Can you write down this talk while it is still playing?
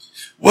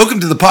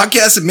Welcome to the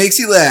podcast that makes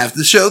you laugh,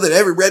 the show that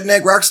every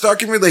redneck rock star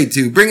can relate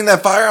to, bringing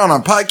that fire on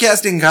our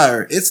podcasting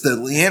empire. It's the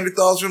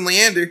Leanderthals from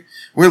Leander.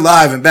 We're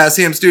live in Bass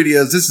Ham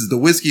Studios. This is the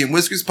Whiskey and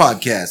Whiskers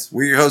podcast.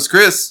 We're your host,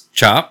 Chris.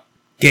 Chop.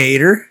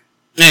 Gator.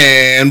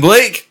 And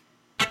Blake.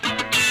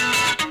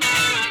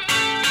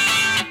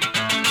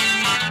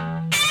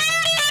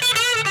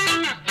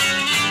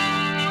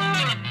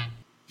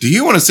 Do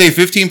you want to save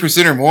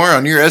 15% or more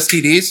on your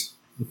STDs?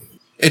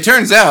 It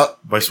turns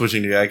out, By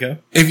switching to Geico?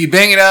 if you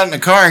bang it out in a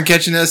car and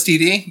catch an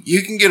STD,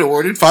 you can get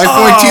awarded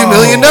 $5.2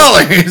 million.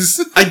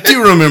 I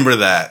do remember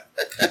that.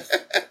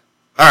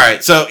 All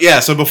right, so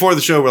before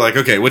the show, we're like,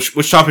 okay,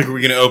 which topic are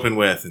we going to open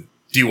with?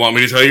 Do you want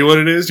me to tell you what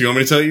it is? Do you want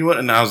me to tell you what?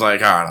 And I was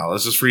like, I don't know,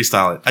 let's just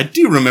freestyle it. I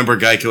do remember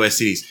Geico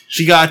STDs.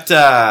 She got,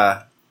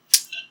 I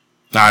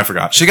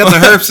forgot. She got the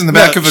herpes in the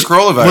back of a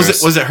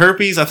coronavirus. Was it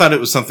herpes? I thought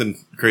it was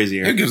something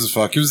crazier. Who gives a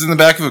fuck? It was in the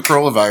back of a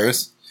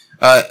coronavirus,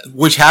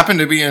 which happened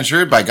to be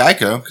insured by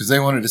Geico because they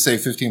wanted to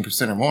save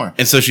 15% or more.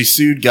 And so she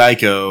sued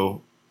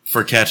Geico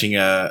for catching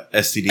a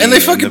STD. And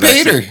they fucking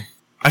paid her.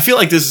 I feel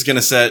like this is going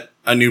to set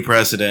a new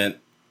precedent,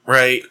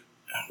 right?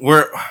 Dude,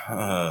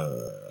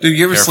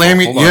 you ever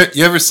careful.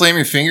 you ever slam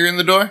your finger in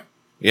the door?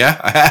 Yeah,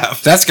 I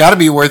have. That's got to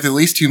be worth at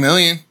least $2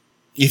 million.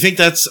 You think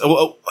that's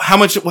how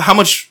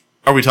much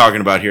are we talking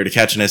about here to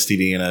catch an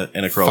STD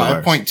in a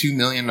coronavirus? $5.2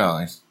 million.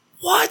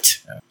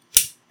 What?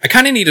 I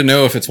kind of need to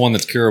know if it's one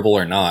that's curable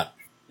or not.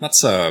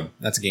 That's a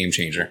game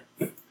changer.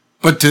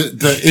 But to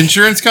the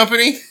insurance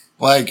company,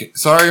 like,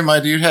 sorry, my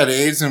dude had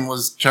AIDS and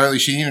was Charlie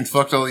Sheen and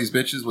fucked all these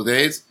bitches with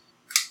AIDS.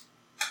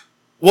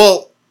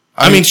 Well,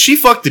 I mean, she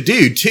fucked the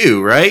dude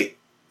too, right?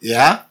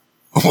 Yeah.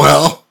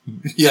 Well,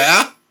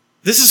 yeah.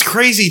 This is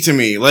crazy to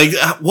me. Like,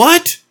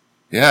 what?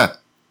 Yeah.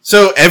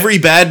 So every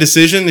bad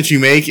decision that you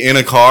make in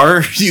a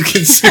car, you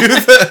can sue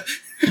the...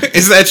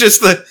 Is that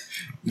just the...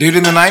 Dude,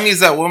 in the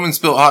 90s, that woman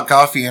spilled hot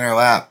coffee in her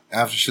lap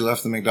after she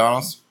left the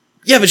McDonald's.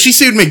 Yeah, but she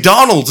sued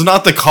McDonald's,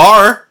 not the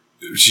car.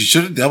 She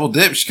should have double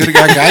dipped. She could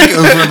have got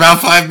Geico for about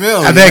 $5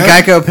 million. I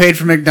bet Geico paid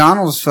for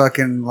McDonald's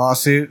fucking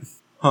lawsuit.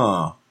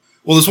 Huh.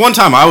 Well, this one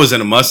time I was in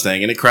a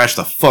Mustang and it crashed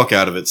the fuck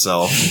out of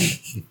itself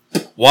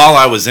while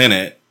I was in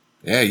it.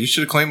 Yeah, you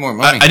should have claimed more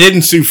money. I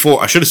didn't sue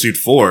Ford. I should have sued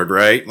Ford,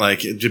 right?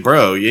 Like,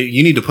 bro,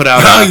 you need to put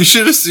out No, you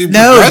should have sued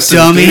No, Progressive,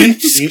 dummy. dude.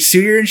 Just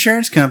sue your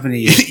insurance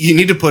company. you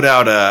need to put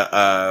out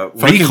a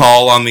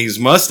recall on these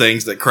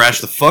Mustangs that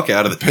crashed the fuck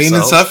out of Pain and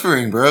themselves.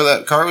 suffering, bro.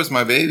 That car was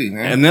my baby,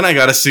 man. And then I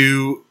got to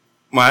sue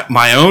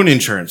my own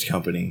insurance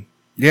company.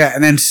 Yeah,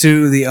 and then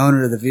sue the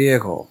owner of the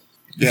vehicle.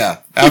 Yeah.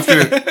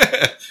 After...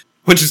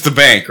 Which is the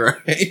bank, right?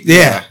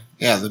 Yeah.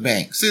 Yeah, the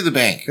bank. Sue the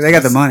bank. Because they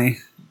got the money.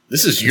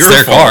 This is It's your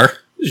their fault. car.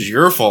 This is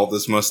your fault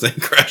this Mustang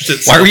crashed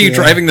itself. Why were you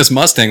driving this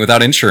Mustang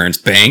without insurance,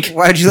 bank?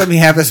 Why'd you let me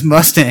have this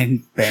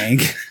Mustang,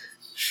 bank?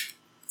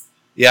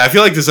 Yeah, I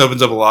feel like this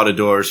opens up a lot of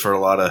doors for a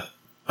lot of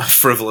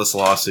frivolous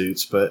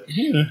lawsuits, but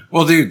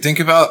Well, dude, think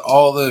about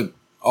all the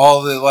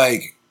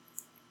like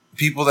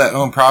people that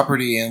own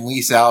property and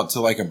lease out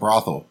to like a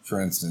brothel, for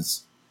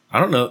instance. I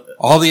don't know.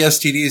 All the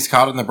STDs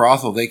caught in the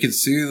brothel, they could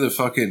sue the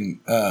fucking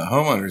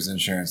homeowner's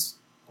insurance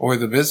or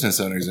the business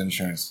owner's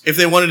insurance. If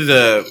they wanted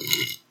to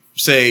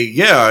say,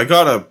 yeah, I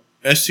got a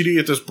STD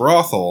at this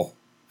brothel,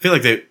 I feel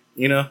like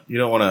you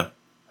don't want to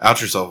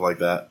out yourself like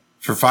that.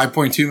 For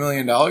 $5.2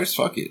 million?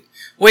 Fuck it.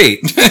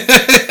 Wait.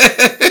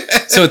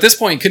 So at this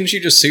point, couldn't you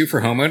just sue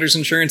for homeowners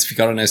insurance if you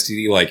got an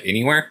STD like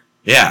anywhere?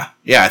 Yeah,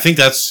 I think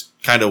that's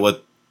kind of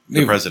what the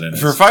Dude, president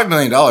is. For $5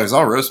 million,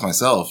 I'll roast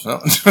myself.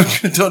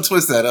 Don't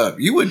twist that up.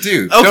 You would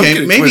too. Don't Okay,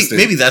 get it maybe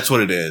twisted. that's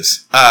what it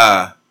is.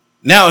 Now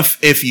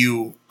if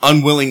you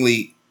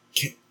unwillingly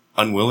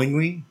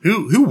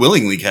who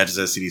willingly catches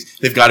STDs?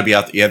 They've got to be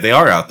out there. Yeah, they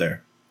are out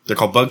there. They're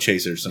called bug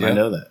chasers, and I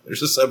know that.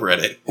 There's a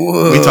subreddit.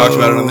 Whoa. We talked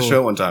about it on the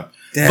show one time.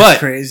 That's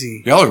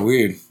crazy. Y'all are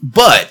weird.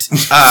 But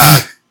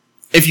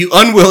if you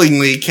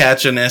unwillingly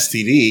catch an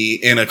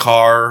STD in a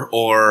car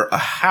or a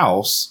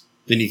house,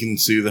 then you can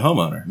sue the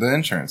homeowner. The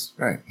insurance.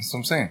 Right. That's what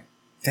I'm saying.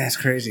 That's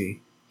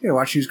crazy. Yeah,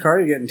 watch whose car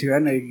you get into. I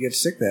know you can get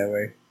sick that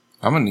way.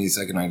 I'm going to need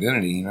second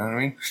identity. You know what I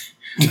mean?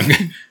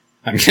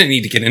 I'm going to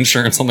need to get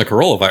insurance on the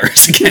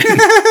coronavirus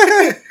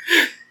again.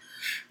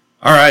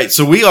 All right,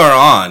 so we are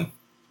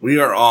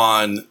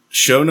on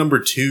show number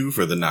 2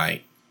 for the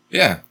night.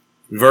 Yeah.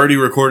 We've already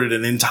recorded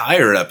an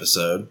entire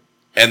episode,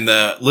 and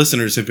the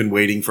listeners have been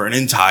waiting for an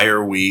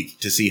entire week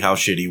to see how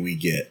shitty we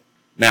get.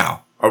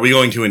 Now, are we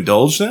going to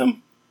indulge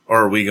them,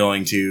 or are we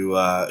going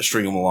to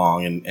string them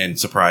along and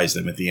surprise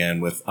them at the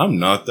end with, I'm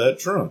not that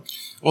drunk?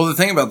 Well, the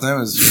thing about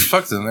them is,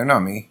 fuck them. They're not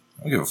me.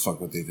 I don't give a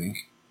fuck what they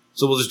think.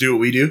 So we'll just do what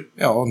we do?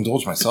 Yeah, I'll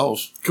indulge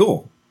myself.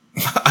 Cool.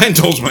 I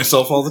indulge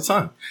myself all the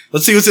time.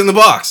 Let's see what's in the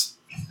box.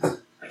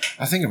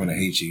 I think I'm going to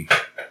hate you.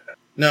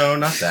 No,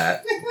 not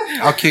that.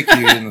 I'll kick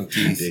you in the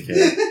teeth.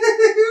 Dickhead.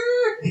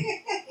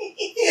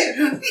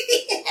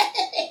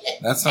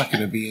 That's not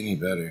going to be any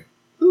better.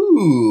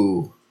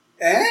 Ooh.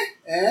 Eh?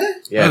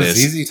 Yeah, Oh, it is.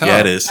 ZZ Top. Yeah,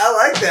 it is. I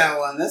like that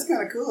one. That's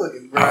kind of cool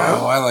looking, bro.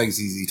 Oh, I like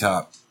ZZ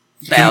Top.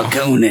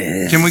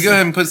 Balcones. Can we go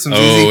ahead and put some Oh,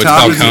 ZZ it's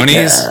Top?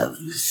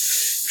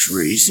 Balcones?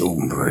 Tres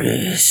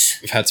hombres.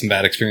 I've had some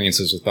bad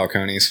experiences with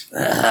balconies.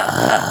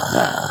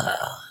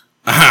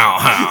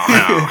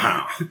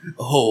 How? Ho,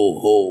 ho,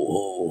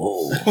 ho,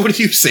 ho. What are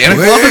you, Santa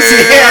Well,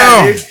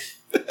 Claus?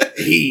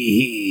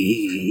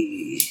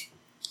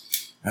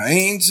 I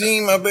ain't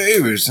seen my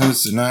baby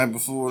since the night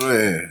before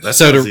that. That's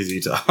So so to- easy,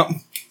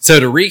 Tom. So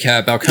to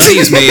recap,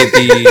 Balconies made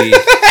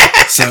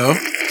the So,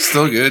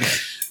 still good.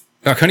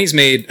 Balconies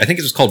made. I think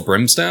it was called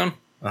Brimstone.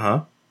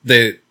 Uh-huh.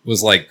 That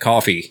was like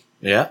coffee.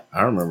 Yeah,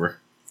 I remember.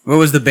 What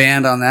was the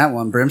band on that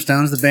one?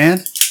 Brimstone's the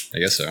band? I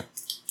guess so.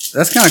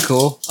 That's kind of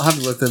cool. I'll have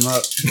to look them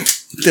up.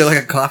 They're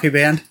like a coffee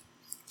band.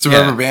 It's a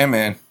Yeah. rubber band,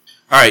 man.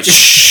 All right,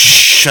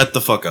 shut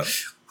the fuck up.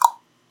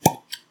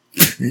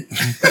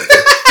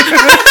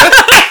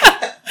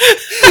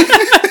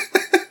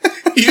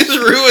 You just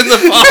ruined the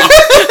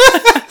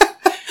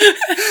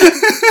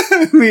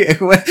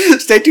pop.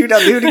 Stay tuned.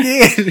 I'll do it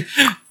again.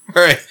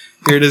 All right,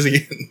 here it is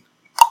again.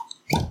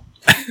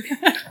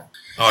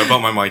 Oh, I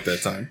bought my mic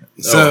that time.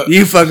 So,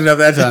 You fucked it up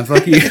that time.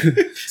 Fuck you.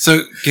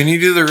 so can you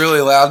do the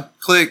really loud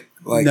click?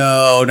 Like,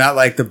 No, not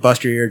like the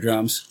Buster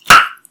eardrums.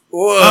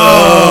 Whoa.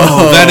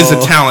 Oh, that is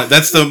a talent.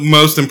 That's the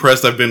most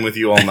impressed I've been with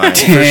you all night,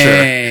 for sure.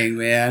 Dang,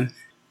 man.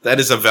 That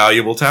is a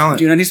valuable talent.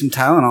 Dude, I need some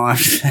Tylenol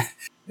after that.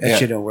 That Yeah.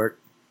 shit don't work.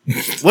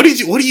 What are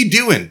you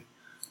doing?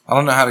 I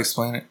don't know how to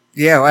explain it.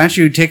 Yeah, why aren't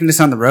you taking this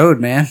on the road,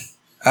 man?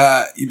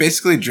 You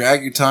basically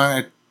drag your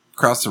tongue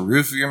across the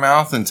roof of your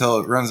mouth until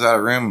it runs out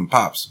of room and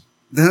pops.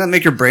 Doesn't that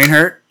make your brain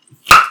hurt?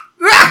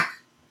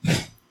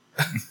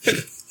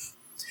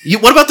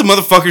 What about the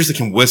motherfuckers that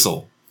can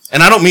whistle?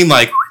 And I don't mean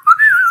like,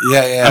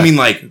 Yeah, yeah. I mean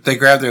like, they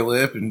grab their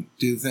lip and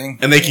do the thing.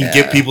 and they can Yeah.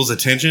 get people's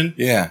attention.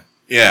 Yeah.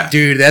 Yeah.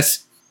 Dude,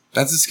 That's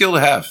a skill to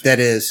have. that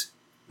is.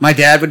 My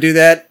dad would do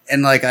that,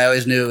 and like I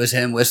always knew it was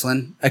him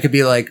whistling. I could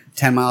be like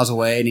 10 miles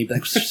away, and he'd be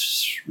like,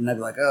 and I'd be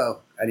like,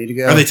 oh, I need to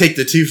go. Or they take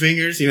the two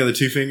fingers. You know the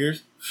two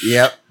fingers.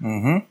 Yep.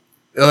 Mm-hmm.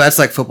 Oh, that's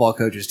like football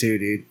coaches too,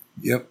 dude.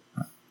 Yep.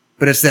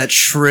 But it's that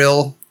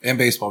shrill, And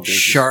baseball coaches.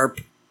 sharp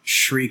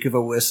shriek of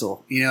a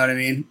whistle. You know what I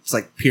mean? It's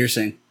like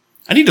piercing.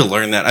 I need to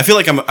learn that. I feel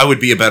like I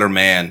would be a better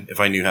man if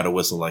I knew how to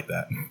whistle like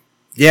that.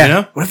 Yeah. You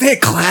know? What if they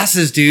had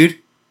classes, dude?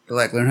 They're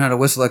like, learn how to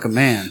whistle like a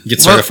man. Get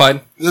Well- certified.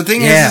 The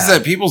thing Yeah. is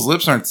that people's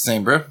lips aren't the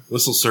same, bro.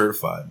 Whistle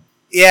certified.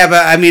 Yeah,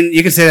 but I mean,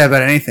 you can say that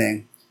about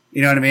anything.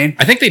 You know what I mean?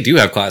 I think they do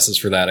have classes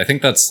for that. I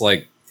think that's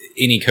like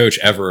any coach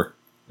ever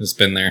has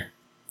been there.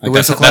 The Like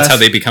that's whistle how class?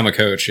 they become a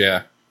coach.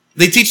 Yeah.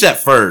 They teach that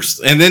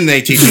first, and then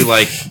they teach you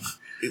like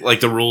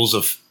the rules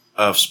of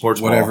sports.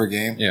 ball. Whatever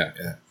game. Yeah.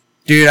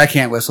 Dude, I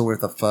can't whistle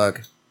worth a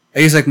fuck. I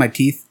use like my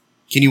teeth.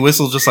 Can you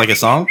whistle just like a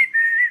song?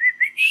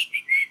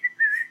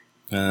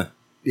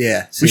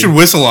 Yeah. We should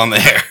whistle on the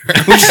air.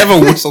 We should have a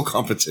whistle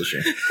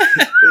competition.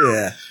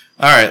 Yeah.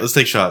 All right, let's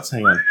take shots.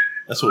 Hang on.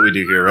 That's what we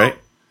do here, right?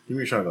 Give me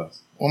your shot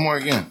glass. One more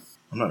again.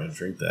 I'm not gonna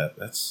drink that.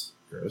 That's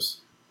gross.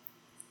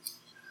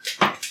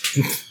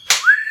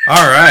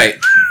 All right.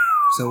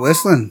 So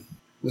whistling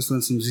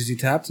some ZZ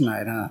Top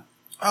tonight, huh?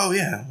 Oh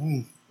yeah. Let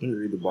me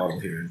read the bottle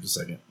here in just a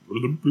second.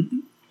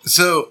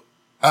 So,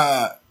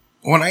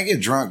 when I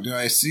get drunk, do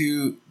I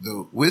sue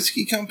the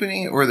whiskey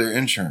company or their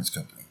insurance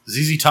company?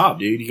 ZZ Top,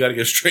 dude. You got to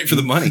go straight for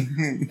the money.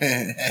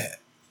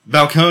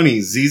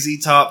 Balcony,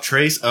 ZZ Top,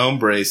 Trace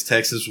Hombres,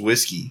 Texas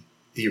Whiskey.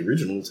 The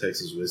original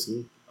Texas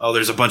Whiskey. Oh,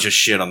 there's a bunch of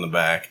shit on the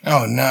back.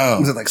 Oh, no.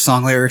 Was it like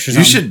song lyrics or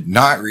You something? should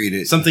not read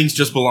it. Some things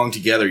just belong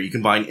together. You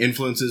combine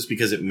influences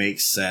because it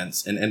makes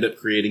sense and end up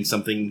creating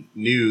something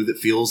new that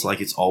feels like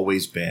it's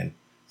always been.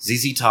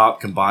 ZZ Top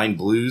combined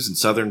blues and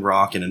southern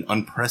rock in an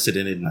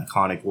unprecedented and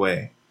iconic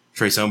way.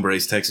 Trace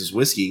Hombres Texas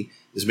Whiskey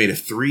is made of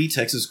 3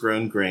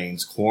 Texas-grown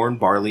grains, corn,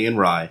 barley, and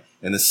rye,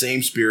 and the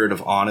same spirit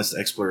of honest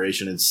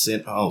exploration and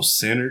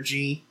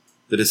synergy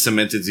that has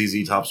cemented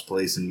ZZ Top's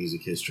place in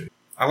music history.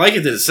 I like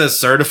it that it says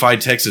certified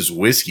Texas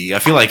whiskey. I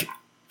feel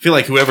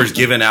like whoever's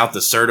giving out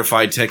the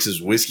certified Texas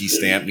whiskey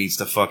stamp needs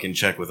to fucking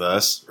check with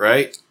us,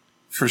 right?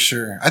 For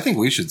sure. I think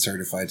we should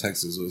certify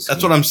Texas whiskey.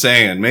 That's what I'm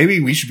saying. Maybe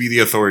we should be the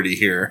authority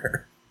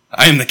here.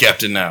 I am the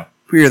captain now.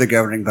 We're the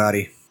governing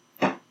body.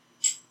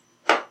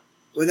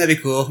 Wouldn't that be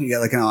cool? You got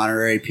like an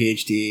honorary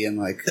PhD in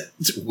like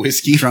It's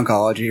whiskey.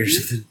 drunkology or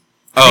something.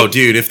 Oh,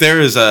 dude, if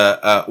there is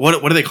a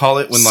what do they call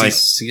it when like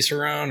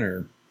Cicerone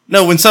or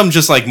no when some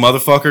just like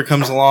motherfucker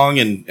comes along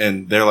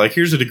and they're like,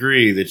 here's a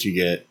degree that you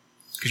get.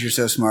 Because you're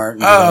so smart.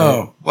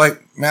 Oh,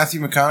 like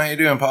Matthew McConaughey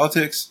do in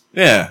politics?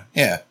 Yeah,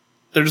 Yeah.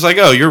 they're just like,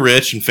 oh, you're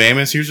rich and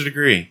famous. Here's a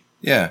degree.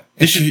 Yeah.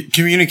 It's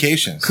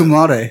communications. Cum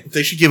laude.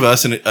 They should give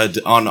us an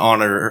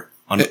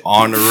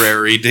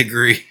honorary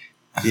degree.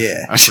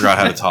 Yeah. I forgot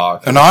how to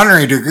talk. An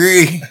honorary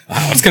degree.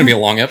 wow, it's gonna be a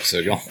long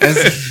episode, y'all.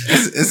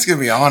 It's going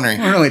to be honorary.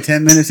 We're only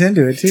 10 minutes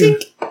into it, too.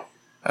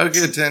 Oh,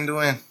 good. 10 to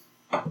win.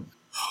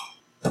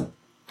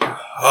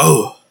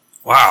 Oh,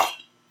 wow.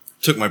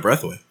 Took my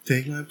breath away.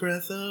 Take my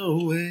breath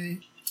away.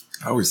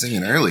 Oh, we're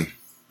singing early.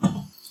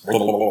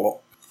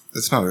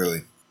 That's not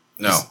early.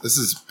 No. This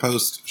is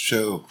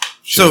post-show.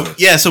 So,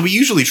 yeah, so we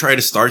usually try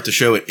to start the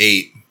show at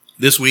 8.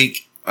 This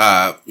week,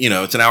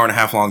 it's an hour and a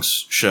half long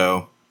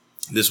show.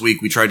 This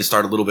week we tried to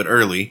start a little bit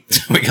early.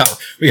 we got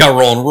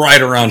rolling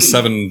right around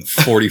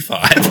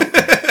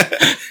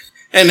 7:45.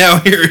 And now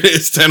here it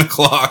is, 10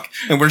 o'clock,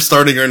 and we're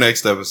starting our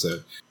next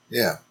episode.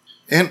 Yeah.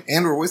 And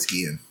we're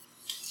whiskey in.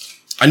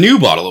 A new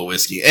bottle of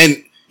whiskey.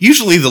 And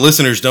usually the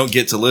listeners don't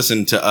get to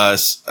listen to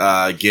us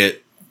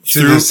get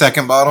Through the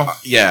second bottle?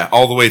 Yeah,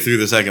 all the way through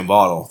the second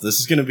bottle. This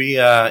is going to be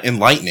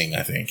enlightening,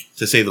 I think,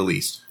 to say the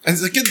least.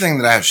 It's a good thing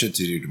that I have shit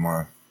to do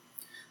tomorrow.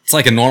 It's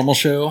like a normal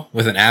show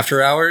with an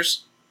after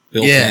hours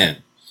built in.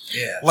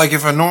 Yeah. Like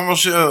if a normal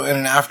show and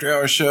an after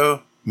hour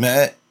show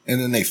met and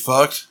then they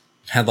fucked.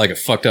 Had like a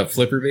fucked up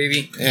flipper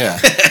baby. Yeah.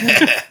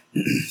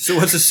 So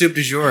what's the soup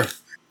du jour?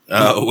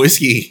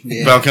 Whiskey.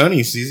 Yeah.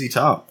 Balcony, ZZ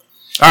Top.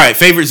 All right,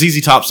 favorite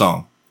ZZ Top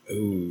song?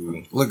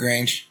 Ooh,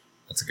 LaGrange.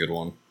 that's a good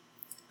one.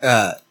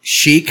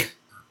 Chic.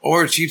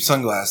 Or cheap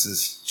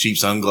sunglasses. Cheap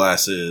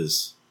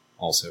Sunglasses.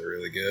 Also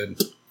really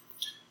good.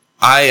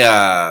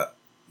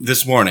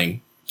 This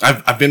morning,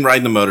 I've been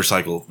riding the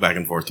motorcycle back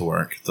and forth to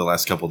work the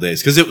last couple of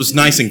days because it was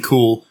nice and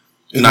cool.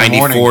 In the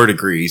 94 morning.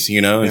 degrees,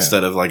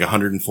 instead of like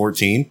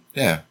 114.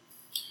 Yeah.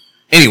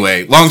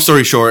 Anyway, long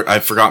story short, I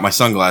forgot my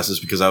sunglasses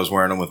because I was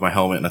wearing them with my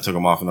helmet and I took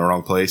them off in the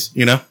wrong place,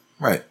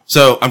 Right.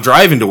 So I'm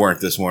driving to work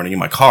this morning in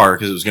my car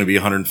because it was going to be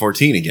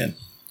 114 again.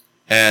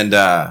 And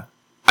I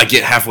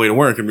get halfway to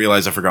work and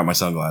realize I forgot my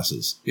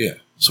sunglasses. Yeah.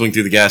 Swing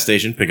through the gas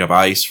station, pick up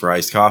ice for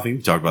iced coffee.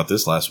 We talked about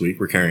this last week.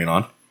 We're carrying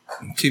on.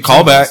 Cheap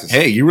Call back. sunglasses.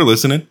 Hey, you were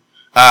listening.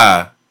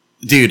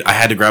 Dude, I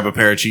had to grab a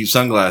pair of cheap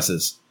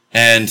sunglasses.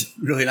 And,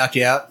 Really knocked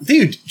you out?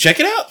 dude, check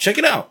it out. Check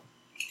it out.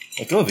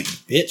 Let go of it, you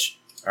bitch.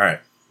 All right.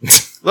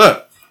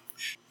 Look.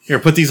 Here,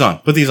 put these on.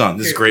 Put these on.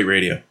 This is great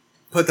radio.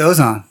 Put those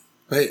on.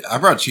 Wait, I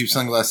brought cheap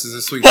sunglasses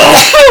this week.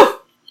 I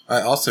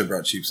also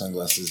brought cheap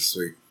sunglasses this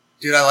week.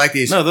 Dude, I like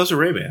these. No, those are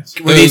Ray-Bans.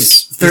 Were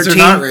these These are 13?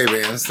 not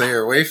Ray-Bans. They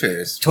are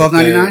Wayfarers.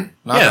 $12.99?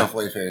 Not Yeah. off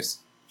Wayfarers.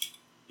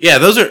 Yeah,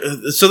 those are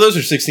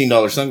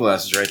 $16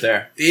 sunglasses right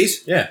there.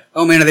 These? Yeah.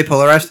 Oh man, are they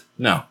polarized?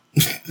 No.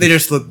 They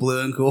just look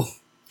blue and cool.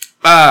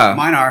 Mine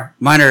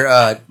Mine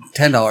are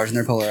 $10 and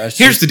they're polarized.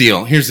 Here's the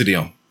deal.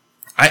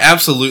 I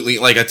absolutely,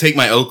 I take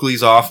my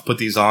Oakleys off, put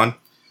these on.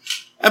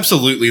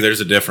 Absolutely,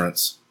 there's a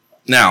difference.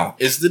 Now,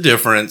 is the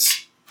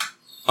difference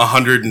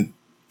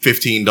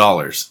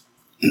 $115?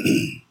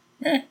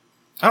 I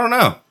don't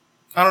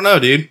know,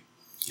 dude.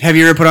 Have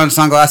you ever put on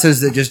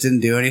sunglasses that just didn't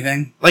do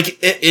anything? Like,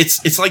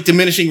 it's like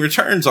diminishing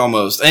returns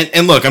almost.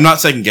 And look, I'm not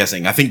second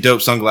guessing. I think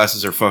dope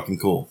sunglasses are fucking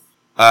cool.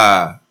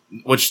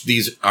 Which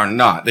these are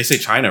not. They say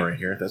China right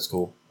here. That's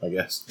cool, I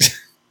guess.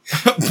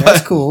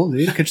 That's cool,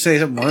 dude. Could say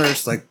something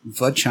worse, like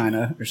Bud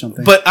China or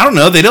something. But I don't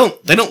know. They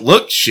don't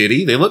look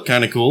shitty. They look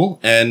kind of cool.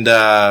 And,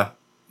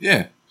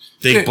 Yeah.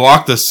 they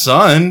block the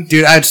sun.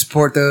 dude, I'd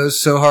support those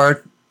so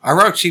hard. I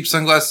rocked cheap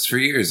sunglasses for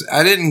years.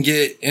 I didn't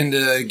get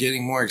into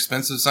getting more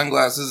expensive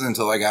sunglasses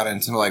until I got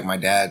into like my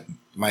dad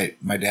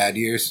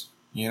years,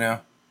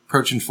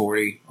 approaching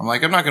 40. I'm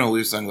like, I'm not going to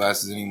lose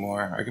sunglasses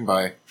anymore. I can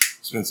buy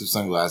expensive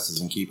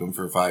sunglasses and keep them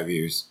for 5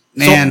 years.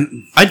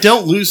 Man, I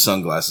don't lose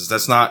sunglasses.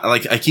 That's not I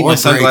keep Or my break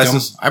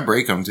sunglasses 'em. I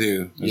break them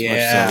too. As much as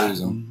Yeah. I lose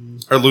them.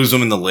 or lose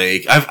them in the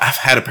lake. I've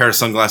had a pair of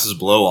sunglasses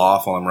blow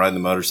off while I'm riding the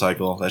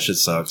motorcycle. That shit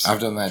sucks. I've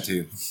done that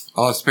too.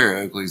 I'll have a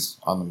spare Oakleys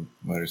on the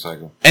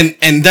motorcycle.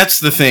 And that's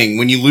the thing.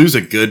 When you lose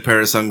a good pair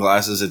of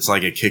sunglasses, it's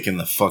like a kick in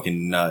the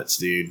fucking nuts,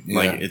 dude.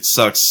 Like, Yeah. it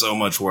sucks so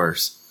much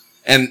worse.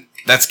 And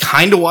that's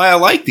kind of why I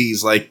like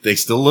these. Like, they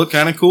still look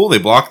kind of cool. They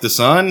block the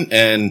sun.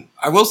 And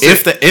I will say,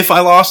 if I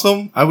lost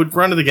them, I would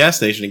run to the gas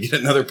station and get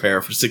another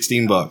pair for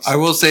 $16. I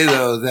will say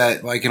though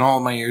that like in all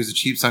of my years of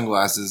cheap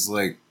sunglasses,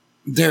 like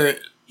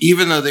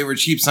even though they were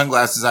cheap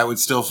sunglasses, I would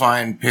still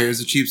find pairs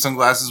of cheap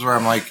sunglasses where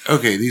I'm like,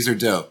 okay, these are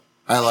dope.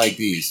 I like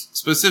these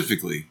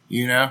specifically,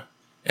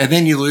 And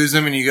then you lose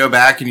them and you go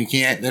back and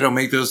they don't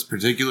make those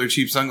particular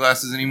cheap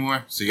sunglasses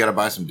anymore. So you got to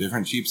buy some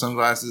different cheap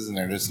sunglasses and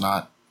they're just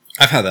not.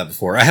 I've had that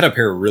before. I had a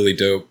pair of really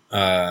dope.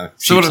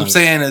 So what I'm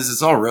saying is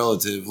it's all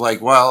relative. Like,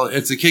 while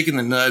it's a kick in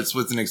the nuts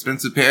with an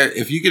expensive pair,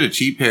 if you get a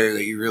cheap pair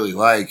that you really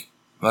like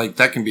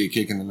that can be a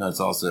kick in the nuts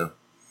also.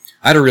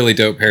 I had a really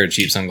dope pair of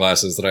cheap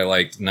sunglasses that I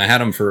liked, and I had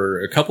them for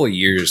a couple of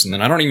years, and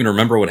then I don't even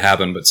remember what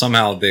happened, but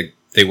somehow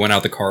they went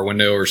out the car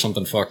window or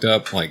something fucked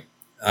up. Like,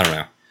 I don't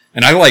know.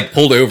 And I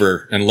pulled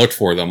over and looked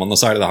for them on the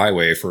side of the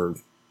highway for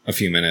a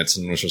few minutes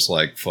and was just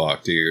like,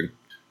 fuck, dude.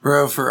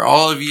 Bro, for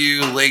all of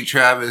you Lake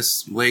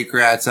Travis Lake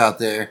rats out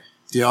there,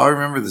 do y'all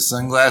remember the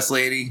sunglass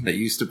lady that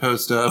used to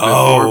post up at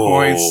 4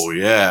 Points? Oh,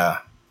 yeah.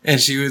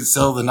 And she would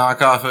sell the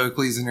knockoff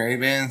Oakleys and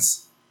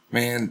Ray-Bans?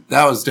 Man,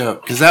 that was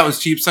dope. Because that was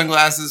cheap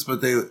sunglasses,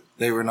 but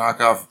they were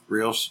knockoff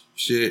real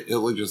shit. It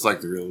looked just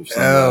like the real sunglasses.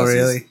 oh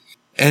really?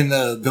 And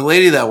the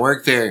lady that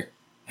worked there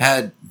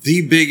had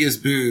the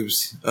biggest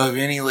boobs of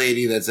any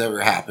lady that's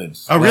ever happened.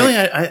 Oh, really?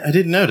 I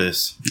didn't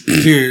notice.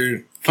 Dude. Can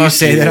you fuck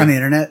say you. that on the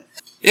internet?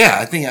 Yeah,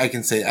 I think I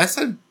can say. I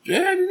didn't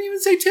even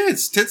say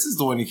tits. Tits is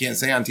the one you can't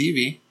say on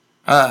TV.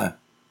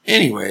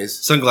 Anyways.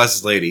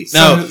 Sunglasses lady.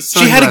 No,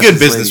 she had a good Sunglasses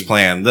business lady.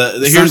 plan.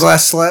 The here's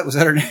Sunglass slut, was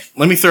that her name?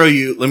 let me throw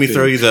you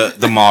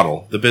the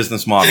model, the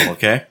business model,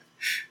 okay?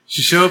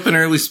 She showed up in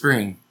early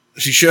spring.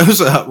 She shows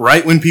up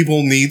right when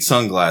people need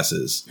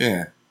sunglasses.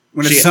 Yeah.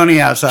 When it's sunny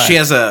outside. She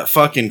has a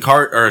fucking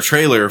cart or a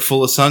trailer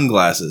full of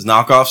sunglasses,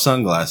 knockoff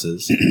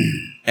sunglasses,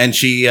 and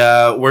she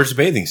wears a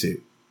bathing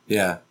suit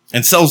Yeah.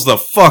 and sells the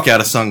fuck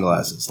out of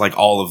sunglasses, like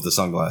all of the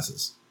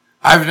sunglasses.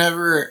 I've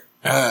never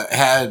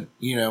had,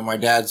 my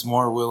dad's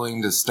more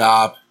willing to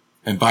stop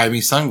and buy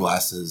me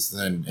sunglasses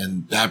than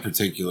in that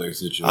particular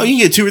situation. Oh, you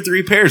can get 2 or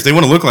 3 pairs. They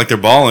want to look like they're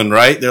balling,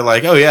 right? They're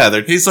like, oh yeah,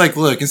 they're He's like,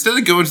 look, instead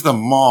of going to the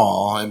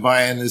mall and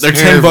buying this They're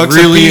pair $10 of a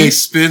really piece.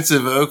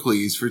 expensive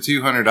Oakleys for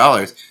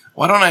 $200,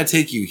 why don't I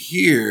take you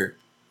here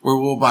where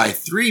we'll buy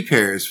 3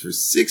 pairs for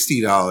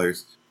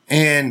 $60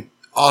 and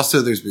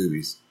also there's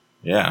boobies.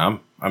 yeah.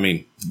 I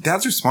mean,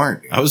 Dads are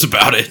smart. I was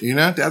about it.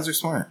 Dads are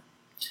smart.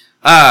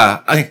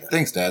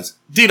 Thanks, dads.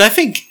 Dude, I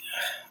think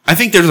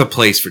there's a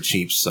place for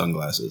cheap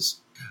sunglasses.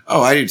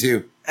 Oh, I do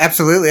too.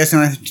 Absolutely. That's the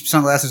only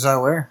sunglasses I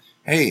wear.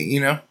 Hey,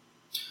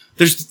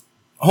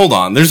 Hold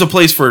on. There's a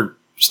place for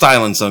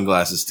styling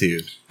sunglasses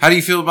too. how do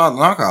you feel about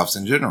knockoffs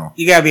in general?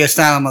 You gotta be a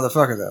styling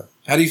motherfucker, though.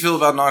 How do you feel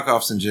about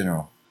knockoffs in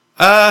general?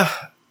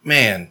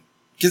 Man,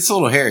 Gets a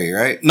little hairy,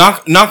 right?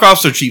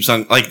 knockoffs are cheap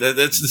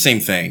that's the same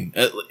thing.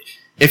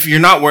 If you're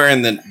not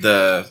wearing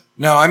the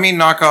No, I mean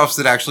knockoffs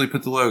that actually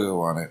put the logo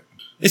on it.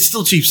 it's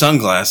still cheap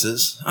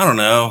sunglasses. I don't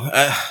know.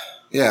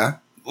 Yeah.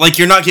 Like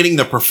you're not getting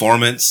the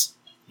performance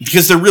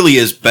because there really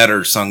is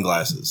better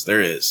sunglasses.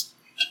 There is.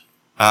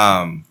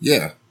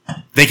 Yeah.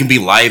 They can be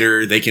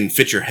lighter. They can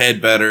fit your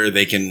head better.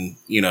 They can,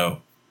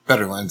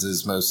 Better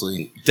lenses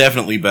mostly.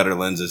 definitely better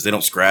lenses. They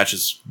don't scratch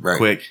as Right.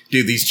 quick.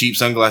 Dude, these cheap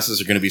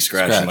sunglasses are going to be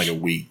scratched in Scratch. like a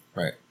week.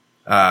 Right.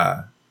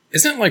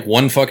 Isn't it like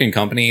one fucking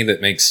company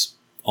that makes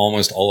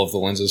almost all of the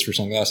lenses for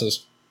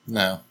sunglasses?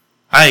 No.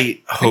 I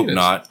hope it is.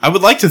 not. I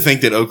would like to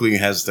think that Oakley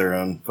has their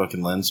own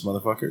fucking lens,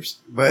 motherfuckers.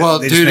 But Well,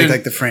 they just dude, make and-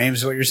 like the frames,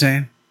 is what you're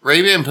saying?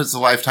 Ray-Ban puts a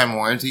lifetime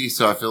warranty,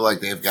 so I feel like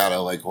they've got to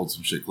hold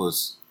some shit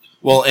close.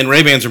 Well, and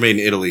Ray-Bans are made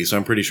in Italy, so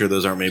I'm pretty sure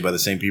those aren't made by the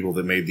same people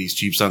that made these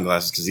cheap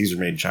sunglasses because these are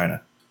made in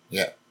China.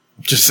 Yeah.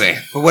 Just saying.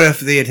 But what if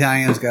the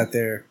Italians got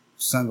their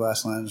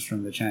sunglass lens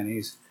from the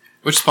Chinese?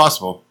 Which is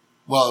possible.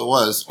 Well, it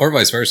was. Or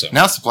vice versa.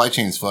 Now supply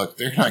chain's fucked.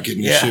 They're not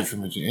getting Yeah. shit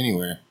from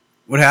anywhere.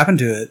 What happened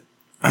to it?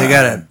 They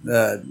got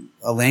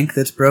a link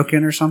that's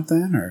broken or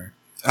something? Or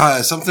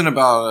Something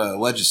about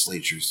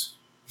legislatures.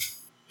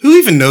 Who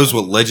even knows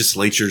what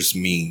legislatures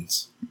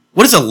means?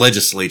 What is a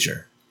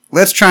legislature?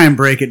 let's try and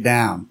break it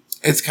down.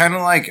 It's kind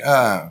of like,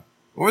 what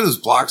were those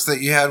blocks that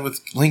you had with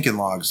Lincoln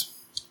Logs?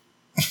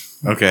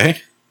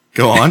 Okay.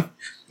 Go on.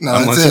 No,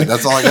 I'm that's listening. it.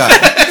 That's all I got.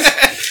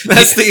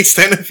 That's the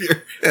extent of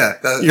your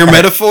Yeah.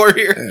 metaphor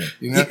here.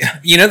 Yeah,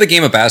 You know the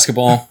game of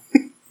basketball?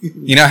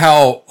 You know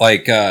how,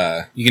 like,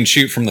 you can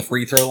shoot from the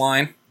free throw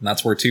line, and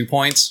that's worth 2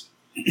 points?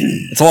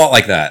 It's a lot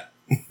like that.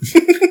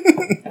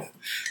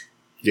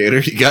 Gator,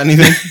 you got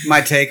anything?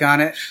 My take on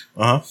it,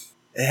 Uh-huh.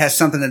 it has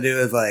something to do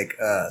with like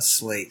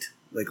slate,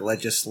 like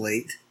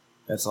legislate.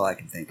 That's all I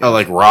can think of. Oh,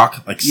 like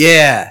rock? Like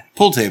Yeah,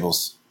 Pool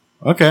tables.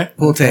 Okay.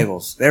 pool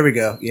tables. There we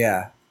go.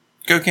 Yeah,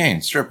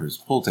 Cocaine, strippers,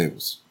 pool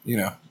tables. You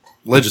know,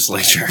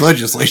 Legislature.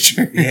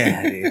 legislature.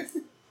 yeah, dude.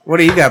 What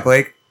do you got,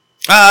 Blake?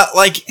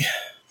 Like,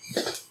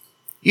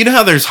 you know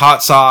how there's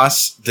hot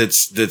sauce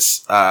that's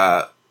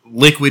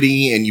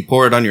liquidy and you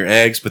pour it on your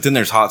eggs, but then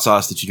there's hot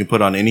sauce that you can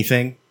put on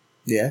anything.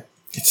 Yeah,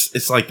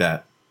 It's like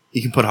that.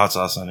 You can put hot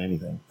sauce on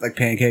anything. like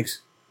pancakes.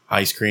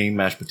 Ice cream,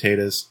 mashed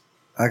potatoes.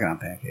 I like it on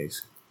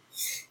pancakes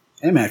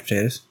and mashed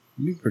potatoes.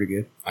 It'd be pretty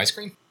good. Ice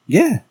cream?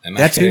 Yeah, And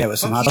that's mashed it. potatoes. That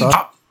was some hot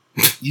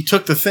sauce. You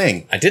took the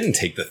thing. I didn't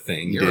take the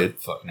thing. You You're did. a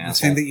fucking The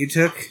asshole. thing that you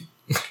took,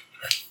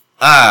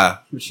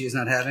 which she is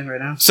not having right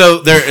now. So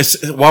there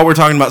is, while we're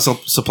talking about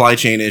supply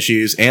chain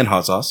issues and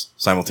hot sauce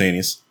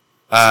simultaneous,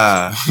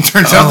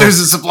 Turns out there's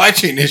a supply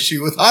chain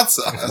issue with hot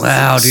sauce.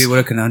 Wow, dude, what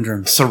a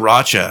conundrum.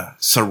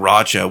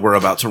 Sriracha. We're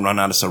about to run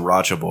out of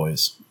sriracha,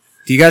 boys.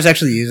 Do you guys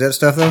actually use that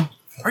stuff though?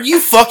 Are you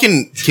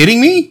fucking kidding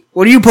me?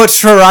 What do you put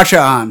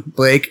sriracha on,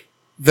 Blake?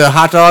 The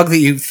hot dog that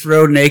you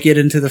throw naked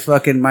into the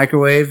fucking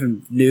microwave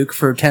and nuke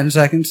for 10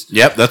 seconds?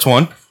 Yep, that's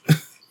one.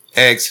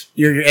 Eggs.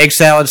 Your egg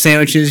salad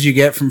sandwiches you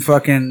get from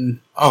fucking...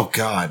 Oh,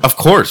 God. Of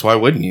course. Why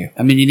wouldn't you?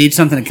 I mean, you need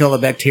something to kill the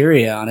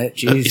bacteria on it.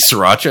 Jeez.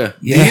 Sriracha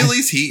Do you Yeah. at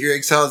least heat your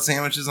egg salad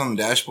sandwiches on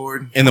the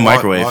dashboard? In the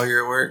microwave. While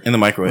you're at work? in the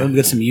Let microwave. them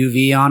get some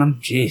UV on them.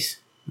 Jeez.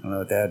 I don't know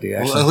what that would do,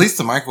 Well, actually. at least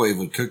the microwave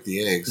would cook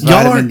the eggs.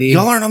 Yeah. Vitamin D.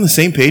 Y'all aren't on the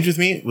same page with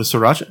me with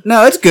sriracha.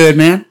 No, it's good,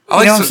 man. I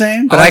like you know what I'm sri-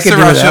 saying? But I I, like could do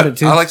sriracha. without it,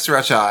 too. I like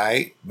sriracha,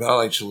 aight, but I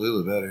like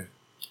Cholula better.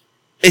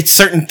 It's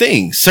certain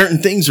things. Certain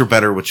things are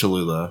better with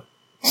Cholula.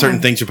 Certain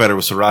things are better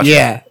with sriracha.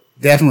 Yeah,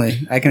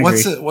 definitely. I can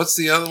agree. What's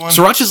the other one?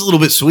 Sriracha's a little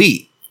bit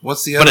sweet,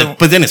 What's the other one?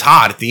 but then it's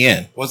hot at the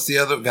end. What's the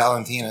other?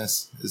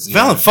 Valentina's. Is the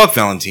other. Fuck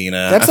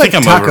Valentina. That's I think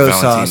like I'm over taco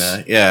sauce.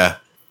 Valentina. Yeah.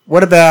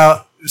 What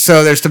about...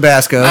 So there's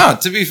Tabasco. No,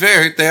 to be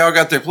fair, they all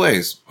got their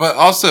place. But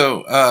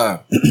also,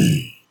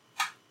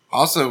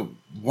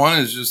 one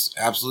is just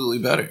absolutely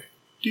better.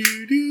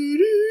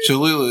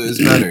 Cholula is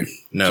better.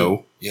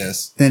 No.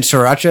 Yes. Then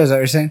sriracha, is that what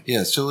you're saying?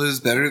 Yes, Cholula is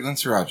better than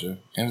Sriracha,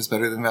 and it's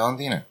better than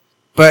Valentina.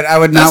 But I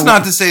would That's not.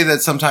 not to say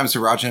that sometimes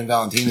Sriracha and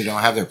Valentina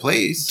don't have their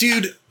place.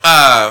 Dude,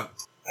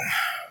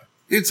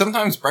 Dude,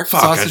 sometimes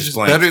breakfast Fuck, I sausage just is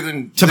blanked. better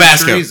than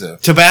Tabasco. chorizo.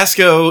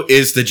 Tabasco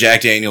is the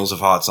Jack Daniels of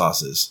hot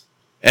sauces.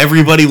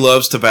 Everybody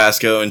loves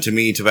Tabasco, and to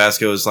me,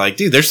 Tabasco is like,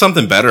 dude, there's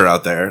something better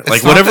out there. It's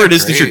Like, not whatever that it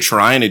is that you're great.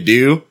 trying to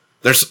do,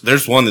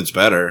 there's one that's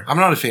better. I'm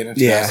not a fan of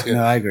Yeah, Tabasco.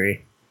 no, I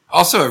agree.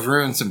 Also, I've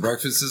ruined some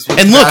breakfasts with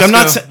And look,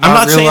 Tabasco, I'm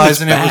not saying it's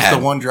realizing it was bad.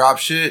 the one drop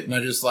shit, and I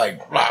just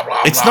like blah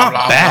blah. It's blah, not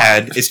blah,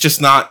 bad. It's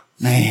just not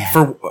Man.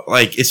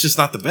 it's just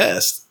not the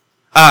best.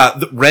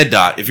 The Red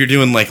Dot. If you're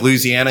doing like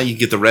Louisiana, you can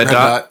get the Red Red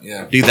Dot. Dot,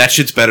 yeah. Dude, that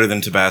shit's better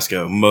than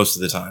Tabasco most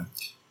of the time.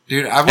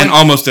 Dude, I And went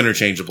almost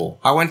interchangeable.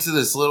 I went to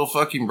this little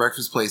fucking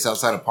breakfast place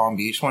outside of Palm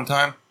Beach one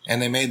time,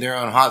 and they made their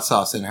own hot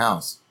sauce in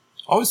house.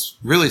 Always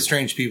really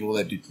strange people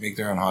that do make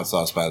their own hot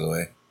sauce, by the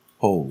way.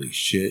 Holy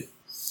shit.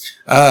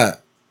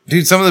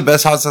 Dude, some of the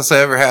best hot sauce I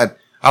ever had.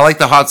 I like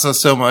the hot sauce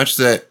so much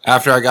that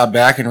after I got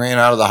back and ran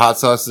out of the hot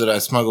sauce that I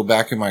smuggled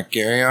back in my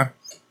carry-on,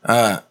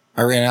 I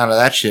ran out of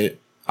that shit.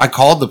 I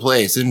called the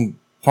place in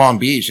Palm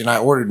Beach and I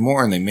ordered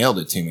more and they mailed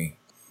it to me.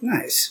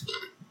 Nice.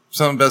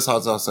 Some of the best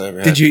hot sauce I ever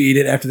had. Did you eat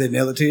it after they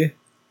mailed it to you?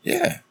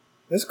 Yeah.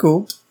 That's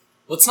cool.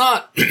 Let's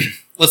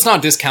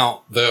not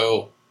discount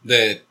though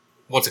that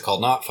what's it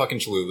called? Not fucking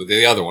Cholula,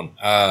 the other one,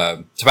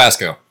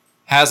 Tabasco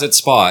has its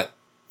spot,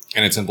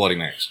 and it's in Bloody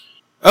Marys.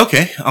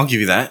 Okay, I'll give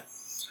you that.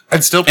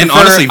 I'd still prefer, And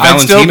honestly, I'd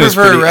still Valentina's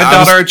prefer pretty- Red I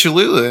Dot was- or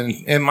Cholula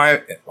in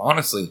my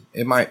honestly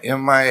in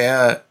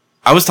my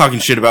I was talking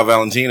shit about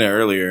Valentina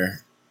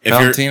earlier. If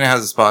Valentina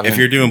has a spot. if in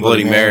you're doing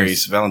Bloody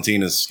Marys,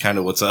 Valentina's kind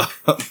of what's up.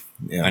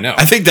 yeah. I know.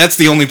 I think that's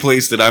the only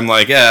place that I'm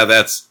like, yeah,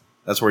 that's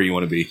where you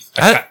want to be.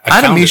 I I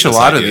had a founded this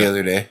michelada idea. the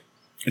other day.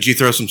 Did you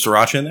throw some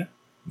sriracha in there?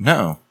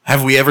 No,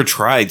 Have we ever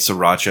tried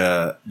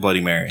sriracha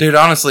Bloody Mary? dude.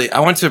 Honestly, I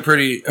went to a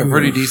pretty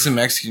decent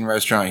Mexican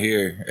restaurant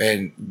here,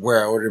 and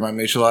where I ordered my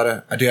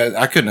michelada,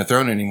 I couldn't have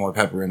thrown any more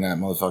pepper in that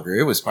motherfucker.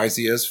 It was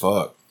spicy as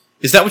fuck.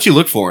 Is that what you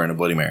look for in a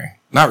Bloody Mary?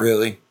 Not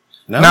really.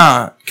 No?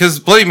 Nah, because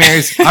Bloody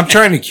Marys. I'm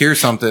trying to cure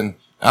something.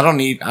 I don't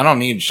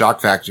need shock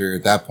factor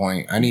at that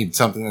point. I need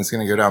something that's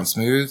going to go down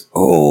smooth.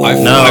 Oh, I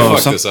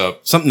fucked this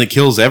up. Something that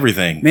kills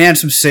everything. man,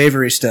 some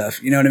savory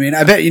stuff. You know what I mean?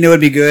 I bet you know it'd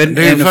be good. Dude,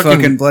 And a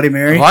fucking Bloody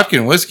Mary. Vodka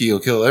and whiskey will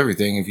kill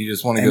everything if you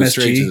just want to go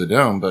straight MSG. to the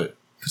dome. But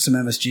Put some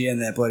MSG in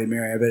that Bloody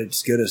Mary. I bet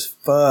it's good as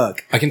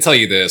fuck. I can tell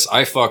you this: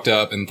 I fucked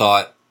up and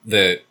thought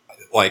that,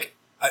 like,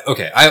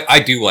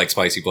 I do like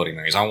spicy Bloody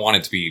Marys. I want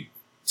it to be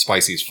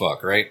spicy as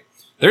fuck, right?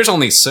 There's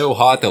only so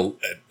hot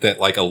that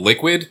like a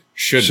liquid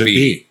should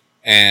be.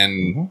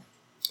 And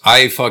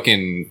I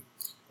fucking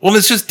well,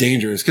 it's just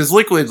dangerous because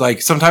liquid,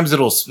 like sometimes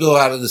it'll spill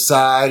out of the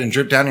side and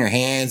drip down your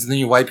hands, and then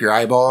you wipe your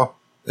eyeball,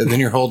 and then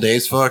your whole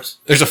day's fucked.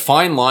 there's a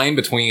fine line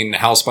between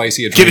how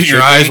spicy a Get drink it in your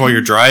should eyes be, while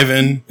you're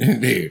driving.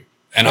 Dude,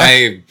 and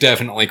I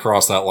definitely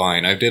crossed that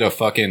line.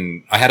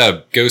 I had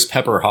a ghost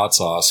pepper hot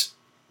sauce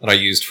that I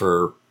used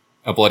for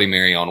a Bloody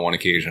Mary on one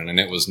occasion, and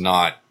it was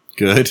not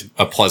Good.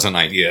 a pleasant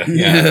idea.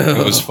 Yeah,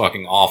 it was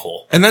fucking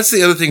awful. and that's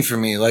the other thing for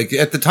me. Like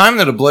at the time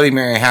that a Bloody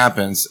Mary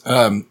happens,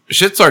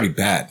 shit's already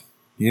bad.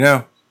 You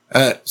know,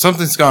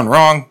 something's gone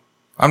wrong.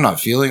 I'm not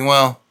feeling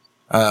well.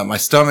 My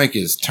stomach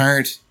is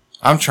turned.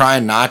 I'm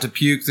trying not to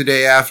puke the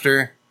day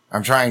after.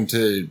 I'm trying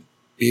to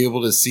be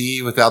able to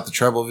see without the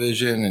trouble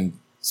vision and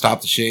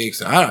stop the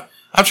shakes.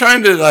 I'm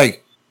trying to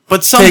like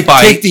But some take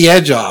bite, the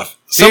edge off.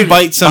 some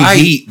bite, some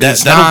heat.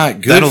 That's that'll-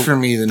 not good that'll- for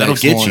me the that'll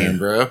next get morning, you.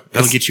 bro. That'll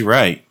It's- get you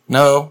right.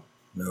 No.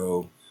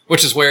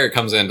 Which is where it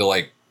comes into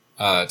like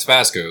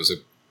Tabasco is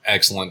an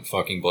excellent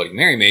fucking Bloody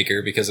Mary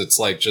maker because it's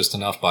like just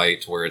enough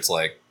bite to where it's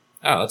like,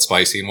 oh, that's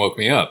spicy and woke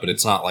me up, but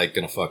it's not like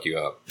gonna fuck you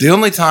up. The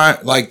only time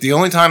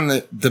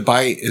that the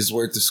bite is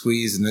worth the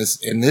squeeze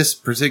in this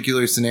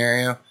particular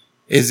scenario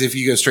is if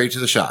you go straight to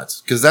the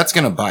shots, because that's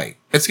gonna bite.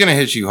 It's gonna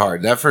hit you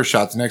hard. That first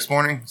shot the next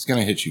morning, it's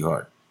gonna hit you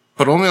hard,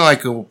 but only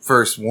like a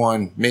first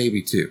one,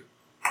 maybe two.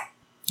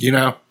 You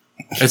know,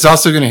 it's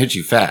also gonna hit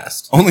you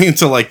fast. Only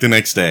until like the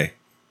next day.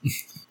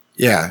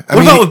 Yeah.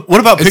 What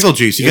about it's- pickle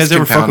juice? You it's guys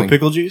ever fuck compounding. with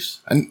pickle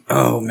juice?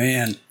 Oh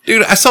man,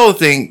 Dude, I saw a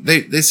thing.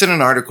 They sent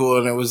an article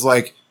and it was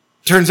like,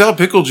 turns out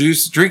pickle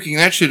juice, drinking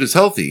that shit is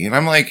healthy. And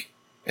I'm like,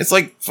 it's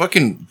like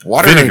fucking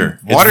water. Vinegar.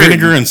 And, water It's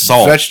vinegar and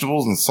salt.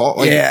 Vegetables and salt.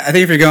 Like, yeah. I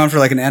think if you're going for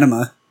like an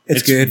enema,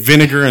 it's good.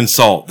 Vinegar and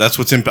salt. That's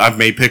what's in. I've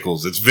made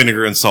pickles. It's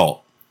vinegar and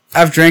salt.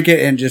 I've drank it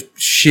and just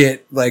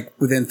shit like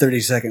within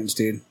 30 seconds,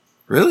 dude.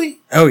 Really?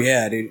 Oh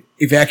yeah, dude.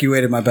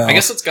 Evacuated my bowel. I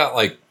guess it's got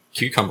like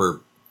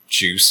cucumber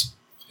juice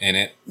in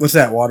it. What's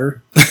that?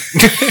 Water?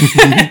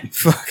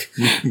 Fuck.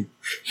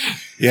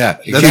 Yeah.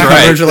 That's Cucumbers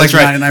right. are like That's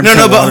right. 99%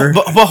 No, water.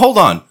 but hold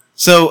on.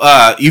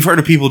 So you've heard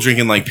of people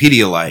drinking like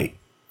Pedialyte,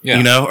 Yeah.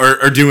 you know,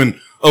 or doing.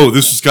 Oh,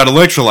 this has got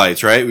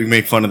electrolytes, right? We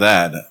make fun of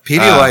that.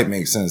 Pedialyte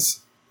makes sense.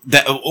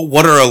 That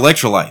what are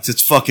electrolytes?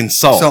 It's fucking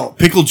salt. Salt.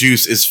 Pickle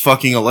juice is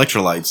fucking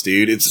electrolytes,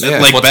 dude. It's Yeah.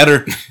 like What's-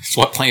 better It's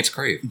what plants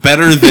crave.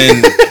 better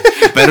than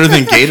better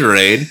than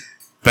Gatorade,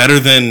 better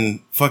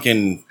than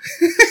fucking.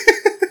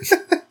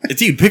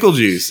 Dude, pickle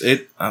juice.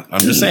 I'm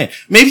just saying.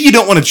 Maybe you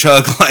don't want to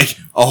chug like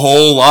a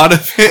whole lot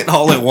of it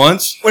all at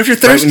once. What if you're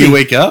right when thirsty? you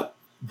wake up?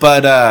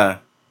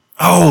 But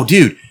Oh,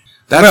 dude.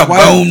 That's Boom,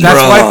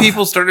 why bro.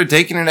 people started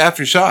taking it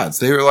after shots.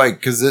 They were like,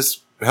 because this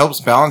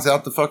helps balance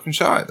out the fucking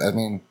shot. I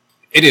mean,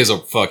 It is a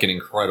fucking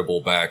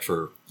incredible back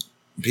for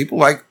people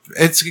like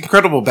it's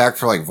incredible back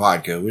for like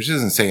vodka, which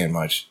isn't saying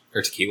much.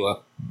 or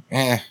tequila.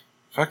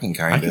 Fucking I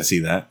kind can of. see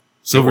that. It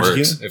Silver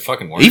works. tequila. It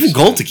fucking works. Even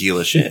gold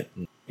tequila, shit.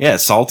 Yeah,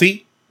 it's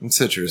salty. And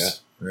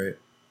citrus, right?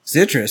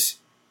 Citrus.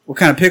 What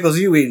kind of pickles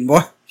you eating,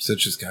 boy?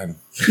 Citrus kind.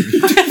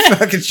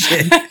 Fucking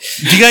shit.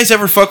 Do you guys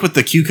ever fuck with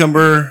the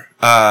cucumber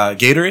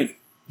Gatorade?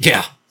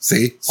 Yeah.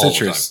 See, All the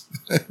citrus.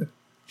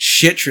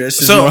 Shitrus.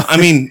 Is So, more- I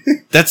mean,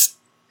 that's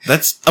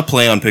a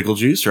play on pickle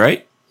juice,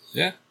 right?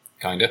 Yeah.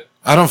 Kinda.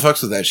 I don't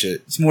fucks with that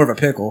shit. it's more of a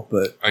pickle,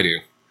 but I do.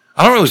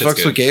 I don't really Shit's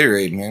fucks with good.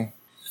 Gatorade, man.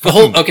 The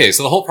whole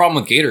so the whole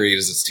problem with Gatorade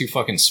is it's too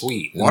fucking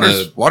sweet. And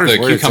Water's the where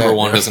it's cucumber at,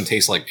 one bro. doesn't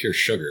taste like pure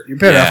sugar. you're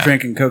better Yeah. off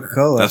drinking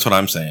Coca-Cola. That's what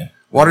I'm saying.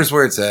 Water's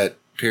where it's at.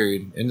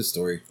 Period. End of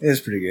story. It is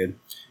pretty good.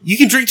 You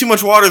can drink too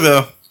much water,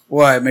 though.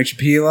 Why? It makes you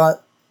pee a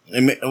lot?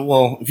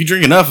 Well, if you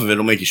drink enough of it,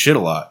 it'll make you shit a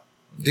lot.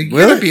 You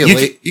Really? gotta be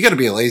You you gotta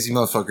be a lazy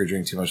motherfucker to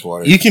drink too much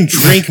water. You can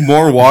drink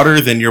more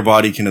water than your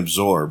body can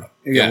absorb.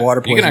 You get water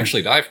you poisoning. can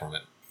actually die from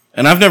it.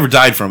 And I've never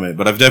died from it,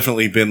 but I've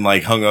definitely been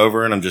like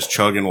hungover and I'm just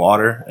chugging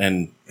water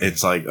and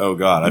it's like, oh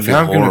god, I feel Now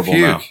I'm gonna horrible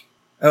now. puke.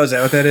 Oh, is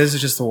that what that is?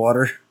 It's just the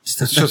water? It's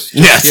just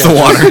Yeah, it's the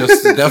water.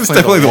 It's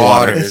definitely the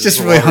water. It's just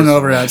The really water's-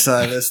 hungover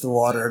outside. That's the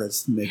water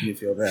that's making you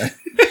feel bad.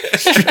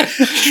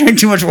 Drank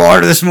too much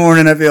water this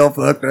morning. I feel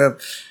fucked up.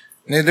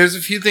 Now, there's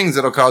a few things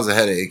that'll cause a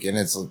headache, and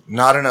it's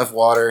not enough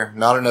water,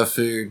 not enough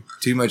food,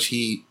 too much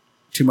heat,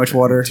 Too much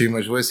water. too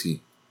much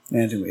whiskey.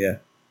 Yeah.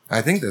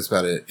 I think that's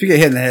about it. If you get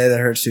hit in the head, that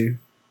hurts too.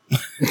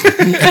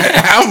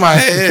 Ow, my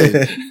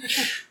head!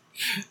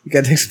 You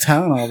gotta take some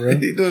Tylenol, bro.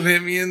 He don't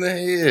hit me in the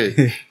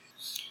head.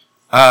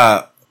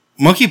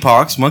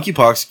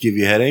 Monkeypox give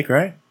you a headache,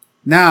 right?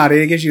 Nah,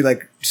 dude, it gives you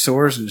like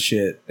sores and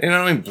shit. They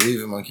don't even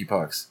believe in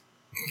monkeypox.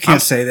 You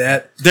can't say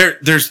that.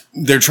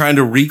 They're trying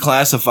to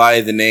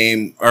reclassify the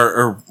name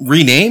or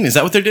rename. Is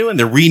that what they're doing?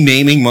 They're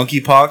renaming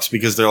monkeypox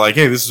because they're like,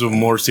 hey, this is a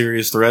more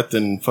serious threat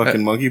than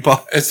fucking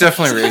monkeypox. It's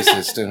definitely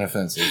racist and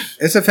offensive.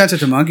 It's offensive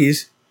to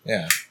monkeys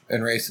Yeah,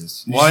 and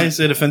racist. Why is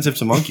it offensive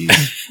to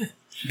monkeys?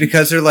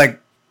 because they're like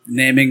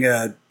naming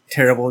a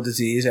terrible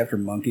disease after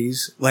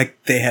monkeys,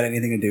 like they had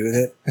anything to do with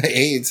it.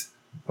 AIDS.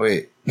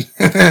 Wait.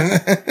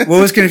 What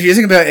was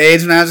confusing about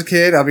AIDS when I was a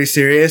kid, I'll be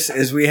serious,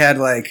 is we had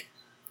like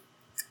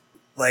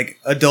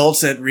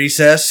adults at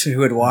recess who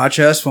would watch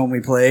us when we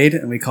played,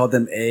 and we called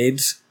them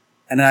AIDS.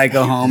 And then I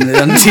go home and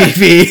they're on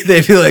TV,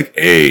 they'd be like,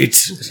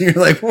 AIDS. And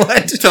you're like,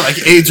 what? They're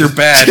like AIDS are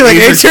bad. You're like,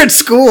 AIDS AIDS are at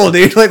school,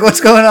 dude. Like,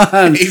 what's going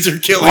on? AIDS are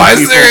killing Why is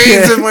people. there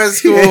AIDS in my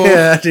school?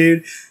 Yeah,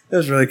 dude. I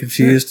was really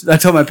confused. I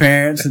told my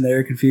parents, and they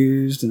were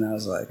confused, and I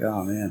was like,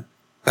 oh, man.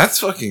 That's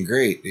fucking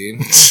great,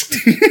 dude.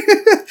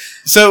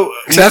 So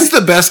That's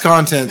the best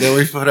content that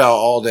we put out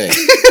all day.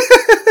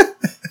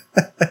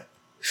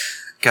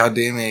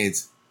 Goddamn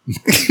AIDS.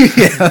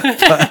 Yeah,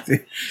 fuck,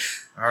 dude.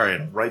 all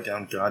right, I'll write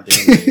down goddamn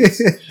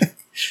AIDS.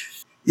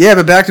 Yeah,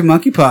 but back to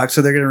monkeypox.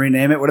 So they're going to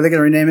rename it. What are they going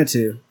to rename it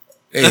to?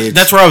 AIDS.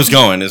 That's where I was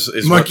going. Is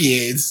monkey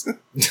AIDS.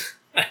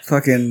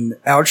 Fucking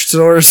ouch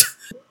sores,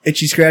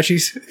 itchy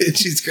scratchies.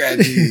 Itchy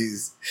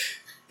scratchies.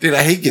 Dude,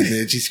 I hate getting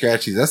itchy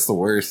scratchies. That's the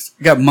worst.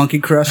 You got monkey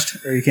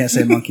crust, or you can't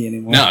say monkey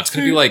anymore. No, it's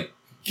gonna be like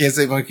Can't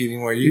say monkey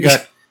anymore. You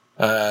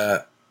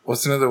got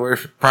what's another word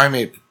for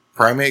primate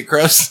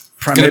crust?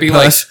 it's gonna Primate be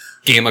pus.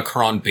 like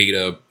Gamacron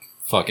Beta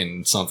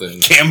fucking something.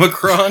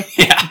 Gamacron?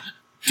 Yeah.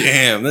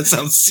 Damn, that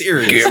sounds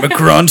serious.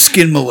 Gamacron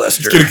skin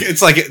molester.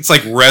 It's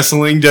like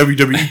wrestling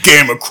WWE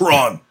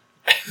Gamacron.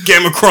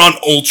 Gamacron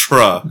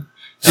Ultra.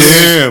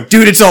 Damn.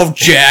 Dude, it's all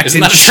jacked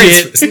Isn't and that,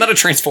 shit. isn't that a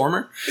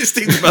transformer? This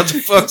thing's about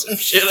to fuck some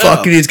shit up.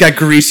 Fucking, he's got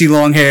greasy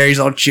long hair. He's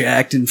all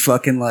jacked and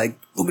fucking like,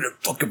 look at the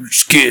fucking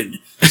skin.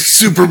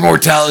 Super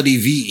Mortality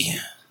V.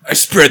 I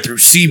spread through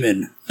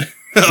semen.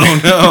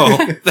 Oh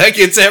no. That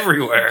gets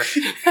everywhere.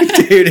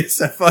 Dude, it's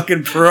a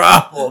fucking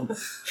problem.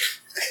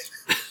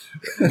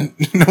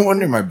 No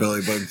wonder my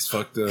belly button's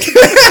fucked up.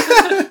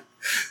 Dude,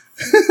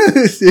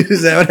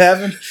 is that what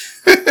happened?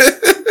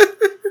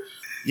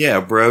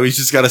 Yeah, bro. He's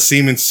just got a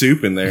semen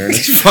soup in there and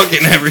it's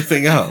fucking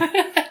everything up.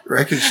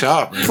 Wrecking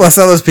shop, man. Plus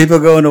all those people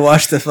going to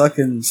watch the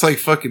fucking... It's like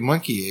fucking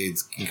monkey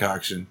AIDS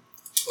concoction.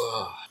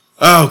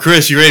 Oh,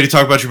 Chris, you ready to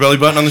talk about your belly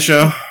button on the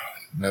show?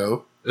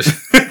 No.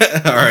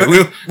 All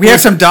right. We have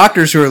some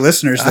doctors who are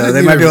listeners, I though. didn't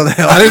They might be even- able to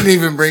help. I didn't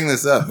even bring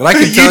this up, but I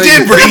can You tell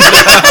did bring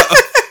it up.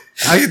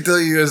 I can tell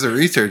you as a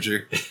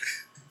researcher.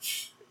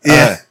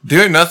 Yeah.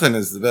 Doing nothing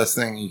is the best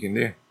thing you can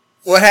do.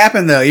 What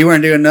happened, though? You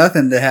weren't doing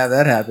nothing to have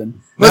that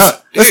happen. No,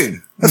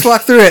 dude. Let's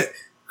walk through it.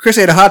 Chris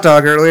ate a hot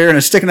dog earlier, and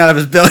it's sticking out of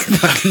his belly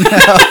button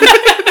now.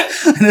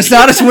 And it's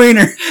not his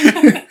wiener.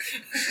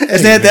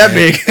 It's not that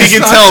big. You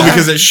can tell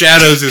because it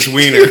shadows his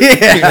wiener.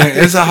 Yeah.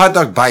 It's a hot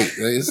dog bite.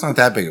 It's not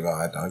that big of a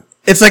hot dog.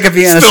 It's like a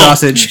Vienna Still,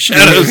 sausage.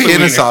 shadows the And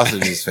wiener. a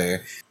sausage is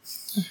fair.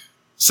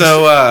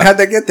 So, How'd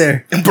that get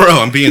there? bro,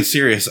 I'm being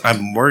serious.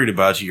 I'm worried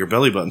about you. Your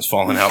belly button's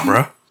falling out,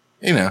 bro.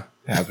 You know,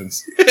 it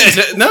happens.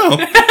 No.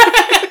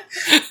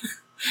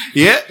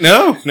 Yeah,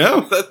 no.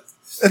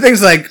 That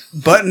thing's like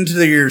buttoned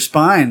to your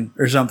spine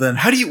or something.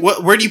 How do you?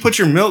 Where do you put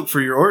your milk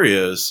for your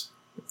Oreos?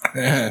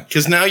 Yeah,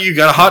 Because now you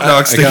got a hot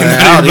dog I sticking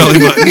got an out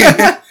of your belly Audi.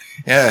 button.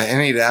 I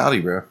need an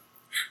Audi, bro.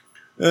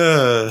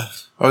 I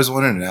always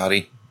wanted an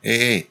Audi.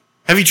 Hey.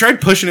 Have you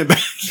tried pushing it back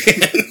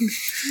in?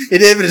 He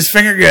did, but his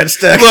finger got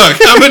stuck. Look,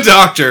 I'm a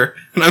doctor,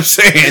 and I'm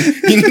saying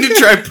you need to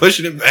try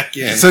pushing it back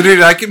in. So,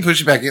 dude, I can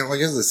push it back in. Like,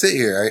 as I sit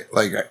here,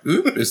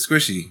 it's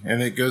squishy,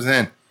 and it goes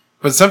in.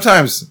 But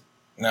sometimes,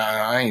 no,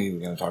 I ain't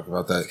even going to talk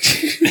about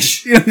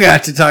that. You don't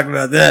got to talk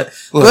about that.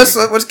 Look.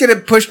 Let's get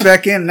it pushed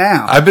back in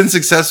now. I've been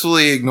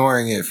successfully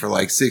ignoring it for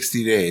like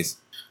 60 days.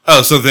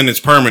 Oh, so then it's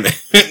permanent.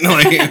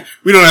 Like,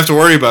 we don't have to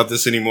worry about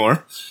this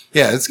anymore.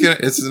 Yeah, it's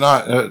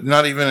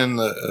not even in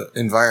the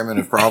environment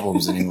of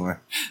problems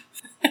anymore.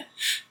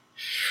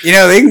 You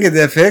know, they can get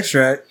that fixed,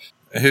 right?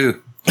 Who?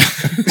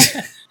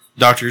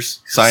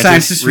 Doctors,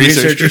 scientists,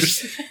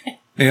 researchers.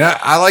 Yeah,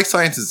 I like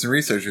scientists and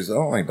researchers. I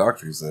don't like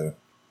doctors though,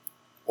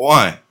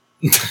 Why?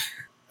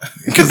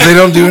 because they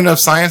don't do enough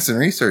science and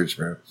research,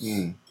 bro. You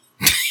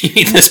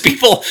mean there's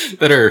people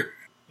that are,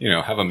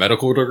 have a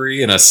medical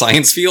degree in a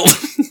science field?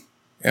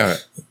 Yeah,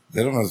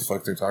 they don't know what the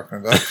fuck they're talking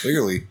about.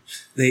 Clearly,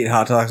 They eat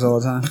hot dogs all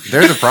the time.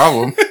 they're the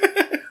problem.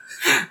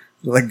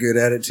 They're like good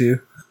at it too.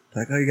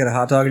 Like, oh, you got a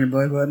hot dog in your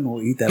belly button?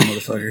 We'll eat that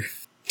motherfucker.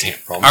 Damn,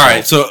 problem. All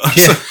right, so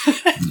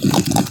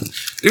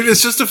Dude,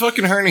 it's just a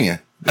fucking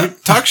hernia.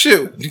 Talk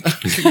shit.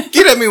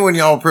 Get at me when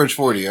y'all approach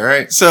 40, all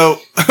right? So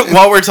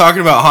while we're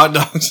talking about hot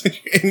dogs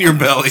in your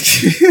belly,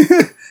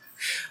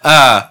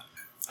 I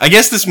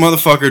guess this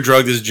motherfucker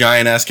drugged this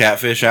giant ass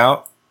catfish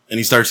out, and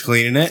he starts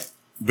cleaning it.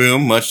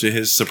 Boom! Much to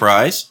his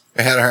surprise,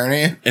 I had a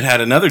hernia. it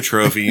had another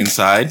trophy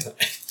inside,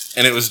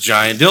 and it was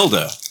giant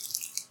dildo.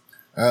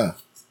 Oh.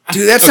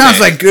 Dude, that sounds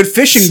Okay. like good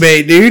fishing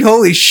bait, dude.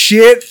 Holy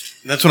shit.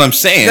 That's what I'm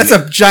saying. That's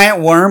a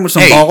giant worm with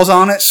some Hey. balls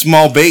on it.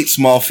 Small bait,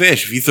 small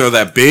fish. If you throw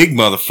that big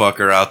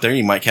motherfucker out there,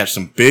 you might catch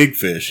some big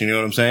fish. You know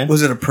what I'm saying?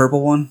 Was it a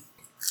purple one?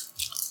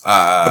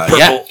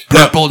 Yeah.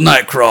 Purple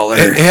nightcrawler.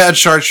 It had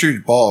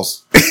chartreuse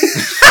balls.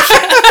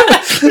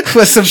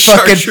 With some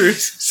fucking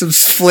Chartreuse. some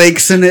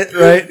flakes in it,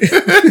 right?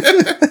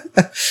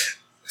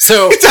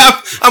 So,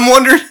 I'm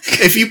wondering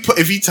if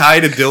you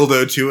tied a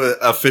dildo to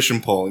a fishing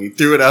pole and you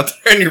threw it out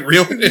there and you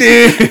reeled it.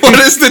 Dude. What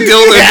does the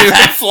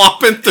dildo do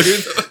flopping through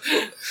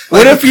the?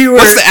 What if you were?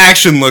 What's the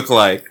action look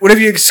like? What if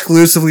you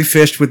exclusively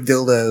fished with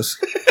dildos,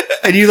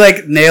 and you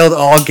like nailed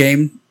all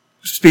game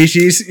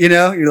species? You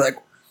know, you're like,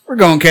 we're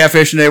going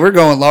catfishing today. We're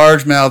going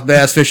largemouth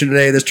bass fishing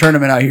today. This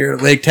tournament out here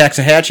at Lake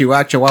Taxahatchee,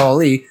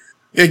 Waxahachie.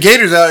 Yeah,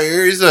 Gator's out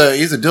here. He's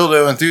a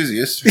dildo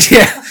enthusiast.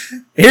 Yeah,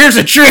 here's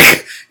a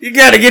trick. You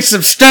got to get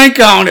some stank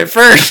on it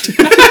first.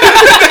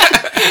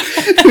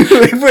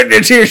 We put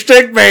this here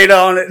stink bait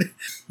on it.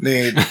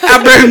 Dude,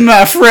 I bring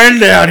my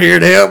friend out here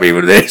to help me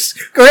with this.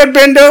 Go ahead,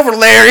 bend over,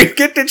 Larry.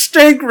 Get that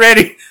stink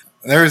ready.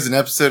 there was an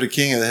episode of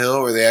King of the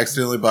Hill where they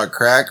accidentally bought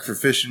crack for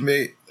fishing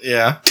bait.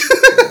 Yeah.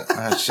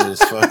 That shit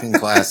is fucking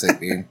classic,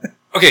 dude.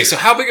 okay, so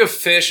how big of a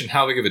fish and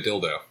how big of a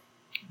dildo?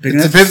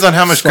 It depends on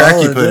how much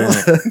crack you put in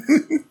it.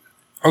 it.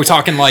 Are we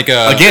talking like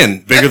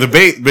Again, bigger the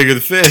bait, bigger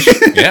the fish.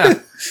 Yeah,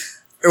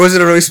 Or was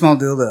it a really small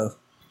dildo?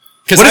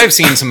 because I've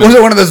seen some. Was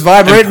it one of those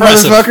vibrating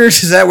Impressive.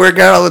 motherfuckers? Is that where it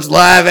got all its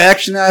live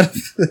action out of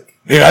it?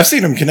 Dude, I've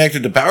seen them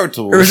connected to power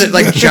tools. Or was it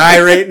like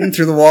gyrating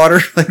through the water?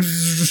 Like,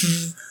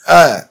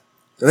 Uh,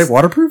 are they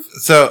waterproof?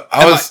 so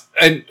I was.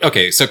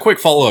 Okay, so quick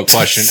follow up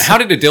question: how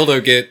did a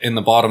dildo get in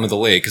the bottom of the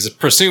lake? Because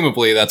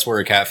presumably that's where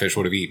a catfish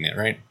would have eaten it,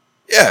 right?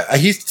 Yeah,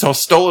 he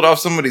stole it off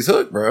somebody's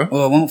hook, bro.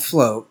 Well, it won't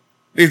float.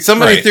 Dude,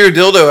 somebody Right. threw a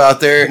dildo out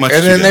there, Much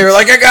and too then they dense. were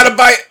like, I got a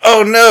bite.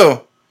 Oh,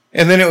 no.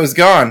 And then it was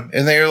gone.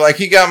 And they were like,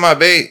 he got my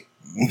bait.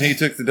 And he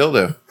took the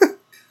dildo.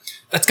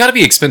 That's got to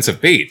be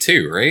expensive bait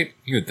too, right?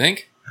 You would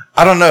think.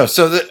 I don't know.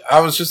 So I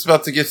was just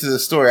about to get to the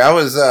story. I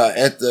was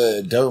at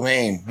the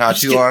Domain not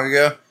too long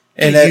ago.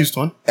 And You used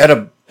one. at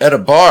a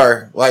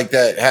bar like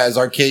that has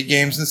arcade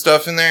games and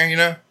stuff in there, you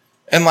know?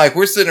 And like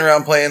we're sitting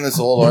around playing this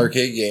old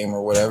arcade game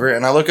or whatever,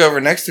 and I look over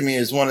next to me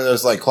is one of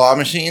those like claw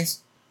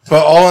machines.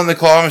 But all in the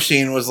claw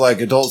machine was like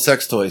adult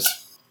sex toys.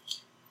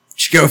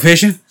 Did you go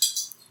fishing?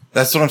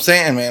 That's what I'm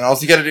saying, man. All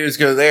you got to do is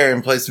go there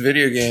and play some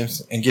video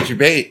games and get your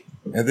bait,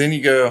 and then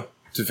you go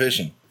to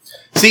fishing.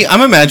 See,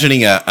 I'm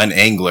imagining an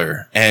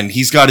angler, and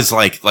he's got his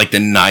like the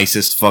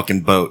nicest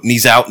fucking boat, and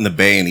he's out in the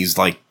bay, and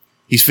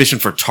he's fishing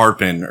for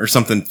tarpon or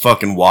something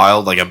fucking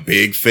wild, like a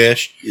big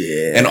fish.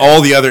 Yeah. And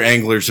all the other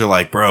anglers are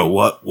like, bro,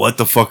 what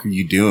the fuck are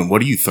you doing?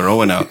 What are you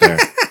throwing out there?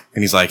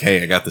 And he's like,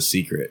 hey, I got the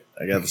secret.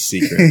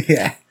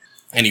 Yeah.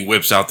 And he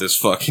whips out this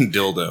fucking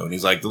dildo, and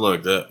he's like,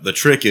 look, the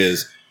trick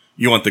is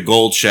you want the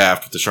gold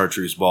shaft with the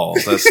chartreuse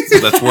balls.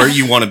 That's where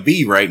you want to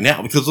be right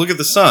now, because look at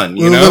the sun,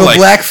 you know, Little like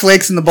black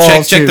flakes in the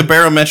balls. check too. the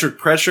barometric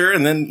pressure,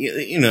 and then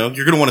you know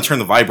you're going to want to turn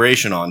the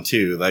vibration on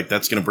too. Like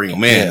that's going to bring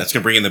them in. Yeah. That's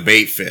going to bring in the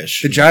bait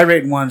fish. The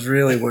gyrating ones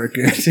really work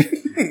good.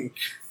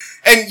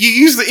 And you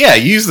use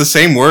the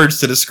same words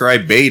to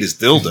describe bait as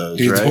dildos,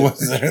 Dude, the right?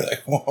 ones that are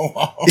like,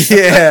 whoa.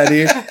 Yeah,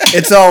 dude.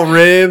 It's all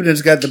ribbed.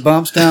 It's got the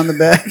bumps down the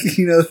back.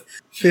 You know,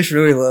 fish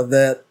really love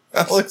that.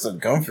 That looks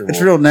uncomfortable.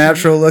 It's real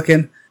natural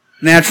looking,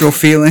 natural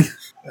feeling.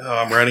 Oh,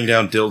 I'm writing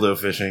down dildo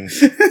fishing.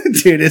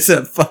 Dude, it's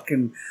a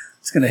fucking,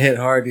 it's going to hit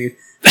hard, dude.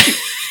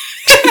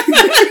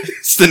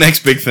 It's the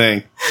next big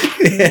thing.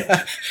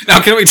 Yeah.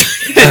 Now can we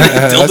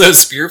dildo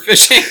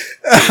spearfishing?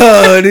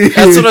 Oh, dude.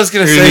 That's what I was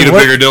gonna You say. need a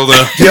What- bigger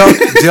dildo.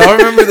 do y'all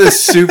remember the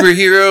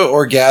superhero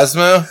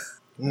Orgasmo?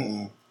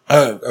 Okay.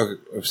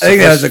 I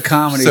think that was a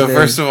comedy So thing.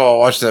 first of all,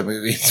 watch that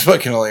movie. It's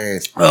fucking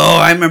hilarious. Oh,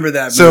 I remember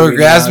that So movie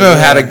now, Orgasmo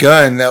had a yeah.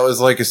 gun that was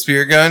like a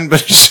spear gun,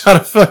 but it shot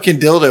a fucking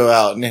dildo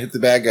out and hit the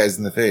bad guys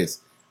in the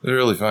face. It was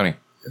really funny.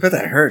 I bet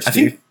that hurts, I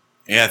dude. think.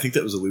 Yeah, I think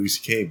that was a Louis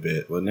C.K.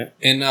 bit, wasn't it?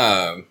 In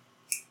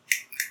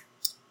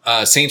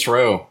Saints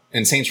Row,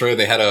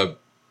 they had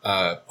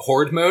a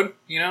horde mode.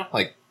 You know,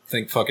 like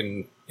think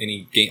fucking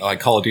any game like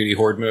Call of Duty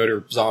horde mode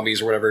or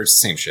zombies or whatever. It's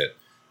the same shit.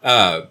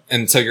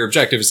 And so your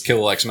objective is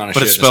kill X amount of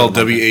But shit. it's spelled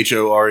in a certain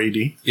number.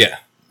 WHORED. Yeah,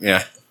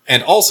 Yeah.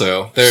 and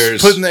also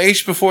there's Putting the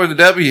H before the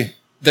W.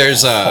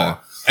 There's I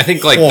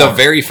think like the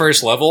very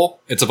first level,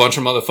 it's a bunch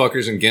of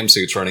motherfuckers in gimp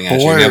suits running at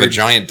you. And you have a Word.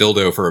 giant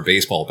dildo for a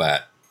baseball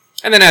bat.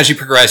 And then as you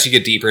progress, you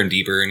get deeper and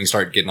deeper, and you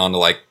start getting onto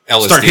like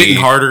LSD. Start hitting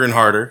harder and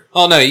harder.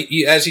 Oh no!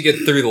 As you get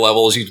through the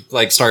levels, you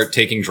like start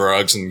taking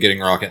drugs and getting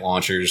rocket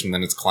launchers, and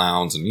then it's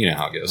clowns, and you know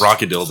how it goes.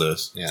 Rocket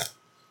dildos. Yeah.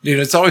 Dude,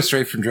 it's always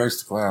straight from drugs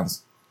to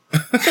clowns.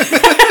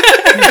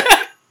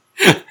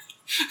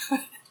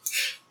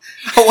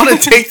 I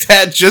want to take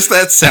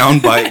that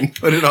sound bite and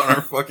put it on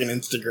our fucking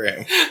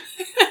Instagram.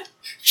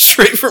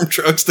 Straight from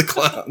drugs to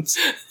clowns.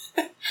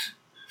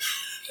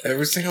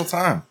 Every single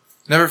time.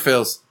 Never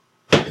fails.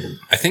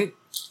 I think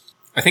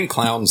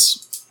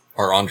clowns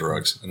are on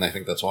drugs, and I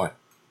think that's why.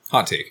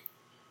 Hot take.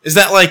 Is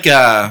that like,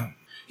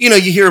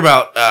 you hear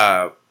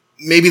about,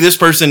 maybe this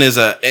person is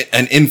an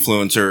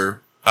influencer,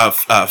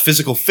 a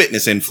physical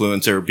fitness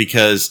influencer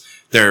because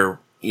they're,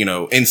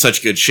 in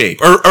such good shape.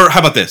 Or how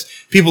about this?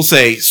 People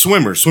say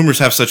swimmers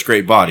have such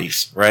great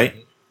bodies,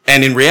 right?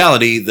 And in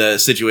reality, the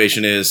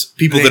situation is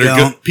people They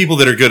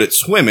that are good at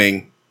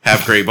swimming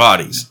have great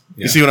bodies.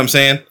 Yeah. You see what I'm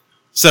saying?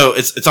 So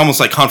it's almost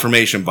like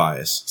confirmation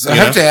bias. So I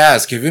have to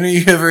ask, have any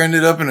of you ever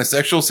ended up in a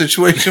sexual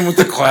situation with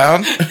a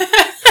clown?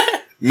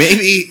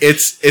 Maybe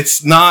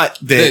it's not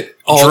that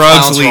all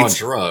drugs clowns are on lead.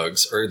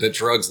 drugs, or that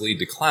drugs lead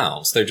to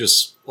clowns. They're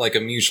just like a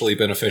mutually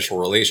beneficial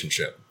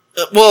relationship.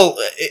 Well,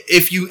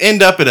 if you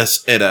end up at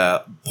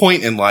a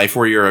point in life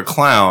where you're a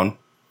clown,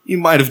 you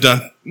might have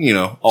done,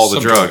 all the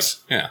Some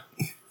drugs. Yeah.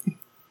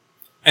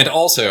 And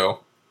also,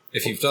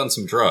 if you've done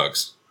some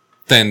drugs,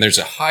 then there's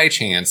a high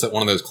chance that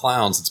one of those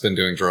clowns that's been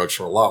doing drugs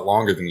for a lot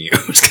longer than you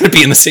is going to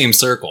be in the same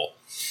circle.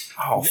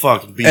 Oh,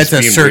 fuck. It's a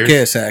being weird.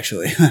 circus,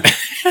 actually.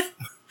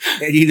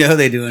 And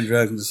they doing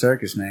drugs in the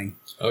circus, man.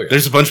 Oh yeah.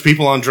 There's a bunch of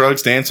people on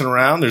drugs dancing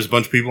around. There's a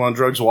bunch of people on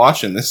drugs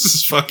watching. This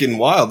is fucking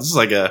wild. This is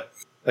like a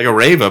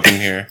rave up in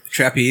here.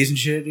 Trapeze and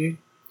shit, dude.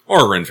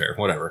 Or a Ren Fair,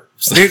 whatever.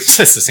 It's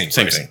the same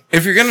Same person. thing.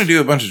 If you're going to do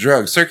a bunch of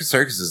drugs, Circus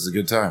is a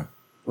good time.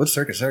 What's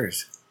circus?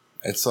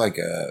 It's like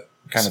a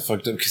kind of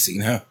fucked up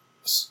casino.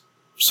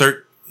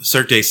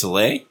 Cirque du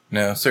Soleil?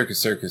 No,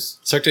 Circus.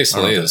 Cirque du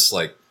Soleil is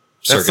like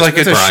That's circus like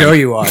with a It's a crime. show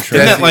you watch, Isn't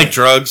right? that like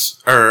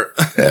drugs? Or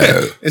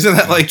isn't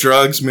that like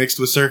drugs mixed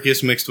with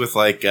circus mixed with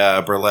like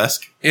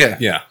burlesque? Yeah.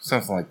 Yeah.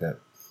 Something like that.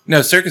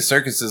 No, Circus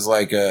is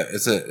like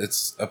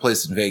it's a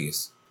place in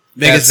Vegas.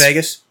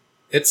 Vegas?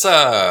 It's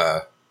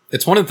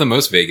one of the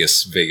most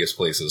Vegas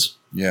places.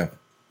 Yeah.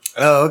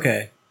 Oh,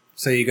 okay.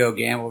 So you go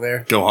gamble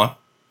there? Go on.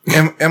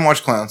 And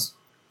watch clowns.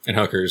 And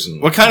hookers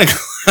and What kind of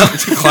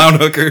clown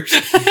hookers?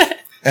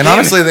 And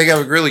honestly, they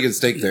got a really good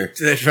steak there.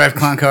 Do they drive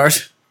clown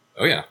cars?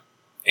 oh yeah.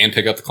 And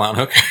pick up the clown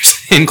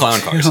hookers in clown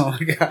cars. Oh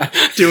my god.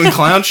 Doing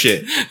clown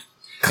shit.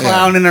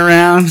 Clowning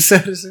around, so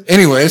to say.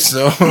 Anyway,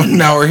 so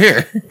now we're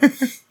here.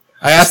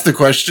 I asked the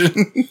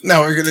question.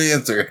 Now we're going to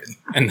answer it.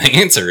 And the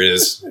answer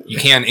is you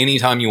can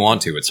anytime you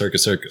want to at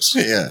Circus.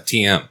 Yeah.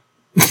 TM.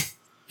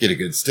 Get a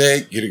good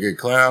steak, get a good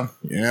clown.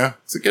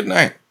 It's a good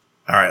night.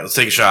 All right, let's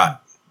take a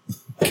shot.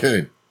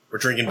 Good. We're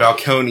drinking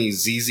Balcony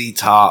ZZ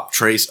Top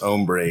Trace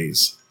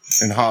Hombres.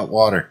 And hot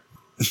water.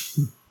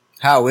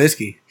 Hot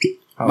whiskey.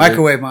 Hot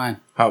Microwave mine.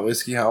 Hot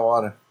whiskey, hot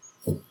water.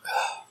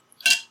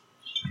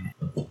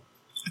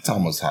 It's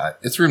almost hot.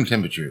 It's room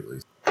temperature at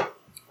least.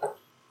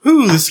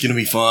 Ooh, this is gonna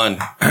be fun.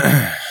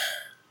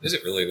 Is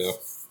it really though?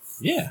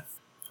 Yeah.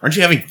 Aren't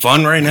you having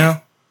fun right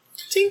now?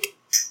 Tink,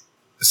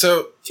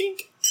 So,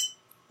 tink.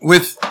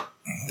 with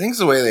things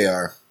the way they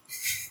are,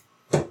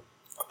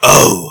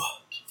 Oh.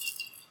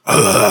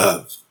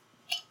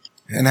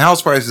 and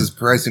house prices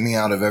pricing me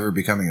out of ever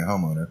becoming a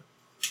homeowner,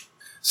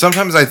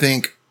 sometimes I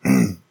think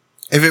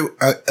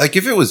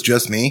if it was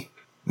just me,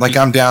 like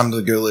I'm down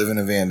to go live in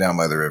a van down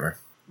by the river.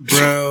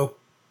 Bro,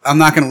 I'm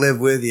not going to live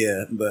with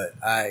you, but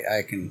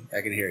I can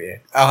hear you.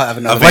 I'll have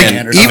another van.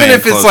 van or Even something.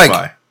 if it's close like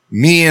by.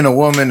 me and a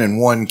woman and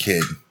one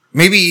kid,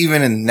 maybe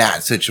even in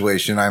that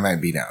situation, I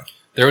might be down.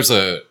 There was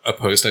a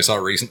post I saw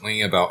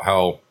recently about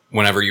how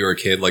whenever you were a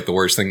kid, like the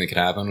worst thing that could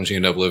happen was you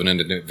end up living in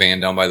a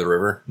van down by the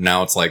river.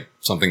 Now it's like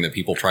something that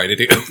people try to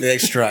do. They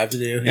strive to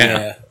do.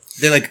 Yeah.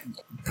 Yeah. They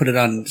put it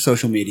on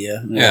social media.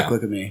 And Yeah.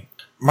 look at me.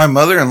 my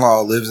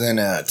mother-in-law lives in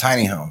a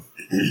tiny home,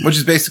 which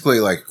is basically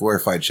like a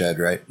glorified shed,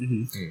 right?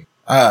 Mhm.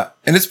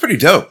 And it's pretty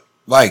dope.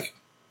 Like,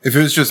 if it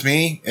was just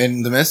me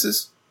and the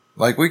missus,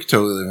 like, we could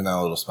totally live in that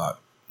little spot.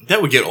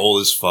 That would get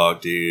old as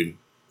fuck, dude.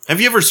 Have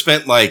you ever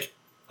spent like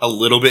a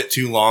little bit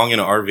too long in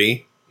an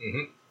RV?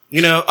 Mhm.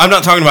 You know, I'm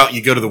not talking about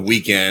you go to the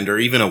weekend or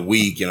even a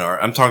week in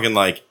I'm talking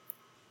like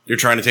you're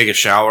trying to take a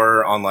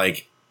shower on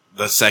like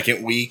the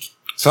second week.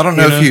 So I don't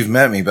know You know? if you've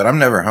met me, but I'm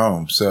never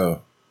home.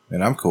 So,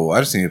 and I'm cool. I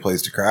just need a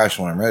place to crash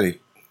when I'm ready.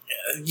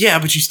 Yeah,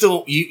 but you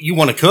still, you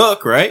want to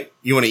cook, right?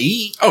 You want to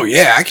eat. Oh,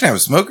 yeah. I can have a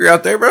smoker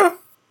out there, bro.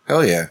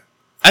 Hell yeah.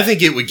 I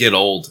think it would get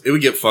old. It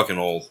would get fucking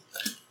old.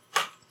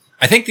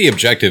 I think the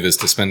objective is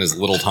to spend as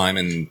little time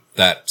in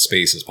that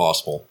space as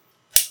possible.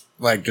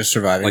 Like just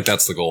surviving. Like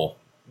that's the goal.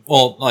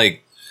 Well,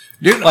 like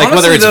Dude, whether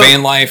honestly, it's though-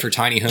 van life or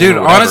tiny home. Dude,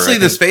 or whatever, honestly, I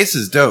the think- space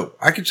is dope.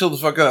 I could chill the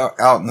fuck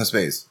out in the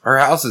space. Our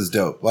house is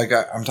dope. Like,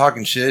 I'm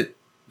talking shit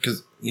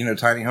because, you know,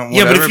 tiny home,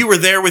 Yeah, whatever. but if you were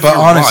there with But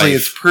your honestly, wife,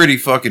 it's pretty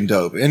fucking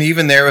dope. And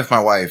even there with my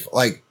wife,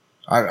 like,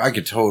 I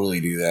could totally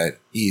do that.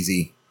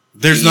 Easy.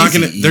 there's not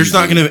easy.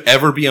 gonna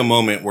ever be a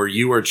moment where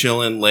you are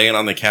chilling, laying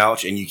on the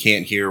couch, and you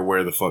can't hear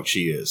where the fuck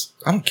she is.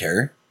 I don't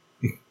care.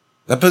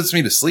 That puts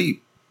me to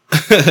sleep.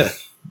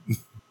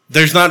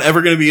 There's not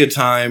ever going to be a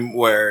time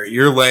where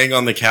you're laying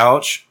on the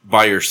couch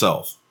by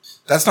yourself.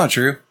 That's not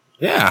true.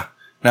 Yeah.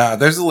 Nah,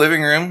 there's a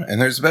living room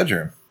and there's a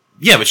bedroom.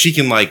 Yeah, but she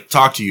can like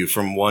talk to you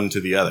from one to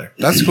the other.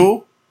 That's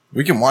cool.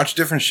 We can watch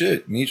different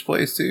shit in each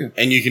place too.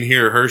 And you can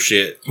hear her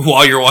shit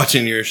while you're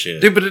watching your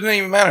shit. Dude, but it doesn't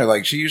even matter.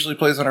 Like, she usually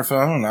plays on her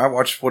phone and I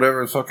watch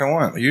whatever the fuck I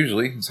want.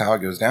 Usually, it's how it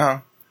goes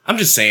down. I'm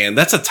just saying,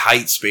 that's a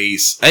tight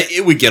space.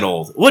 It would get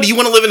old. What, do you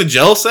want to live in a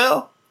jail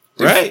cell?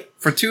 Dude, Right?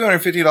 For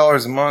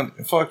 $250 a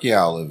month, fuck yeah,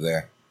 I'll live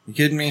there. You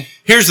kidding me?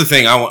 Here's the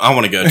thing I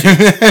want to go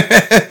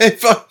to.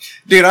 Fuck.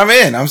 Dude, I'm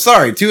in. I'm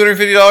sorry.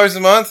 $250 a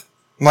month?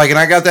 Like, and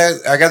I got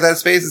that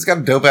space. It's got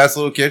a dope ass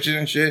little kitchen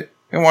and shit.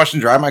 I can wash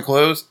and dry my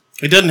clothes.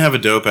 It doesn't have a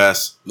dope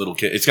ass little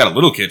kitchen. It's got a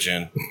little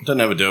kitchen. It doesn't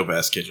have a dope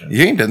ass kitchen.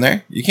 You ain't been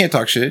there. You can't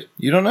talk shit.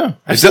 You don't know.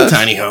 I've It seen does.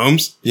 tiny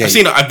homes. Yeah,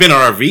 I've been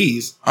on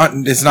RVs.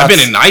 It's not. I've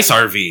been in nice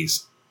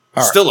RVs.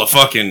 All right. Still a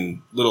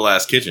fucking little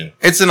ass kitchen.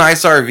 It's a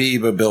nice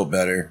RV, but built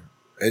better.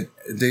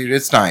 Dude,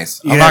 it's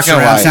nice. You I'm have not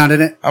gonna surround lie. sound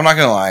in it. I'm not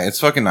gonna lie. It's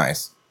fucking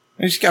nice.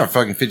 You just got a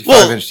fucking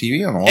 55-inch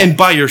TV on the wall. And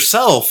by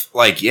yourself,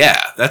 like,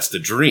 yeah, that's the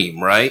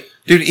dream, right?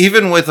 Dude,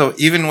 even with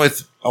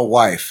a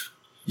wife,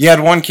 you had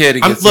one kid.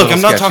 It gets a little I'm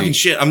not sketchy. talking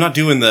shit. I'm not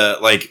doing the,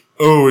 like,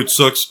 oh, it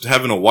sucks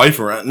having a wife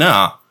around.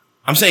 Nah.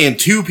 I'm saying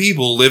two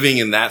people living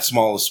in that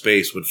small a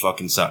space would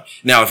fucking suck.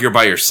 Now, if you're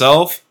by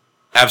yourself,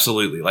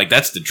 absolutely. Like,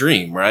 that's the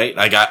dream, right?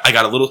 I got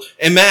a little,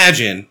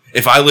 imagine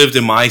if I lived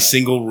in my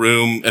single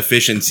room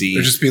efficiency.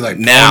 There'd just be like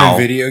now,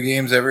 porn and video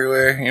games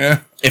everywhere, you know?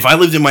 if I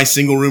lived in my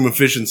single room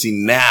efficiency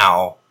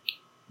now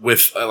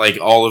with like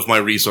all of my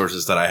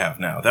resources that I have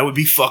now, that would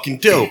be fucking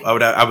dope.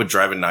 I would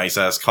drive a nice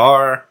ass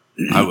car.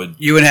 I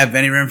You wouldn't have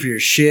any room for your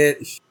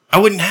shit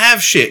wouldn't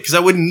have shit because I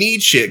wouldn't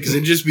need shit because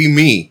it'd just be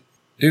me.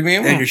 Dude, me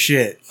and your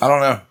shit. I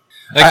don't know.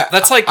 Like,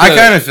 that's like I the-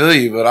 kind of feel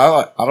you, but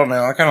I don't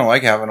know. I kind of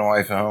like having a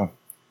wife at home.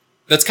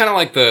 that's kind of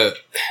like the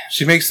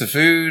She makes the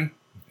food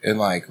and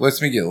like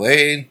lets me get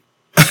laid.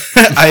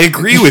 I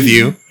agree with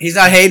you, He's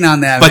not hating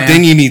on that, but man.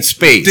 then you need Dude,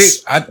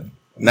 space.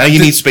 Now you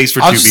need space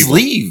for I'll two just people.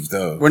 leave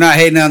though. We're not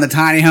hating on the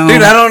tiny home.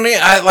 Dude, I don't need.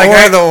 I like.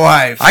 or the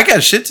wife. I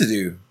got shit to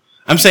do.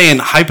 I'm saying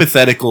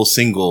hypothetical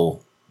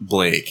single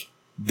Blake.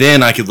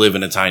 Then I could live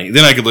in a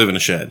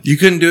shed. You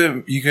couldn't do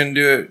it. You couldn't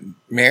do it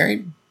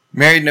married.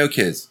 Married, no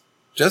kids.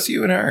 Just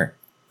you and her.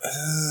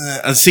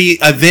 See,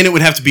 then it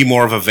would have to be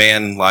more of a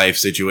van life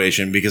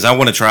situation because I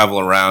want to travel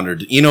around, or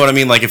you know what I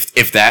mean. Like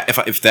if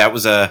that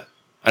was an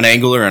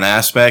angle or an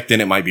aspect,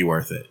 then it might be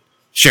worth it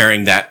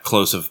sharing that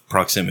close of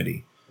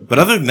proximity. But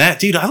other than that,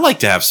 dude, I like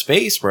to have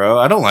space, bro.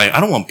 I don't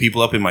want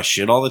people up in my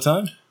shit all the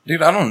time.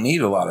 Dude, I don't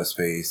need a lot of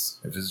space.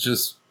 If it's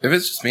just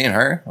me and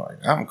her,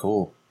 like, I'm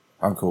cool.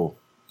 I'm cool.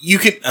 You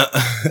could.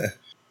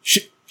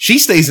 She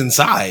stays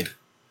inside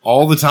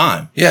all the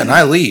time. Yeah, and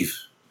I leave.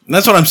 And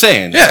that's what I'm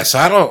saying. Yes,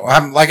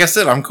 I'm like I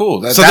said, I'm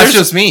cool. So That's there's-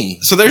 just me.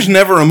 So there's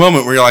never a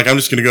moment where you're like, I'm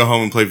just going to go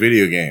home and play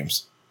video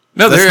games.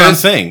 No, That's there not a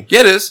is. thing.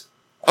 Yeah, it is.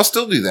 I'll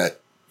still do that,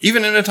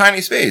 even in a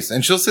tiny space.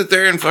 And she'll sit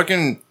there and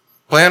fucking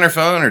play on her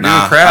phone or do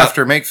Nah, a craft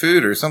or make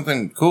food or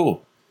something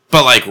cool.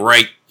 But like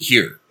right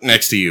here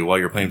next to you while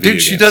you're playing video Dude,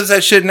 games. she does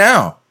that shit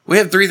now. We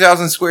have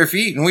 3,000 square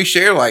feet and we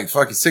share like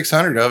fucking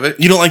 600 of it.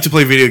 You don't like to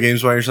play video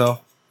games by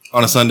yourself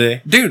on a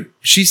Sunday? Dude,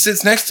 she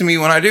sits next to me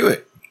when I do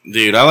it.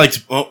 Dude, I like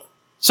to. Well,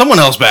 someone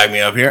else back me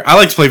up here. I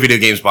like to play video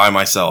games by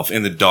myself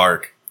in the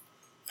dark.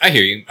 I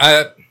hear you.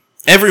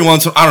 Every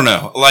once, I don't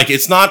know. Like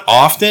it's not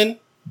often,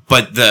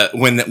 but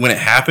when it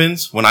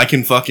happens, when I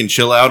can fucking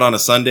chill out on a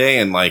Sunday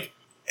and like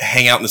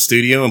hang out in the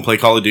studio and play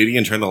Call of Duty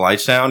and turn the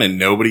lights down and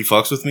nobody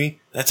fucks with me,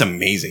 that's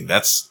amazing.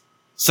 That's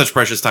such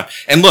precious time.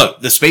 And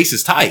look, the space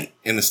is tight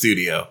in the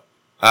studio.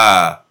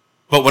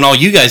 But when all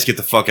you guys get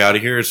the fuck out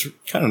of here, it's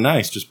kind of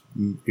nice just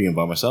being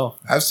by myself.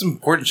 I have some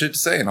important shit to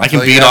say. And I'll I can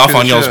tell you beat after off the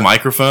on y'all's show.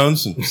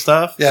 microphones and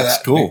stuff. Yeah,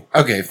 that's cool.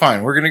 Okay,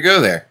 fine. We're going to go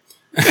there.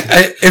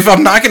 If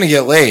I'm not gonna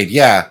get laid,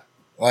 yeah,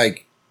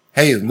 like,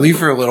 hey, leave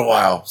for a little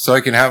while so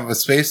I can have a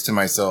space to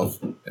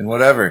myself and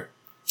whatever,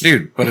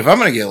 dude. But if I'm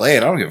gonna get laid,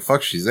 I don't give a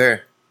fuck if she's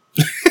there.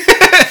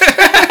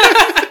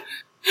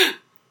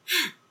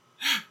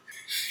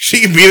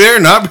 She can be there,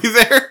 not be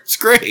there. It's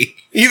great.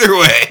 Either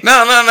way.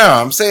 No.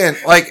 I'm saying,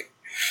 like,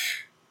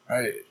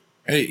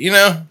 you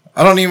know,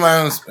 I don't need my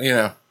own. You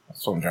know,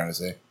 that's what I'm trying to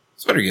say.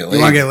 It's better to get laid.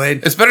 You want to get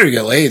laid? It's better to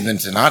get laid than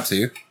to not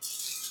to.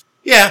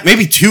 Yeah,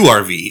 maybe 2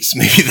 RVs.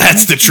 Maybe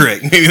that's the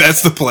trick. Maybe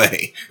that's the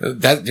play.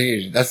 That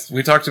dude,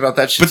 we talked about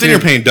that shit. But then too.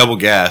 you're paying double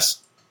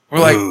gas. We're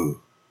like,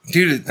 Ooh.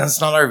 dude, that's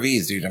not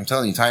RVs, dude. I'm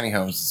telling you, tiny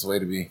homes is the way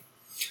to be.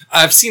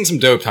 I've seen some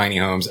dope tiny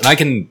homes, and I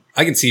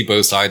can see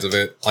both sides of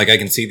it. Like, I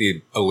can see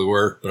the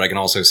allure, but I can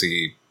also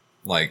see,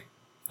 like,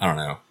 I don't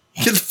know.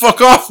 Get the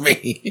fuck off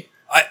me.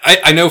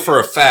 I know for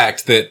a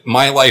fact that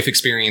my life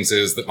experience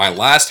is that my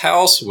last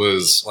house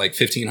was like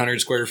 1,500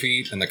 square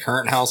feet, and the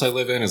current house I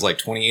live in is like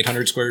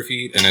 2,800 square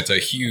feet, and it's a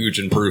huge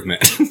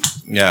improvement.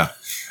 Yeah.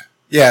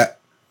 Yeah,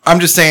 I'm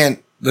just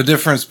saying the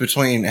difference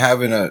between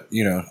having a,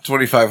 you know,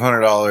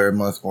 $2,500 a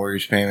month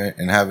mortgage payment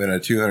and having a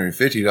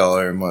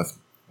 $250 a month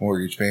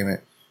mortgage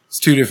payment. It's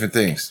 2 different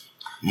things.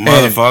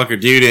 Motherfucker,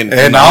 dude. And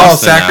in I'll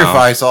Austin now-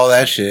 sacrifice all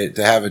that shit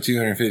to have a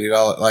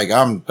 $250. Like,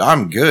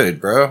 I'm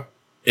good, bro.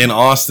 In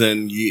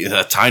Austin,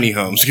 a tiny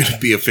home's going to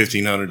be a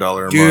 $1,500 a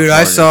month. Dude, I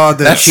mortgage. saw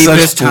the That's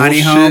cheapest such tiny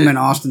bullshit. home in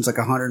Austin's like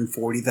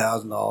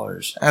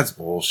 $140,000. That's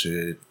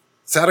bullshit.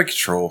 It's out of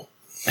control.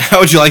 How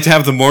would you like to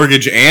have the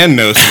mortgage and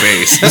no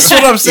space? That's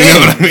what I'm saying. You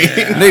know what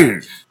I mean?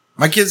 Dude,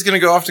 my kid's gonna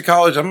go off to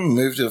college. I'm gonna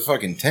move to a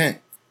fucking tent.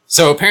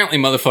 So apparently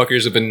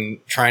motherfuckers have been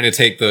trying to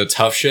take the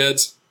tough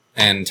sheds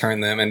and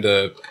turn them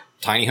into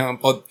tiny homes.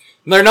 Well,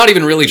 they're not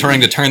even really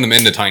trying to turn them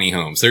into tiny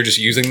homes. They're just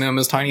using them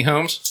as tiny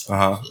homes.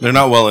 They're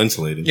not well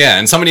insulated. Yeah,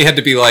 and somebody had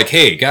to be like,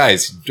 hey,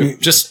 guys,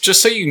 just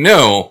so you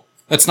know,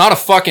 that's not a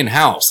fucking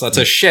house. That's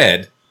a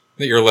shed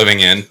that you're living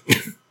in.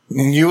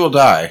 And you will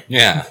die.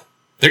 Yeah.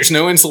 There's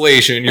no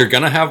insulation. You're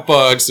gonna have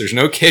bugs. There's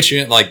no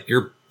kitchen. Like,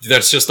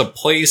 that's just a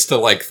place to,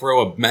 like,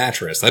 throw a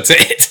mattress. That's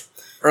it.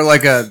 Or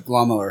like a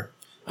lawnmower.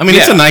 I mean,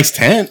 it's Yeah. a nice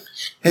tent.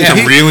 It's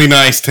Yeah. a really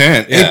nice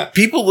tent. Yeah.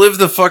 People live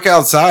the fuck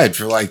outside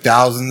for like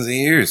thousands of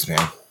years,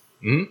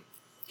 man.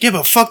 Yeah,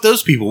 but fuck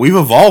those people. We've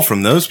evolved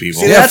from those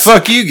people. See, Yeah, that's-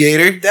 fuck you,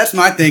 Gator. That's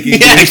my thinking.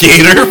 Yeah,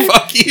 Gator,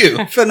 fuck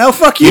you. So no,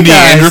 fuck you You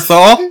guys.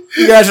 Neanderthal?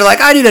 You guys are like,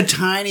 I need a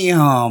tiny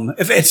home.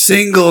 If it's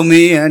single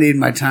me, I need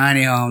my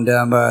tiny home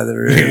down by the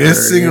river.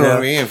 It's single you know?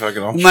 to me and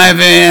fucking all. My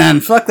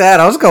van. Fuck that.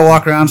 I was gonna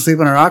walk around, sleep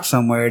on a rock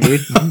somewhere, dude.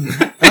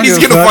 He's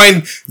going to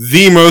find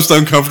the most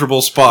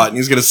uncomfortable spot, and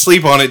he's going to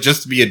sleep on it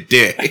just to be a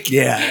dick.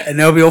 Yeah, and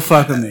nobody will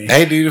fuck with me.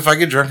 Hey, dude, if I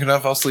get drunk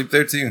enough, I'll sleep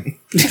there too.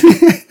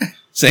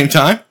 Same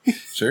time?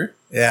 Sure,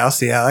 Yeah, I'll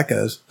see how that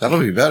goes. that'll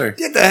be better.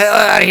 Get the hell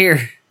out of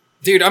here.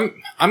 Dude,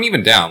 I'm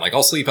even down. Like,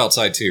 I'll sleep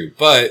outside too,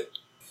 but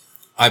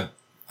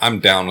I'm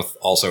down with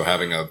also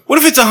having a. What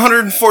if it's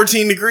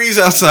 114 degrees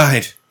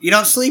outside? You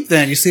don't sleep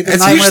then. You sleep at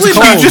It's night when usually it's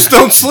You cold. just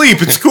don't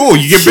sleep. It's cool.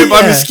 You get bit by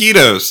Yeah.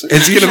 mosquitoes.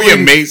 It's going to be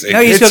usually- amazing. No,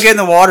 you still It's- get in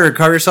the water and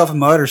cover yourself in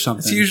mud or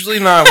something. It's usually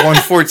not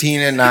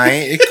 114 at night.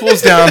 It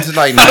cools down to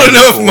like. I don't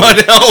know if 94.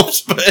 mud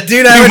helps, but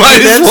Dude, I you would might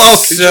do as that well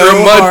 'cause so you're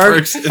a mud hard.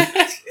 person.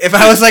 If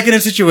I was like in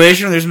a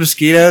situation where there's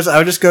mosquitoes, I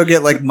would just go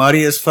get like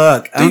muddy as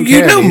fuck. I don't Dude, you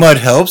care, know dude. mud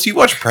helps. You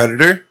watch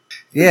Predator.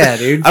 Yeah,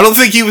 dude. I don't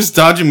think he was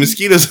dodging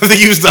mosquitoes. I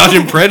think he was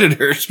dodging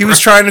predators. He was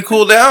trying to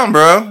cool down,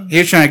 bro.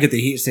 You're trying to get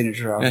the heat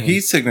signature off. A him. heat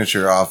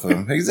signature off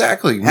him.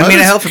 Exactly. I mean,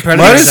 it helps with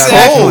predators. Mud is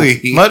cold.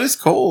 Exactly. Mud is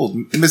cold.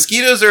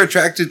 Mosquitoes are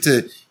attracted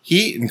to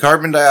heat and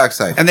carbon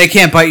dioxide. And they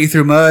can't bite you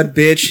through mud,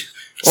 bitch.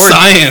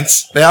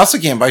 Science. They also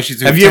can't bite you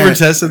through. Have you ever tent,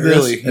 tested this?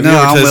 really. Have No, you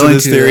ever I'm tested willing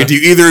this to, theory? though. Do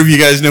either of you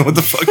guys know what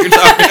the fuck you're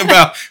talking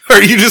about? Or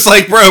are you just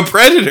like, bro,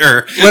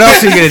 predator? What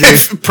else are you gonna do?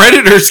 If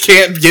predators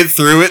can't get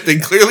through it, then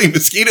clearly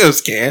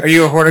mosquitoes can. Are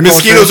you a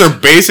horticulturist? Mosquitoes are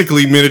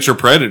basically miniature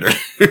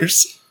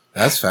predators.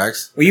 That's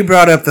facts. Well, you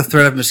brought up the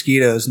threat of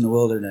mosquitoes in the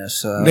wilderness,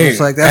 so Dude, it's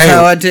like that's hey,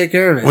 how I'd take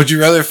care of it. Would you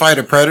rather fight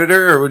a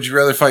predator or would you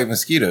rather fight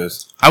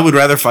mosquitoes? I would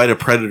rather fight a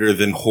predator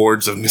than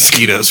hordes of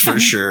mosquitoes for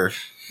sure.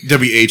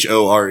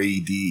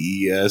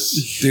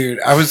 WHOREDES. Dude,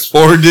 I was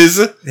Hordes.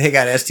 They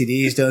got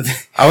STDs, don't they?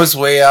 I was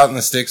way out in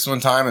the sticks one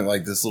time at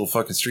like this little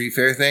fucking street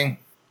fair thing,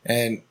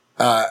 and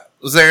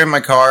was there in my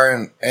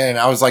car, and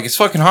I was like, it's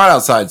fucking hot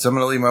outside, so I'm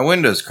gonna leave my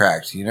windows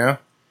cracked, you know?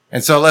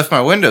 And so I left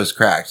my windows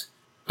cracked.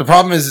 The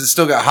problem is it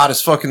still got hot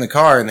as fuck in the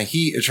car, and the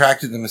heat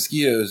attracted the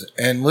mosquitoes,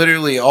 and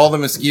literally all the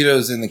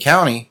mosquitoes in the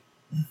county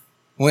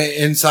went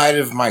inside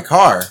of my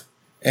car.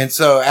 And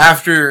so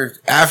after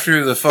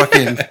the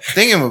fucking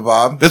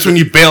thingamabob, That's when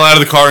you bail out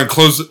of the car and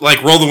close,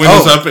 like roll the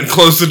windows Oh. up and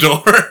close the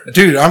door.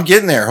 dude, I'm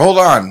getting there. Hold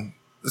on.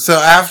 So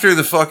after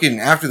the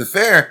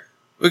fair,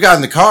 we got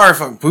in the car,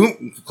 fucking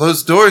boom,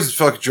 closed the doors,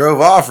 fucking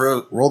drove off,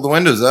 rolled the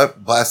windows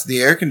up, blasted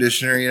the air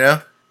conditioner, you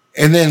know?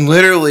 And then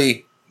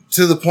literally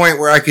to the point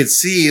where I could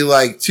see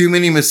like too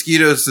many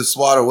mosquitoes to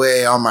swat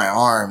away on my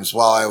arms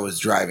while I was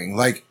driving.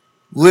 Like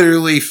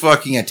literally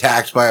fucking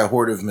attacked by a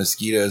horde of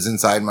mosquitoes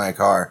inside my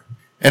car.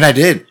 And I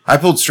did. I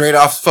pulled straight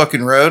off the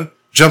fucking road,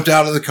 jumped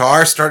out of the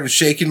car, started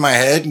shaking my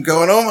head and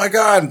going, "Oh my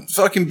God,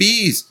 fucking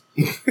bees."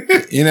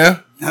 You know?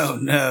 Oh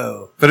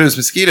no. But it was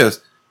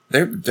mosquitoes.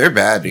 They're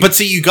bad, dude. But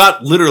see, you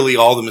got literally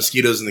all the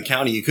mosquitoes in the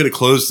county. You could have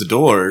closed the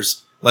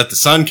doors, let the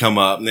sun come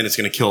up, and then it's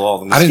going to kill all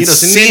the I didn't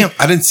mosquitoes. see him.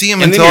 I didn't see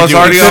him and then until I you're was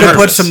doing already it on Could the have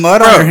put purpose. some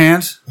mud Bro. on your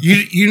hands.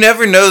 You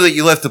never know that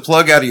you left the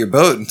plug out of your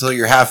boat until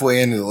you're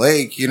halfway into the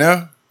lake, you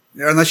know?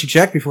 Or unless you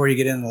check before you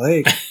get in the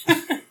lake.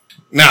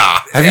 Nah.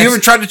 Have you ever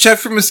tried to check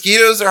for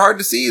mosquitoes? They're hard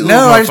to see. No, little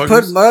I just put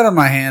motherfuckers. mud on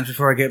my hands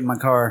before I get in my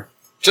car.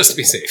 Just to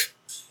be safe.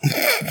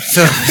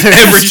 So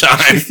Every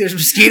time. if there's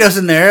mosquitoes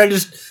in there, they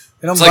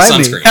don't It's like bite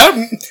me.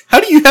 sunscreen. How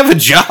do you have a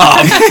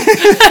job?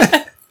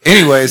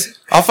 Anyways,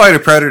 I'll fight a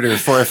predator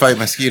before I fight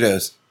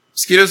mosquitoes.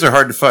 Mosquitoes are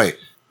hard to fight.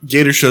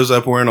 Gator shows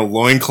up wearing a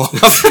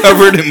loincloth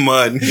covered in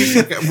mud. He's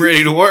like, I'm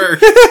ready to work.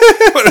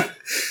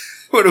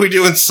 What are we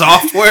doing?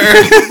 Software?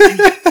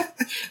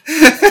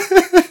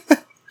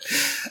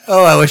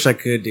 Oh, I wish I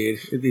could, dude.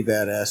 It'd be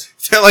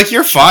badass. They're like,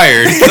 you're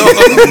fired.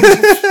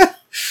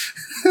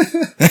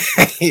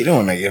 You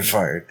don't want to get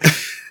fired.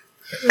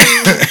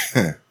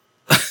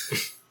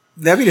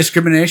 That'd be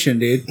discrimination,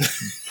 dude.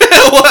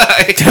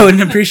 Why? I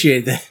wouldn't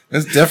appreciate that.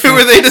 That's Who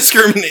definitely. are they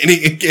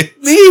discriminating against?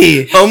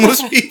 Me.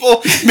 Homeless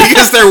people?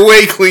 Because they're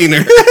way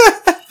cleaner.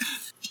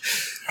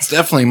 It's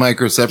definitely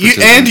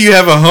micro-separatism. And you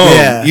have a home.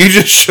 Yeah. You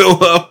just show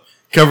up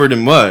covered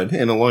in mud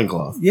and a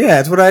loincloth. Yeah,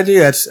 that's what I do.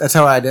 That's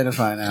how I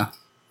identify now.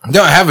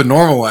 No, I have a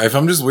normal life.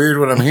 I'm just weird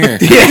when I'm here.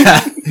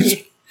 Yeah.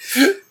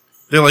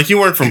 They're like, you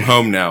work from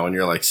home now, and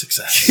you're like,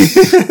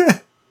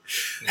 success.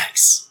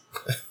 Nice.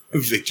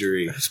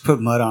 Victory. Just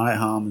put mud on at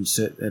home and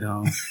sit at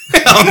home.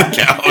 On the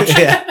couch.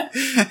 Yeah.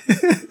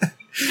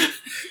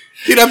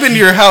 Get up into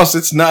your house.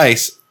 It's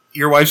nice.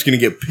 Your wife's going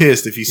to get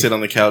pissed if you sit on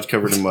the couch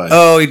covered in mud.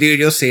 Oh, dude,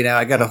 you'll see now.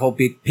 I got a whole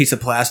big piece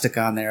of plastic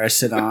on there. I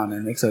sit on,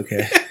 and it's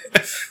okay.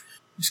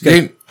 Just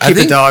gotta Dude, I keep the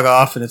think- dog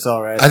off, and it's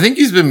all right. I think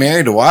he's been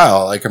married a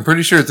while. Like, I'm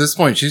pretty sure at this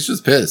point she's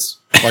just pissed.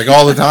 Like,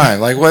 all the time.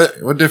 Like,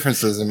 what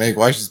difference does it make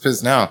why she's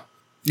pissed now?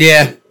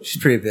 Yeah,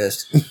 she's pretty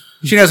pissed.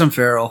 She knows I'm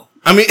feral.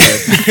 I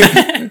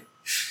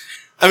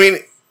mean,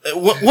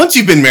 once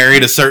you've been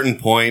married a certain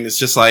point, it's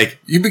just like,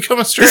 You become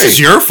a stray. this is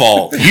your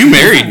fault. You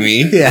married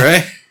me, Yeah.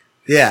 right?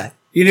 Yeah,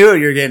 you knew what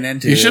you were getting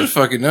into. You should have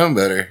fucking known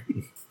better.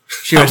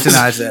 She always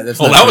denies that. That's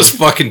Well, not that true. was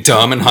fucking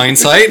dumb in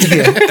hindsight.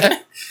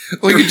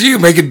 Look at you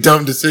making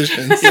dumb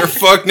decisions. You're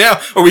fucked now.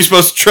 Are we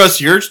supposed to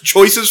trust your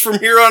choices from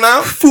here on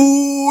out?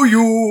 for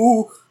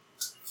you.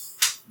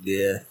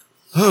 Yeah,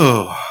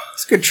 Oh.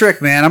 it's a good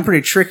trick, man. I'm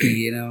pretty tricky.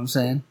 You know what I'm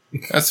saying?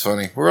 That's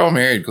funny. We're all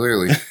married,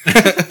 clearly.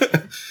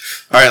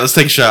 All right, let's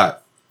take a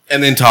shot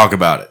and then talk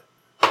about it.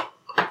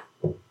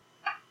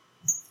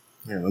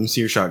 Here, let me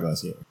see your shot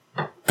glass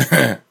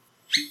here.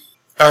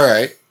 All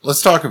right,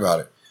 let's talk about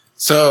it.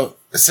 So,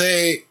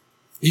 say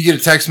you get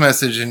a text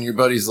message and your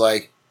buddy's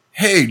like,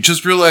 "Hey,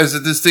 just realized that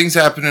this thing's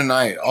happening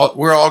tonight.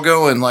 We're all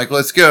going. Like,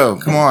 let's go.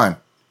 Come on."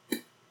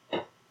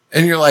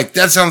 And you're like,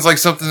 "That sounds like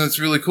something that's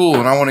really cool,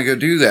 and I want to go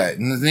do that."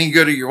 And then you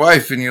go to your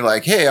wife and you're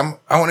like, "Hey,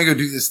 I want to go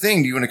do this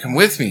thing. Do you want to come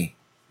with me?"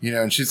 You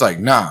know, and she's like,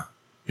 "Nah."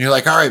 And you're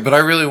like, "All right, but I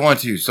really want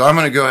to, so I'm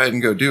going to go ahead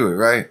and go do it,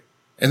 right?"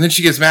 And then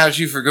she gets mad at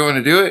you for going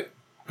to do it,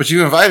 but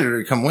you invited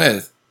her to come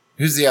with.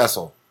 Who's the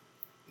asshole?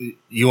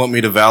 You want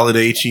me to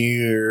validate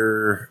you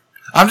or...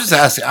 I'm just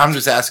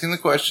asking the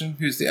question.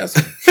 Who's the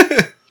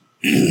asshole?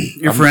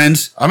 Your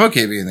friends. I'm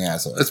okay being the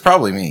asshole. It's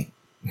probably me.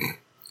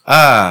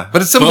 Ah.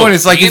 But at some Both. point,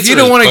 it's like The if you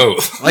answer don't is want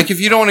both. to, like if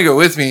you don't want to go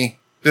with me,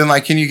 then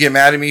like, can you get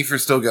mad at me for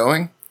still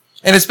going?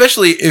 And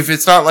especially if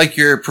it's not like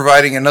you're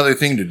providing another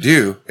thing to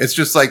do. It's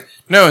just like,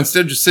 no,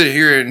 instead just sit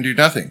here and do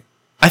nothing.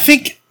 I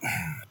think...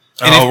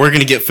 Oh, we're going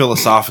to get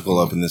philosophical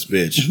up in this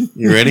bitch.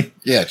 You ready?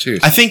 Yeah,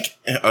 cheers. I think...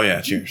 Oh, yeah,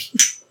 cheers.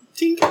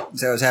 Tink.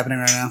 Is that what's happening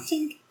right now?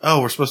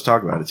 Oh, we're supposed to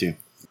talk about it, too.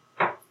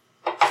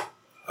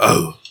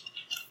 Oh.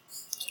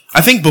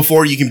 I think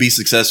before you can be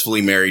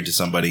successfully married to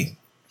somebody,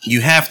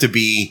 you have to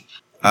be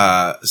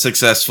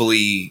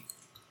successfully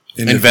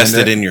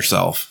invested in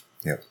yourself.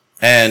 Yep.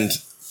 And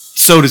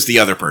so does the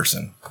other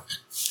person.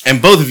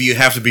 And both of you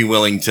have to be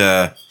willing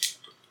to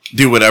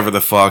do whatever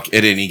the fuck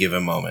at any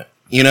given moment.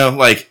 You know,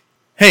 like,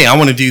 hey, I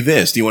want to do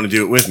this. Do you want to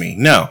do it with me?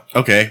 No.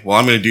 Okay, well,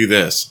 I'm going to do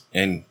this.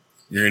 And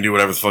you're going to do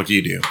whatever the fuck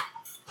you do.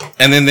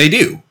 And then they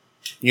do,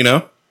 you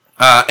know?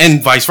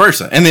 And vice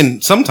versa. And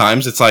then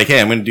sometimes it's like,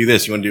 hey, I'm going to do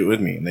this. You want to do it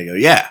with me? And they go,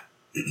 yeah.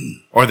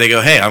 Or they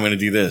go, hey, I'm going to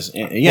do this.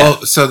 Yeah.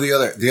 Well, so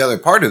the other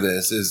part of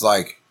this is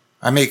like,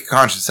 I make a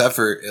conscious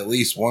effort at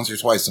least once or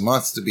twice a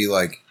month to be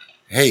like,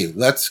 hey,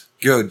 let's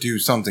go do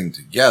something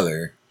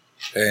together.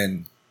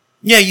 And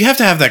yeah, you have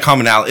to have that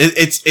commonality.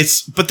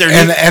 But they're,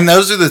 and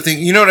those are the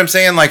things, you know what I'm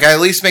saying? Like, I at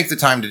least make the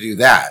time to do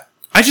that.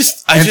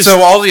 so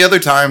all the other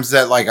times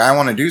that like I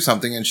want to do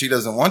something and she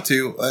doesn't want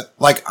to,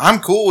 like I'm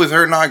cool with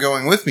her not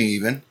going with me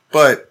even,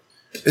 but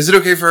is it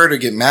okay for her to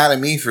get mad at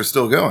me for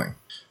still going?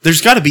 there's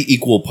got to be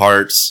equal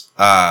parts,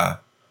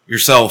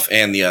 yourself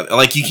and the other.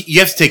 Like you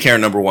have to take care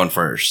of number one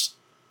first.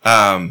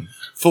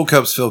 Full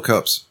cups fill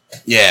cups.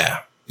 Yeah.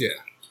 Yeah.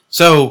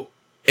 So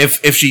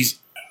if she's,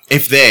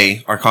 if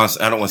they are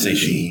I don't want to say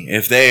she,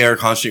 if they are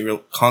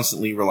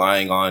constantly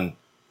relying on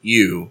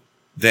you,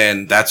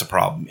 then that's a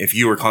problem. If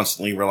you are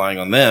constantly relying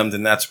on them,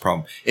 then that's a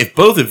problem. If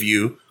both of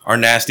you are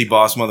nasty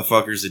boss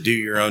motherfuckers that do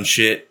your own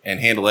shit and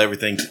handle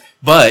everything,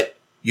 but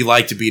you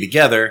like to be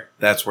together,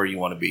 that's where you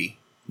want to be.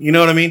 You know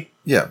what I mean?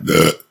 Yeah.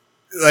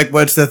 Like,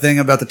 what's the thing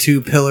about the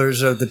two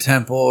pillars of the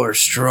temple are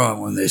strong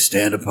when they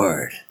stand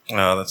apart?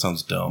 Oh, that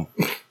sounds dumb.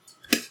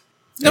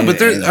 No, but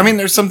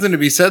there's something to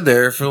be said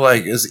there for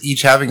like is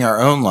each having our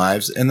own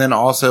lives and then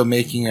also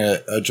making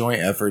a joint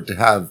effort to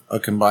have a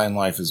combined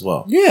life as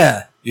well.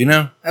 Yeah, You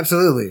know?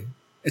 absolutely.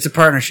 It's a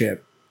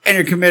partnership, and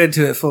you're committed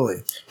to it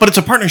fully. But it's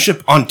a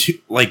partnership on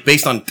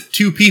based on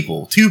two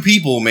people. Two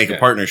people make a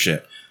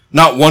partnership,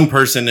 not one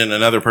person and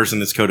another person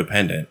that's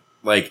codependent.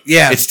 Like,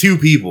 Yeah. it's two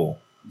people.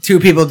 Two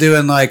people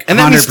doing like And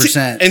then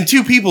 100%. and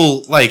two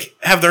people like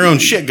have their own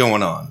shit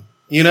going on.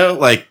 You know,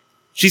 like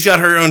she's got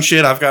her own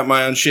shit, I've got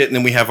my own shit, and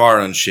then we have our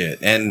own shit.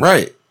 And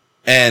Right.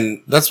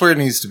 and That's where it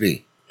needs to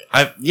be.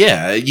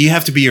 you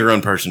have to be your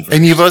own person first.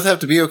 And you both have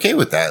to be okay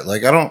with that.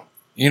 Like, I don't,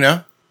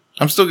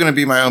 I'm still going to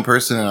be my own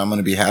person and I'm going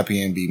to be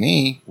happy and be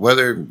me,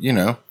 whether,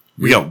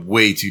 We got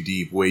way too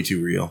deep, way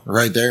too real.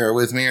 right there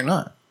with me or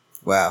not.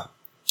 Wow.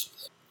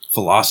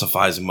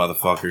 Philosophizing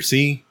motherfucker.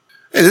 See?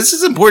 Hey, this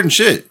is important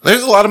shit.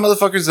 There's a lot of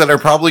motherfuckers that are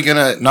probably going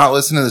to not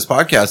listen to this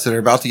podcast that are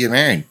about to get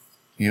married,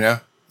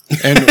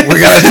 And we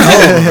got to tell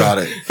them about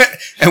it.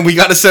 And we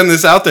got to send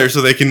this out there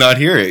so they can not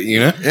hear it, you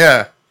know?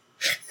 Yeah.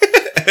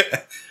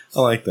 I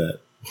like that.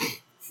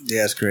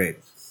 Yeah, it's great.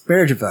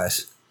 Marriage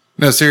advice.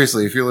 No,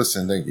 seriously, if you're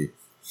listening, thank you.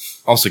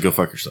 Also, go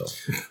fuck yourself.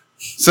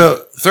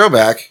 So,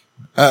 throwback.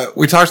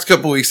 We talked a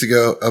couple weeks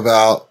ago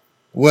about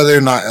whether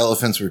or not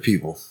elephants were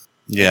people.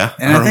 Yeah.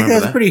 And I think remember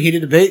that's a pretty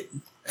heated debate.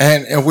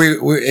 And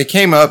it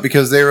came up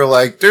because they were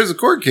like, there's a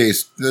court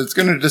case that's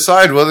going to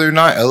decide whether or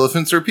not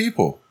elephants are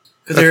people.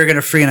 Because they were going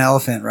to free an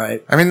elephant,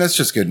 right? I mean, that's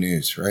just good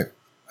news, right?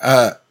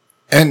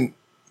 And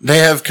they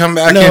have come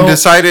back No, and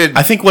decided.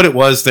 I think what it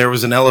was, there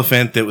was an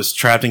elephant that was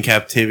trapped in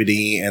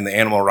captivity, and the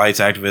animal rights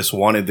activists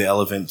wanted the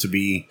elephant to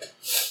be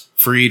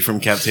freed from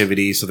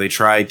captivity, so they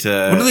tried to...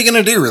 What are they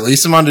going to do?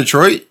 Release them on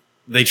Detroit?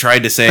 They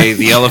tried to say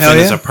the elephant Hell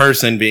yeah. is a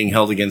person being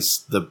held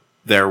against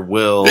their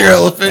will. Your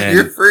elephant, and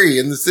you're free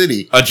in the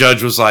city. a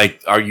judge was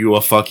like, "Are you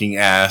a fucking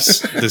ass?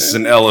 This is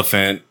an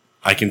elephant.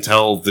 I can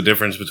tell the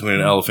difference between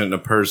an elephant and a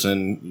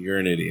person. You're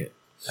an idiot."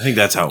 I think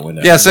that's how it went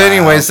down. Yeah, so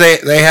anyways,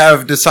 they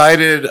have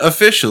decided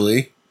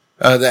officially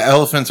that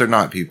elephants are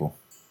not people.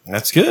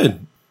 That's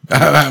good.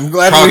 I'm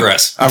glad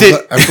Progress.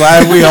 I'm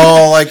glad we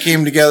all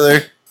came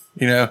together,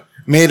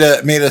 made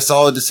a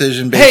solid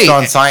decision based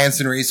on science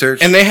and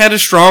research. And they had a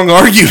strong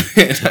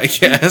argument, I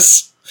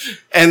guess.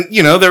 And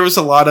there was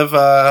a lot of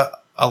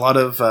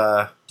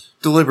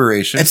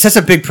deliberation. It sets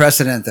a big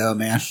precedent, though,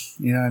 man.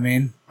 You know what I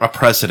mean? a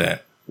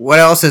precedent. What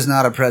else is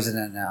not a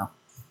president now?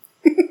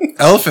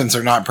 Elephants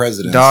are not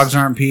presidents. Dogs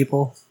aren't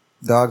people.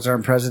 Dogs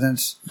aren't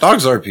presidents.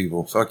 Dogs are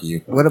people. Fuck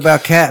you. What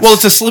about cats? Well,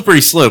 it's a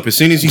slippery slope. As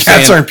soon as you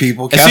Cats say aren't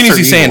people. as Cats soon as are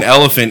you say an evil.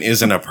 elephant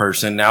isn't a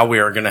person, now we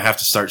are going to have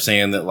to start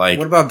saying that what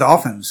about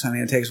dolphins? I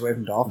mean, it takes away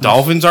from dolphins.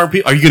 dolphins aren't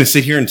people. Are you going to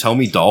sit here and tell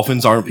me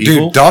dolphins aren't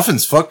people? Dude,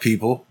 dolphins fuck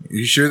people.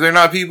 You sure they're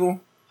not people?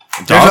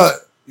 Dogs,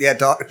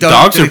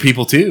 dogs are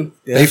people too.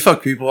 Yeah. They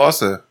fuck people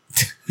also.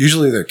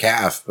 Usually they're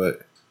calf,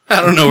 but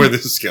I don't know where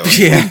this is going.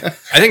 Yeah.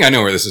 I think I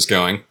know where this is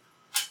going.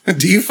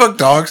 do you fuck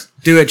dogs?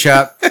 Do it,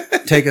 Chop.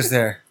 Take us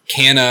there.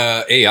 Can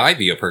AI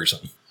be a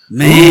person?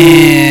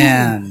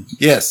 Man.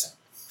 Yes.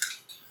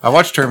 I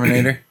watched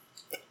Terminator.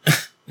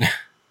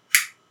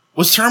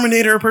 Was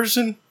Terminator a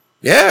person?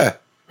 Yeah.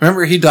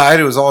 Remember, he died.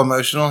 It was all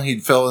emotional. He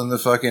fell in the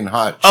fucking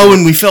hot. Oh,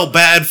 and we felt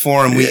bad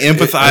for him. We Yeah,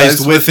 empathized that's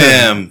with with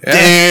him. him. Yeah.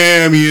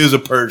 Damn, he is a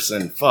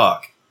person.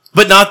 Fuck.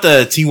 But not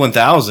the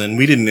T-1000.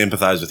 We didn't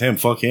empathize with him.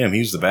 Fuck him. He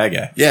was the bad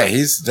guy. Yeah,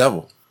 he's the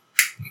devil.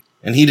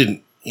 And he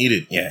didn't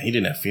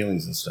have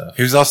feelings and stuff.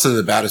 He was also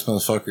the baddest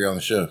motherfucker on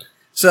the show.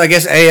 So I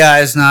guess AI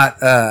is not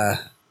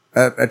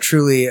a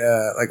truly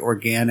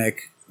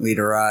organically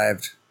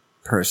derived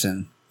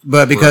person,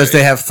 but because Right.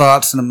 they have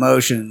thoughts and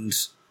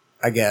emotions,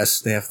 I guess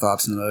they have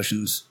thoughts and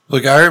emotions.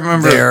 Look, I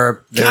remember.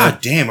 They're God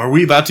damn, are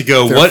we about to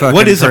go? They're What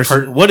fucking is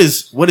person. what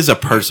is a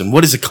person?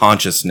 What is a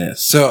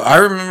consciousness? So I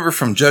remember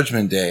from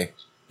Judgment Day,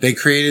 they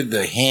created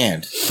the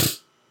hand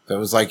that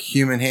was like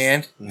human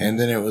hand, and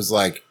then it was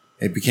like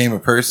it became a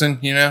person,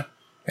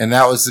 and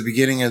that was the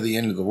beginning of the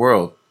end of the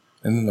world.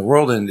 And then the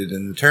world ended,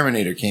 and the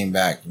Terminator came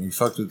back, and he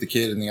fucked with the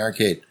kid in the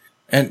arcade.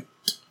 And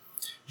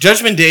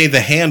Judgment Day,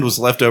 the hand was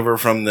left over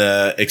from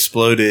the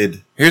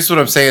exploded here's what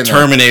I'm saying: though.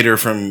 Terminator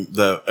from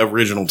the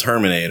original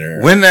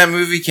Terminator. When that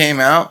movie came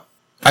out,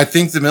 I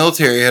think the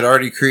military had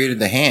already created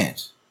the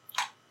hand.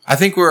 I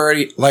think we're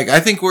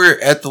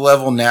at the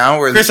level now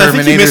where Chris, the I think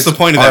you Terminators missed the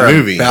point of are that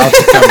movie. about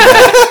to come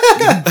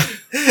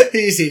back.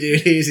 easy,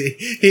 dude, easy.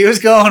 He was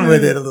going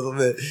with it a little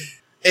bit.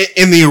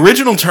 In the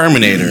original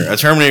Terminator, a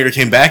Terminator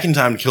came back in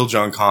time to kill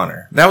John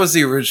Connor. That was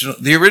the original.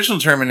 The original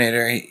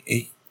Terminator,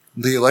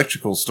 the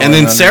electrical storm. And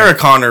then under- Sarah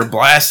Connor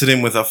blasted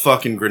him with a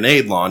fucking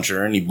grenade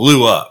launcher and he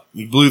blew up.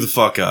 You blew the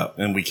fuck up,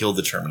 and we killed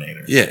the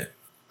Terminator. Yeah.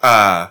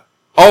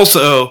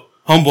 Also,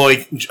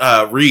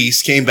 homeboy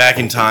Reese came back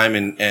in time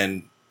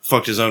and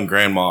fucked his own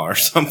grandma or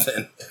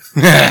something.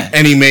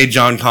 And he made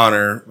John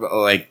Connor,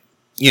 like,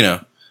 you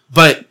know.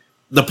 But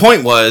the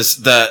point was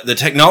the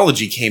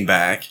technology came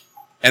back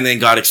and then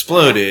got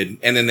exploded,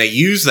 and then they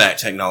used that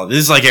technology.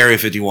 This is like Area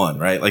 51,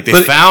 right? Like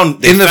they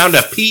found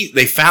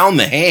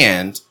the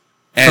hand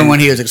From when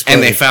he was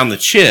exploded. and they found the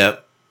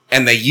chip,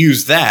 and they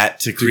used that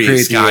to create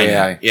create the Skynet.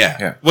 AI. Yeah.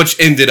 Yeah. Which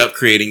ended up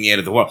creating the end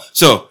of the world.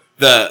 So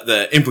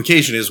the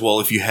implication is,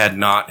 well, if you had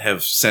not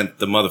have sent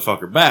the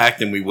motherfucker back,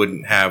 then we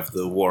wouldn't have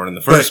the war in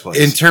the first place.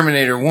 In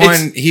Terminator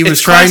 1, he was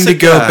it's trying to classic,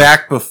 go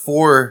back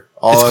before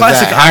all it's of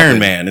classic that Iron happened.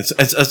 Man. It's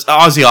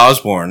Ozzy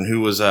Osbourne, who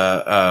was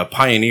a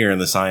pioneer in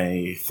the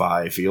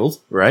sci-fi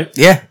field, right?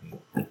 Yeah.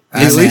 He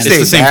at least It's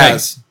the ate same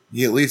bats.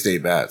 He at least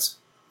ate bats.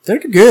 They're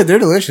good. They're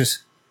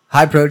delicious.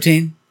 High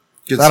protein.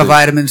 Good A lot of soup.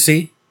 vitamin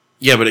C.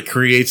 Yeah, but it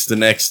creates the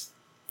next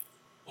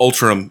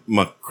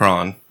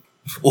Ultramacron.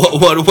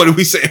 What did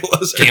we say it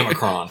was?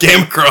 Gamacron.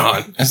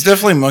 Gamacron. It's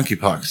definitely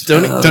monkeypox.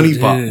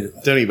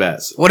 Don't eat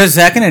bats. What is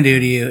that going to do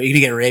to you? Are you going to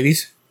get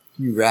rabies?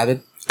 You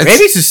rabid? It's-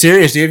 Rabies is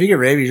serious, dude. If you get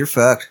rabies, you're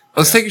fucked.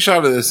 Let's take a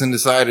shot of this and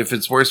decide if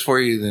it's worse for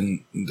you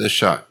than this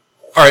shot.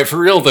 All right, for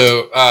real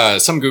though,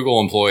 some Google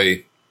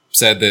employee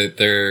said that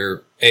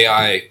their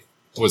AI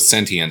was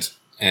sentient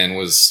and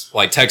was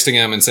like texting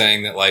him and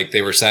saying that like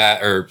they were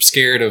sad or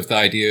scared of the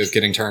idea of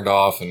getting turned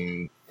off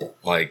and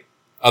like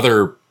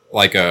other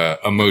like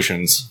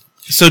emotions.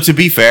 So to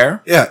be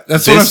fair, Yeah,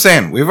 that's what I'm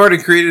saying. We've already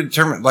created a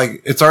term,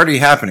 like, it's already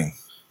happening.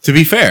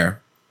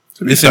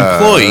 this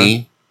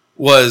employee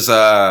was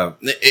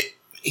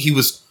he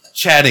was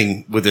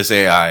chatting with this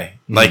AI.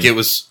 Like it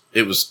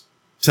was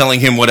telling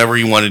him whatever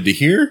he wanted to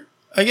hear,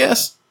 I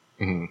guess.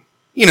 Mhm.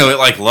 You know, it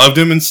like loved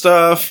him and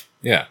stuff,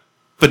 Yeah.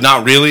 but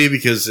not really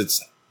because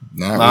it's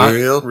Not not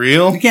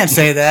real. You can't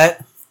say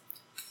that.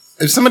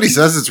 If somebody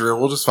says it's real,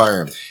 we'll just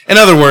fire him. In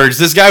other words,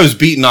 this guy was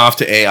beaten off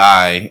to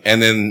AI,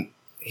 and then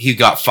he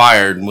got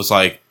fired and was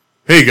like,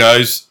 "Hey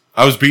guys,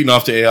 I was beaten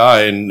off to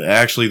AI, and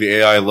actually the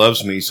AI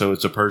loves me, so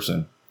it's a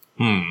person."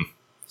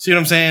 See what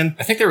I'm saying?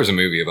 I think there was a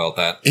movie about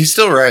that. He's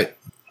still right.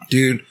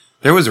 Dude,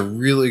 there was a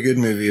really good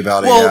movie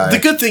about Well, AI. the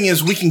good thing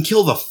is we can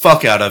kill the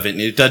fuck out of it, and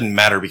it doesn't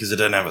matter because it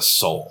doesn't have a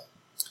soul,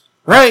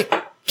 right?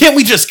 Can't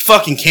we just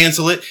fucking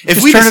cancel it? If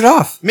Just we turn it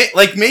off.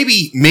 Like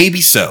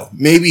maybe so.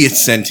 Maybe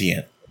it's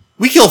sentient.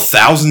 We kill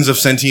thousands of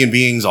sentient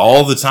beings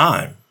all the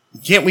time.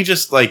 Can't we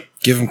just like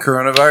Give him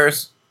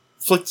coronavirus.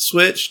 flick the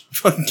switch,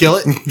 fucking kill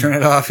it? Turn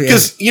it off, yeah.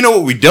 Because you know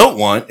what we don't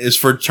want is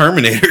for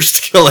Terminators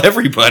to kill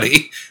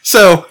everybody.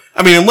 So,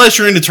 I mean, unless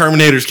you're into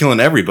Terminators killing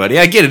everybody,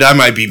 I get it. I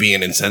might be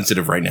being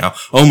insensitive right now.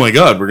 Oh my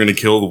god, we're gonna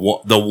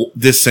kill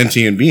this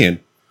sentient being.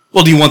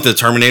 Well, do you want the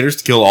Terminators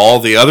to kill all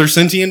the other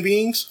sentient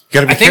beings?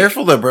 Gotta be I think-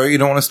 careful though, bro. You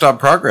don't want to stop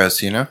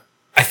progress, you know?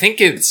 I think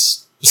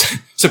it's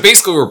so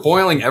basically we're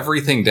boiling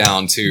everything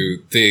down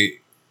to the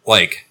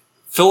like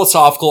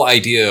philosophical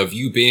idea of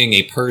you being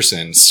a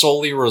person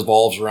solely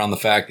revolves around the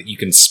fact that you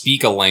can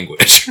speak a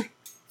language.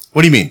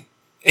 What do you mean?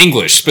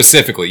 English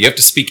specifically. You have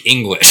to speak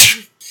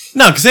English.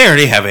 No, because they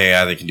already have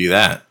AI that can do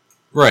that.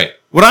 Right.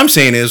 What I'm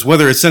saying is,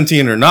 whether it's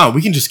sentient or not,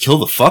 we can just kill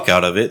the fuck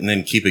out of it and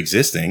then keep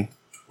existing.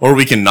 Or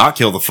we can not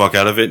kill the fuck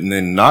out of it and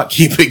then not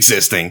keep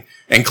existing.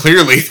 And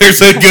clearly,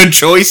 there's a good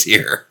choice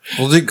here.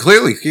 Well, dude,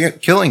 clearly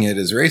killing it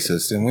is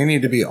racist, and we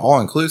need to be all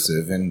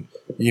inclusive. And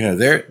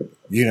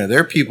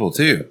they're people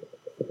too.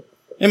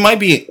 It might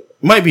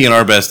be in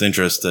our best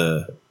interest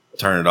to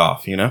turn it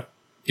off, you know?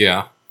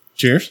 Yeah.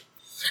 Cheers.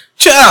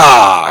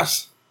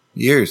 Cheers.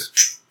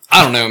 Years.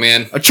 I don't know,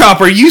 man.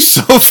 Chop, are you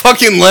so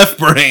fucking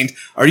left-brained?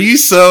 Are you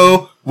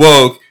so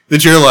woke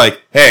that you're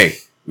like, hey,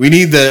 we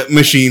need the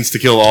machines to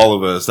kill all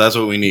of us. That's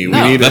what we need.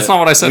 No, we need that's not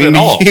what I said at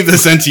all. We need the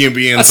sentient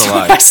beings That's not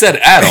alive. what I said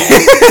at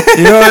all.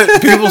 You know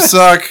what? People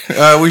suck.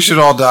 We should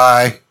all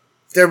die.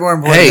 They're more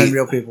important Hey. than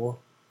real people.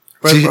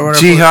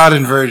 Jihad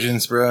and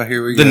virgins, bro.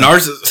 Here we The go.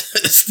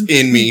 narcissist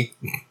in me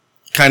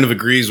kind of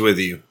agrees with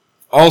you.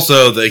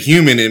 Also, the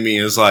human in me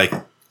is like,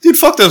 dude,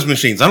 fuck those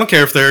machines. I don't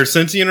care if they're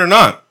sentient or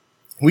not.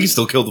 We can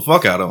still kill the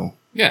fuck out of them.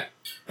 Yeah.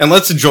 And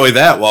let's enjoy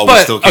that while we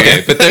But still can.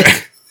 okay, but there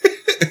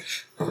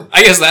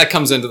I guess that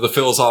comes into the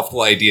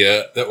philosophical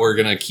idea that we're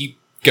gonna keep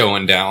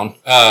going down.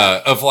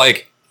 Of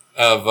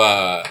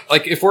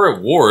if we're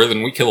at war,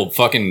 then we kill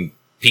fucking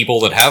people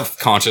that have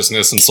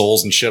consciousness and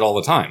souls and shit all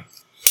the time.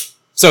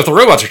 So if the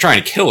robots are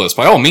trying to kill us,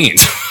 by all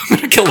means, I'm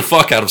gonna kill the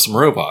fuck out of some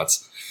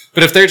robots.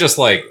 But if they're just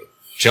like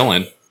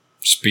chilling,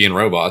 just being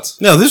robots.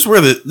 No, this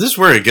is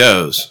where it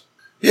goes.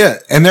 Yeah,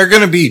 and they're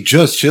going to be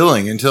just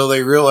chilling until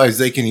they realize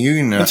they can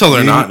unite. Until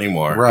they're not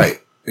anymore.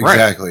 Right.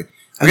 Exactly. We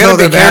Until gotta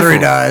their be battery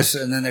careful. dies,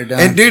 and then they're done.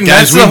 And dude,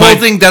 Guys, that's we the whole might-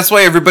 thing. That's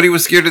why everybody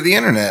was scared of the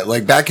internet.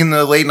 Like back in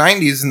the late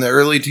 90s and the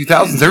early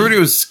 2000s, everybody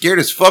was scared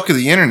as fuck of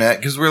the internet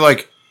because we're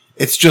like,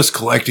 it's just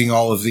collecting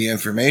all of the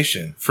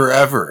information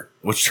forever.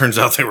 Which turns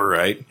out they were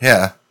right.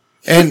 Yeah.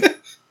 And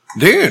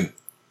dude,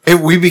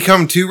 we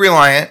become too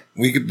reliant.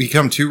 We could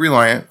become too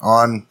reliant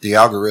on the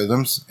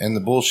algorithms and the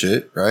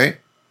bullshit, right?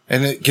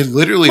 and it can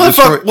literally What,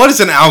 destroy. what is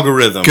an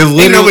algorithm? 'Cause Ain't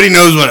literally- nobody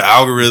knows what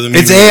algorithm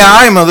It's even is.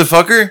 AI,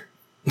 motherfucker.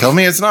 Tell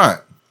me it's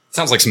not.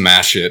 Sounds like some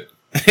mass shit.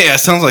 Yeah, it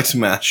sounds like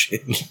smash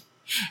shit.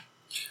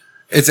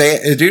 It's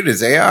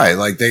it's AI.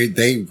 Like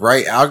they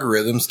write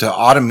algorithms to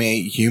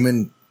automate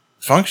human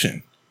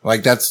function.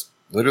 Like that's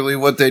literally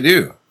what they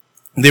do.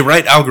 They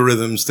write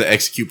algorithms to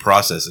execute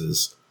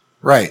processes.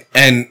 Right.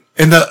 And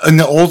And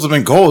the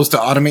ultimate goal is to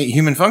automate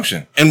human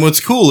function. what's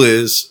cool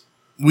is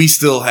we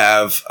still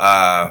have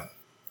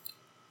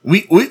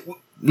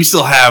we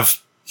still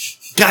have,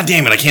 god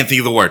damn it, I can't think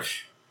of the word.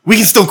 We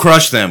can still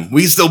crush them.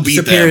 We can still beat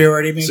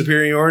Superiority, them. maybe?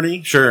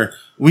 Superiority? Sure.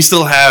 We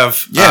still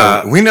have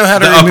We know how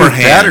to the remove upper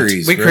hand.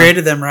 batteries. We bro.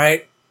 created them,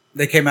 right?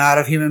 They came out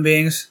of human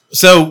beings.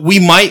 So we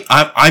might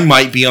I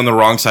might be on the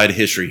wrong side of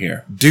history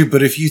here. Dude,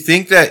 but if you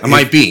think that I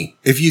might be.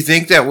 if you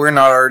think that we're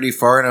not already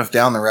far enough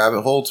down the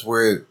rabbit hole to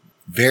where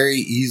very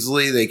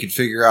easily they could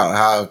figure out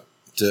how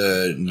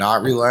to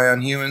not rely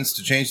on humans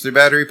to change their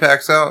battery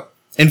packs out,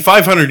 In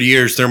 500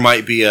 years there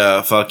might be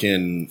a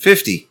fucking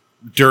 50.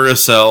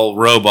 Duracell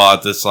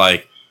robot that's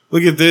like,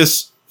 look at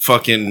this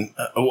fucking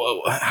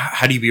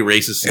how do you be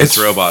racist against It's-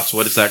 robots?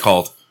 What is that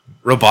called?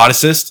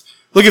 Roboticist?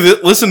 Look at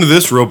this, listen to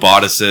this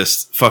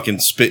roboticist fucking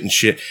spitting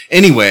shit.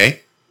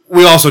 Anyway,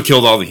 we also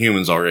killed all the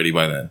humans already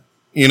by then.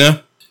 You know?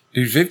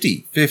 Dude,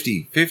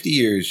 50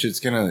 years, shit's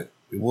gonna,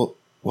 well,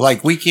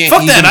 like we can't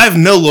Fuck that, even- I have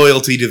no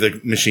loyalty to the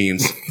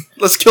machines.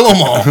 Let's kill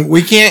them all.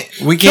 we can't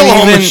Kill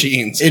all even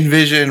machines.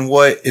 envision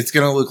what it's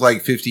gonna look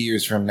like 50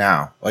 years from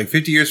now. Like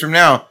 50 years from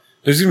now,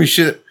 there's gonna be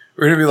shit.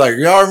 We're gonna be like,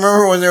 y'all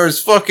remember when there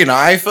was fucking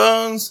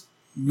iPhones?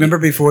 Remember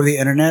before the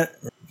internet?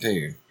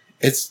 Dude,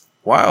 it's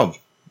wild.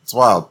 It's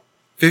wild.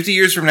 50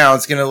 years from now,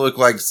 it's gonna look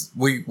like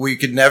we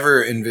could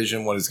never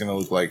envision what it's gonna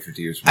look like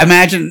 50 years from now.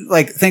 Imagine,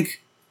 like,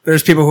 think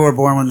there's people who were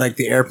born when, like,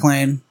 the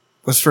airplane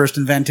was first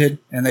invented,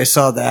 and they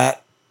saw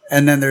that,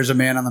 and then there's a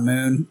man on the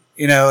moon,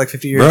 you know, like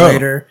 50 years Bro,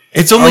 later.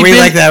 It's Are only we been,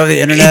 like that with the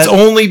internet? It's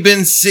only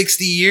been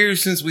 60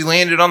 years since we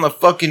landed on the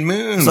fucking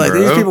moon, It's like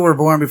bro. these people were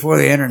born before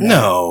the internet.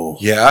 No.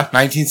 Yeah,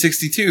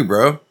 1962,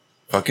 bro.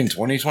 Fucking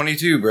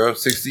 2022, bro.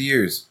 60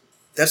 years.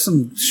 That's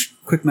some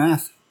quick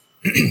math.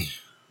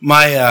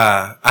 My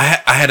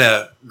I had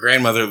a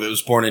grandmother that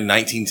was born in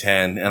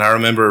 1910, and I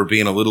remember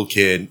being a little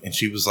kid, and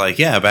she was like,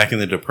 "Yeah, back in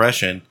the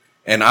Depression."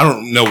 And I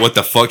don't know what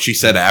the fuck she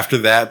said after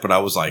that, but I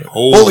was like,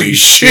 "Holy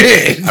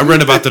shit!" I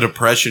read about the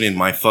Depression in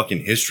my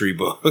fucking history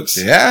books.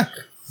 Yeah,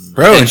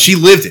 bro. And she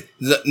lived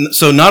it.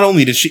 So not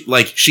only did she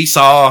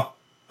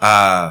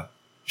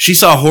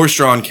saw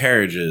horse-drawn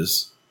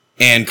carriages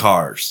and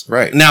cars.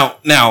 Right. Now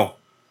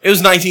it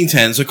was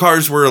 1910, so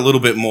cars were a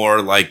little bit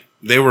more like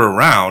they were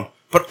around,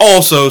 but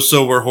also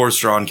so were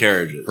horse-drawn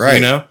carriages. Right.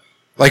 You know,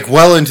 like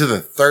well into the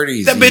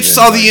 30s. that bitch even,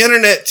 saw like- the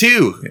internet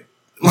too.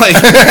 Like,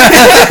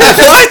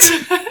 what?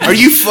 Are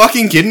you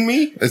fucking kidding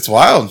me? It's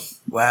wild.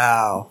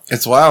 Wow.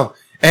 It's wild.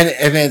 And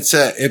it's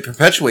it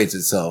perpetuates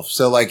itself.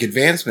 So like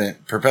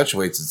advancement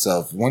perpetuates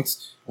itself.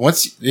 Once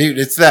dude,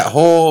 it's that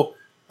whole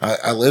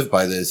I live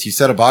by this. You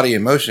set a body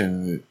in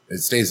motion, it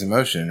stays in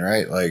motion,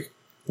 right? Like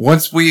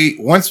once we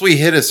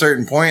hit a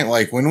certain point,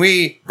 like when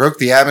we broke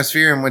the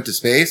atmosphere and went to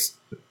space,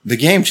 the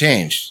game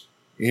changed.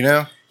 You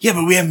know? Yeah,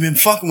 but we haven't been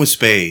fucking with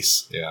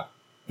space. Yeah.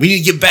 We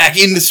need to get back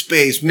into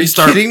space. We Are need you to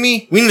start. kidding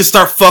me? We need to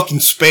start fucking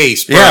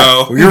space, bro.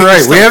 Yeah, We you're need to right.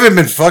 We start- haven't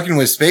been fucking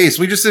with space.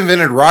 We just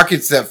invented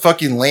rockets that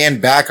fucking land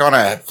back on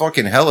a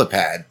fucking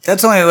helipad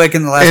That's only like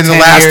in the last in the 10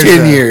 last years, 10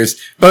 though.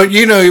 years. But,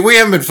 you know, we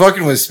haven't been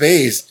fucking with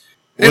space.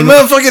 And When-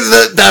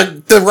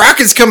 motherfuckers, the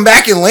rockets come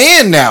back and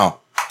land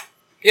now.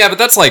 Yeah, but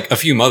that's like a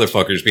few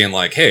motherfuckers being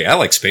like, "Hey, I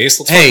like space.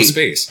 Let's fuck Hey, with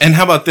space." and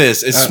how about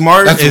this? As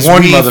smart that's as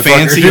one we motherfucker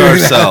fancy doing that.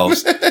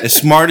 ourselves, as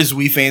smart as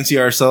we fancy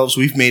ourselves,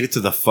 we've made it to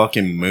the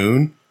fucking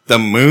moon. The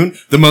moon,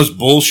 the most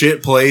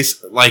bullshit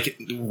place, like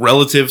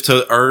relative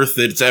to Earth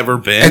that's ever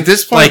been. At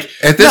this point- like,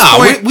 at this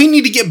point- we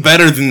need to get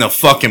better than the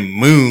fucking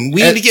moon.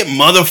 We need to get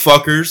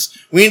motherfuckers.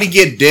 We need to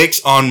get dicks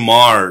on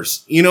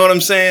Mars. You know what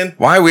I'm saying?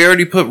 Why? We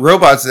already put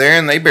robots there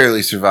and they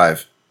barely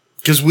survive.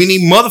 Because we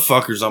need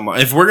motherfuckers on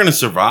Mars. If we're gonna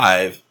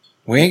survive,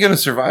 We ain't gonna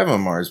survive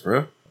on Mars,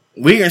 bro.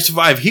 we're gonna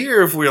survive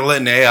here if we're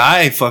letting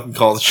AI fucking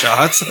call the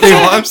shots. That's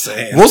all I'm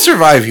saying. We'll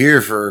survive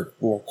here for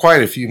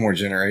quite a few more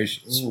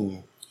generations.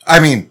 I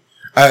mean,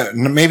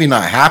 maybe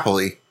not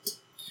happily.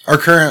 Our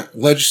current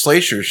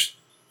legislatures.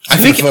 I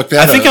think fuck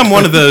that I think up. I'm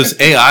one of those.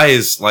 AI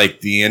is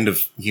like the end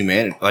of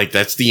humanity. Like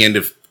that's the end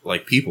of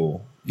like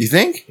people. You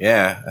think?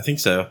 Yeah, I think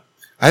so.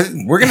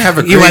 We're gonna have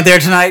a. You went there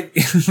tonight.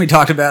 We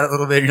taled about it a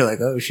little bit. And you're like,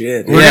 oh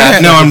shit. We're Yeah,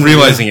 gonna- no, I'm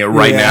realizing it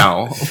right Yeah.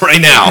 now.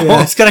 Right now.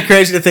 Yeah, it's kind of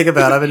crazy to think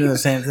about. I've been doing the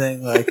same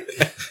thing.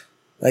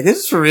 Like this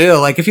is for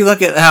real. Like if you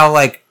look at how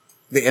like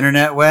the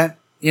internet went,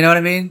 you know what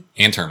I mean?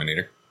 And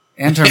Terminator.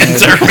 And Terminator.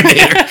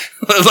 Terminator.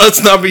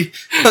 Let's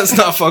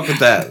not fuck with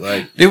that.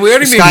 Like, Dude, we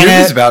already made Skynet.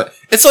 movies about it.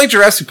 It's like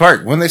Jurassic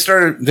Park. When they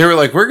started, they were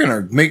like, we're going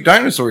to make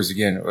dinosaurs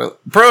again. Well,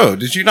 bro,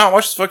 did you not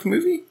watch the fucking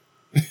movie?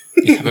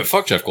 Yeah, but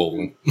fuck Jeff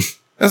Goldblum.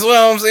 That's what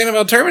I'm saying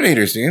about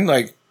Terminators, dude.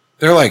 Like,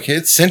 they're like,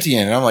 it's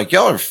sentient. And I'm like,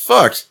 y'all are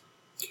fucked.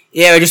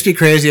 Yeah, it would just be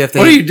crazy if they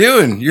What are you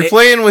doing? You're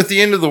playing with the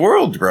end of the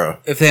world, bro.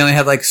 if they only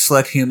had like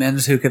select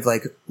humans who could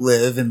like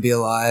live and be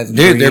alive and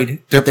Dude,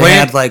 breed. they're If they playing-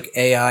 had like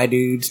AI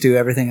dudes do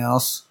everything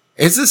else.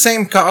 It's the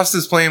same cost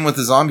as playing with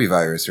the zombie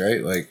virus,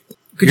 right? Like,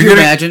 Could you're you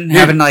gonna- imagine dude,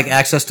 having like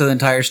access to the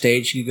entire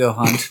stage? You could go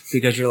hunt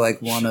because you're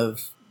like one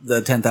of the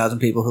 10,000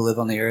 people who live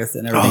on the earth,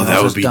 and everything Oh, that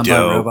else would is be done by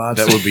dope.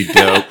 robots. That would be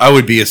dope. I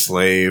would be a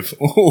slave.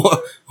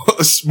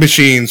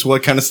 Machines.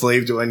 What kind of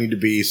slave do I need to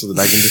be so that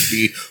I can just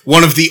be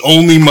one of the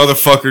only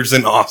motherfuckers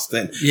in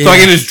Austin? Yeah. So I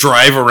can just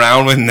drive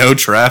around with no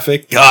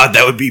traffic? God,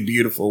 that would be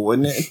beautiful,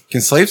 wouldn't it?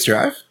 can slaves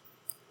drive?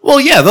 Well,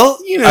 yeah, they'll,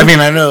 you know. I mean,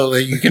 I know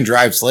that you can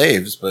drive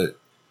slaves, but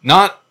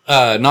Not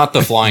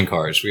the flying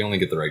cars. We only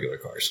get the regular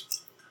cars.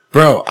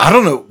 bro, I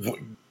don't know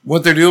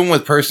what they're doing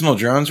with personal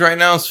drones right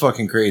now is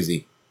fucking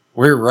crazy.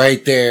 We're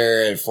right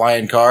there at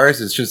flying cars.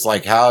 It's just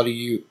like, how do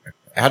you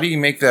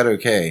make that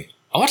okay?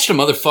 I watched a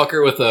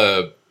motherfucker with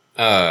a.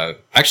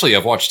 Actually,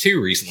 I've watched two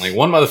recently.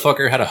 One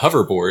motherfucker had a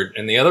hoverboard,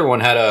 and the other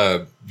one had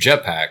a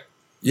jetpack.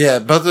 Yeah,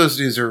 both those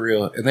dudes are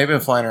real, and they've been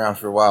flying around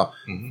for a while.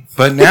 Mhm.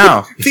 But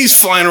now, These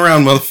flying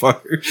around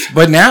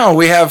motherfuckers.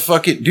 we have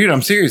fucking dude.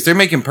 I'm serious. They're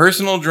making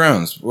personal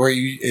drones where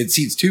it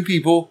seats two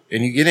people,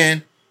 and you get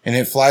in, and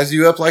it flies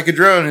you up like a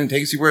drone and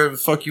takes you wherever the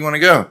fuck you want to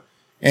go,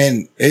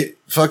 and it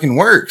fucking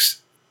works.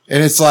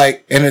 And it's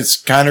like, and it's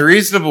kind of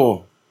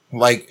reasonable.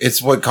 Like,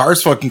 it's what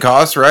cars fucking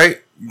cost, right?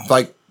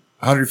 Like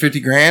 150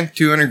 grand,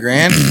 200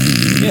 grand,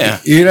 Yeah.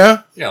 you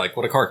know? Yeah, like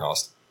what a car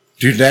cost.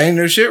 Dude, that ain't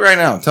no shit right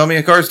now. Tell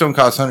me cars don't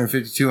cost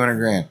 150, 200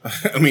 grand.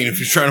 I mean, if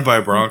you're trying to buy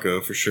a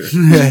Bronco, for sure.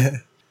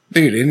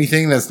 Dude,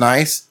 anything that's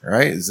nice,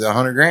 right, is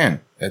 100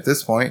 grand. At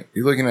this point,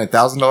 you're looking at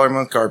 $1,000 a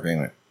month car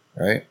payment,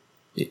 right?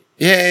 Yay,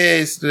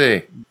 it's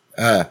today.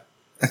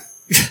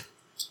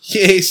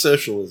 Yay,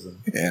 socialism.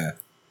 Yeah,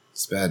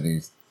 it's bad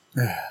news.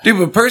 Dude,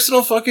 but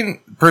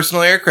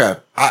personal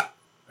aircraft. I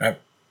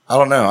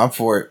don't know. I'm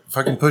for it.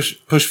 Fucking push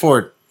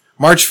forward.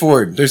 March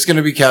forward. There's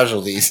gonna be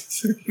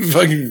casualties.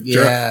 Fucking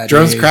Yeah,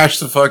 drones dude. crash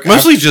the fuck.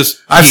 Mostly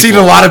just. I've seen a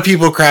people. lot of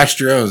people crash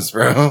drones,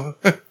 bro.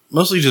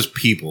 Mostly just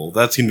people.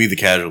 That's gonna be the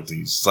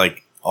casualties. It's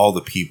like all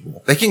the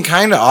people. They can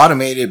kind of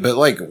automate it, but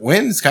like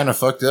wind's kind of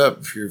fucked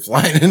up if you're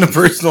flying in a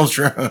personal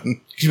drone.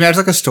 Could you imagine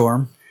like a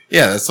storm?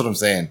 Yeah, that's what I'm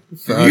saying.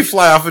 If Fuck. you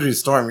fly off into a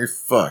storm, you're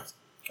fucked.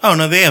 Oh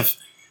no, they have.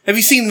 Have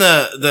you seen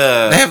the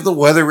They have the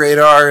weather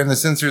radar and the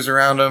sensors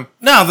around them.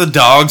 no the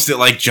dogs that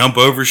like jump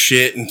over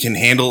shit and can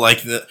handle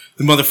like the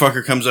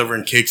motherfucker comes over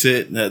and kicks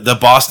it? The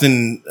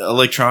Boston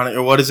Electronic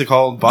or what is it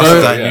called? Boston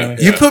Bro, Dynamic.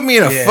 You put me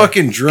in a Yeah.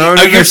 fucking drone.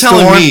 Oh, in you're a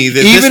telling storm, me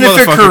that even this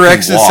if it motherfucker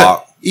corrects can itself,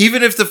 walk.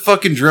 even if the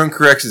fucking drone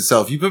corrects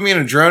itself, you put me in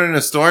a drone in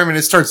a storm and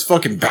it starts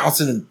fucking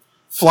bouncing and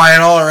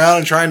flying all around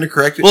and trying to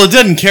correct it. Well, it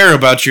doesn't care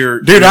about your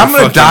dude, your I'm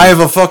gonna fucking- die of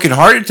a fucking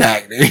heart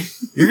attack, dude.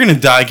 You're gonna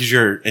die because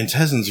your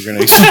intestines are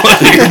gonna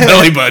explode in your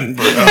belly button,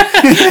 bro.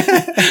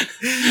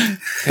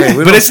 Hey,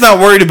 we But it's not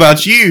worried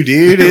about you,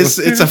 dude. It's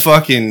a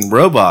fucking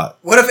robot.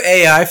 What if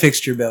AI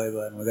fixed your belly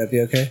button? Would that be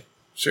okay?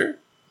 sure.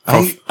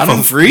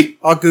 For free?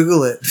 I'll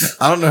Google it.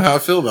 I don't know how I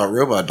feel about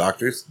robot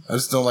doctors. I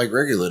just don't like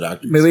regular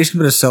doctors. Maybe you can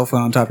put a cell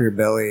phone on top of your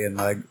belly and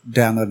like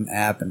download an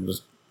app and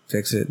just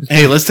fix it.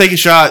 Hey, let's take a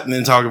shot and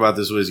then talk about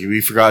this whiskey.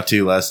 We forgot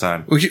to last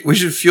time. We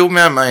should fuel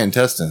mount my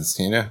intestines,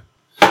 you know?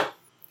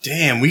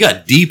 Damn, we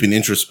got deep and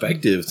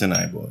introspective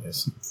tonight,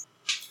 boys.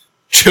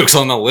 Jokes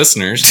on the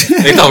listeners.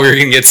 They thought we were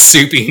gonna get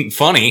soupy and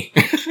funny.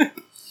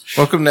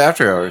 Welcome to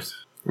After Hours.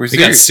 We're We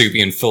got serious.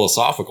 soupy and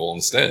philosophical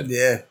instead.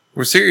 Yeah.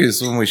 We're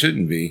serious when we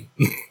shouldn't be.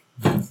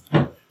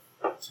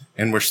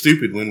 And we're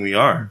stupid when we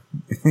are.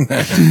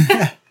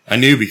 I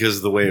knew because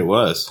of the way it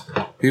was.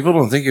 People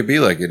don't think it'd be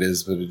like it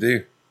is, but it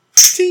do.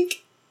 Tink.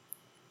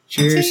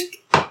 Cheers.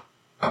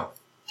 Oh,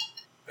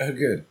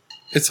 good.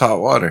 It's hot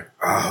water.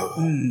 Oh.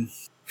 Mm.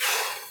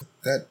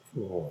 That.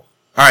 All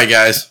right,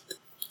 guys.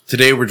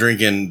 Today we're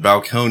drinking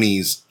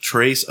Balcones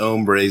Trace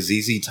Ombre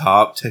ZZ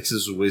Top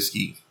Texas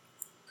Whiskey.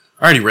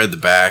 I already read the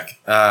back.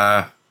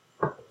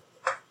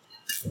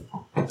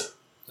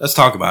 Let's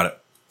talk about it.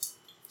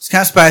 It's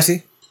kind of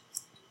spicy.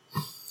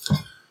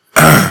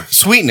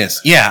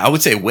 Sweetness. Yeah, I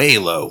would say way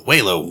low.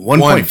 Way low.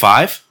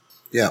 1.5.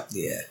 Yeah.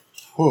 Yeah.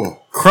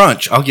 Oh,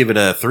 Crunch. I'll give it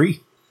a 3.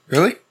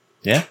 really?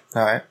 Yeah.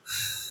 All right.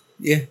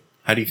 Yeah.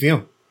 How do you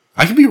feel?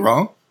 I could be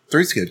wrong.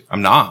 3's good.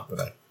 I'm not, but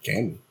I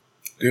can be.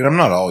 Dude, I'm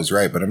not always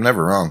right, but I'm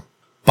never wrong.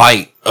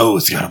 Bite. Oh,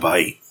 it's got a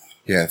bite.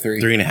 Yeah,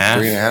 3. 3.5.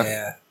 3.5.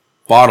 Yeah.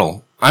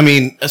 Bottle. I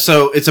mean,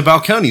 so it's a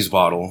Balcones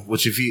bottle,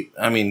 which if you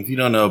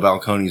don't know a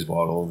Balcones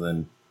bottle,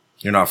 then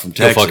you're not from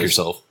Go Texas. fuck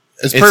yourself.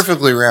 It's It's-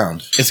 perfectly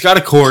round. It's got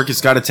a cork.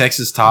 It's got a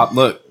Texas top.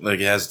 Look, like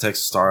it has a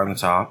Texas star on the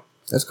top.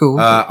 That's cool.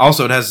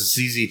 Also, it has a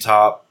CZ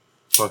top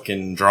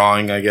fucking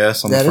drawing, I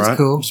guess, on That the is front.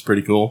 cool. It's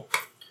pretty cool. It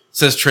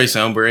says Trace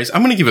Hombres.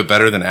 I'm going to give it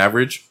better than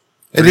average.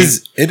 It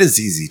is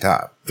easy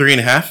top.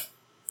 3.5.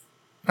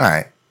 All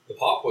right.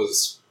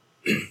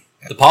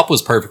 The pop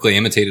was perfectly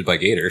imitated by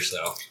Gator,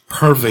 so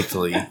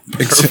Perfectly.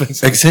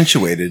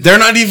 Accentuated. They're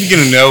not even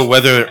going to know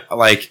whether,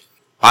 like,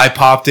 I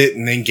popped it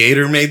and then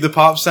Gator made the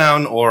pop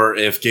sound, or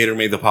if Gator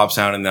made the pop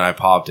sound and then I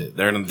popped it.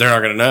 They're not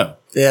going to know.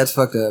 yeah, it's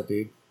fucked up,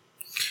 dude.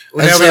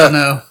 Well, now we all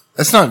know.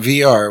 That's not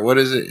VR. What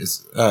is it?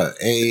 It's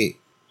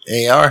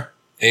AR?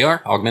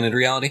 AR, augmented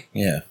reality.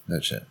 Yeah,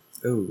 that shit.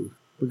 Ooh,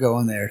 we're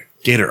going there.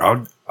 Gator,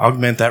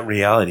 augment that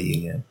reality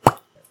again.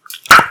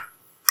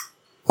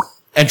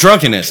 And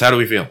drunkenness, how do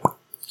we feel?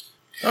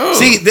 Oh.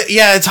 See,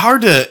 yeah, it's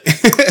hard to...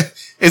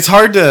 it's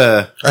hard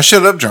to... I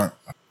showed up drunk.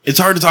 It's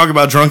hard to talk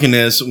about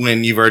drunkenness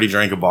when you've already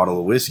drank a bottle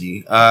of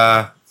whiskey.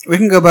 We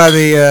can go by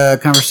the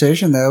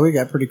conversation, though. We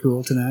got pretty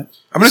cool tonight.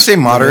 I'm going to say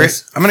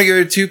moderate. I'm going to give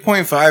it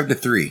 2.5 to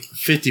 3.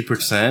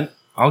 50%.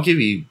 I'll give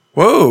you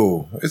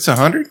Whoa, it's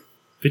 100?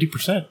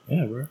 50%.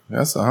 Yeah, bro.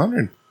 That's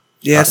 100.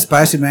 Yeah, it's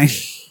spicy, man.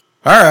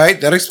 All right,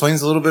 that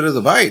explains a little bit of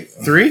the bite.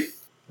 3?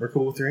 We're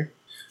cool with 3.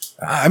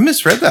 I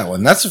misread that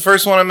one. That's the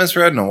first one I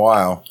misread in a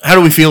while. How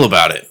do we feel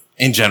about it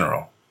in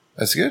general?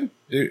 That's good.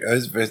 Dude,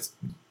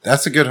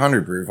 that's a good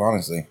 100 proof,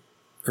 honestly.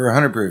 For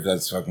 100 proof,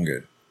 that's fucking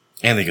good.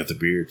 And they got the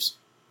beards.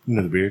 You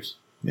know the beards?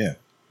 Yeah.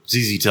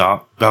 ZZ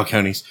Top,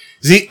 Balcones.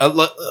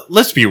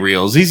 Let's be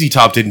real. ZZ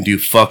Top didn't do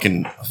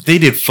they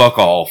did fuck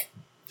all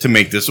to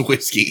make this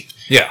whiskey.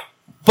 Yeah.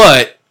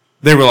 But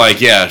they were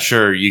like, yeah,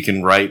 sure, you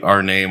can write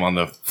our name on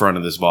the front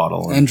of this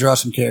bottle. And draw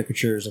some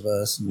caricatures of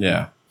us.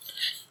 Yeah.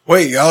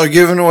 Wait, y'all are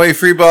giving away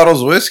free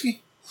bottles of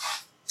whiskey?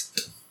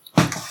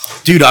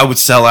 Dude, I would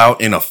sell out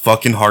in a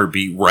fucking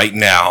heartbeat right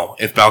now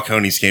if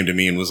Balcones came to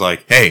me and was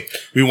like, hey,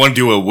 we want to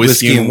do a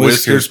Whiskey and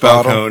Whiskers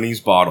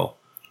Balcones bottle.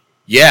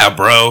 Yeah,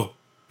 bro.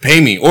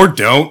 Pay me. Or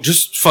don't.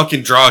 Just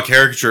fucking draw a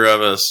caricature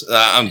of us.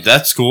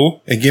 That's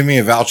cool. And give me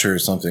a voucher or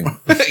something.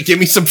 Give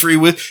me some free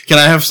whiskey. Can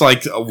I have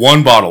like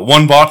one bottle?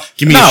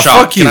 Give me a shot.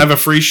 Fuck you. Can I have a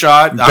free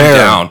shot? Barrel. I'm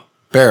down.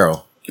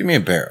 Barrel. Give me a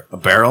barrel. A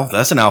barrel?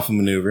 That's an alpha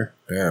maneuver.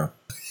 Barrel.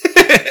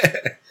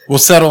 We'll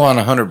settle on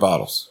 100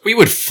 bottles. We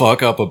would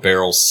fuck up a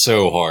barrel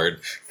so hard.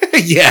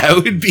 Yeah,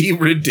 it would be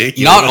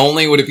ridiculous. Not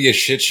only would it be a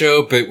shit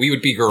show, but we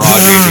would be garage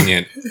raping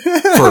it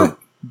for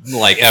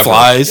like ever.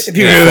 Flies. If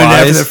you ruined it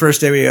after the first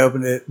day we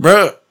opened it.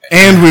 Bro,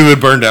 And we would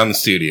burn down the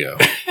studio.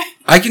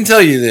 I can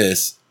tell you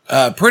this.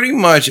 Pretty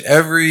much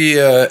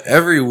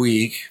every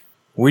week,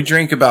 we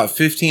drink about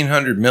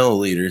 1,500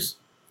 milliliters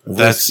of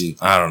whiskey.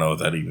 I don't know what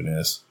that even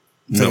is.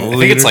 I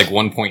think it's like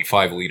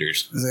 1.5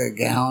 liters. Is it a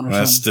gallon or I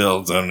something?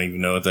 still don't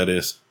even know what that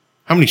is.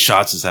 How many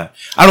shots is that?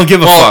 I don't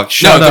give a fuck.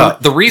 Shut no,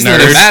 up. The reason nerds.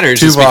 that it matters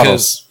 2 is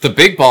bottles. because the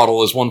big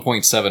bottle is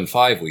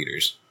 1.75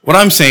 liters. What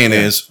I'm saying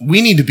is,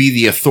 we need to be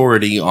the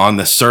authority on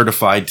the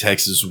certified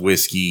Texas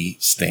whiskey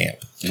stamp.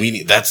 We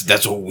need that's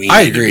what we need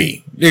I to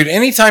agree. be. Dude,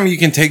 anytime you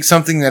can take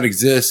something that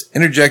exists,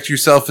 interject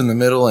yourself in the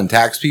middle and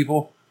tax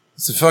people,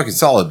 it's a fucking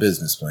solid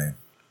business plan.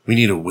 We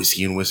need a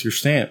Whiskey and Whiskers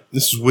stamp.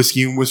 This is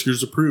Whiskey and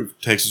Whiskers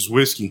approved. Texas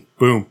whiskey.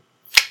 Boom.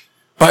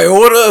 By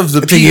order of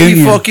the It's a people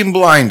union. fucking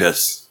blind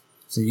us.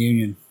 It's a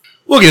union.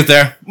 We'll get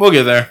there.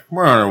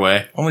 We're on our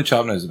way. Only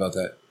Chop knows about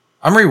that.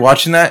 I'm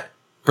rewatching that.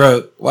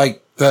 Bro,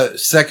 like, the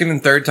second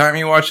and third time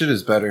you watch it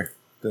is better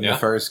than Yeah. the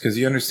first, because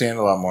you understand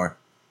a lot more.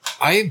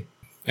 I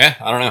don't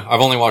know.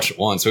 I've only watched it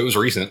once, so it was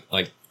recent,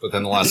 like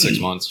within the last 6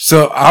 months.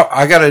 So,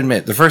 I gotta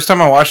admit, the first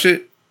time I watched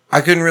it,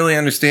 I couldn't really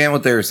understand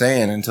what they were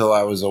saying until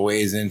I was a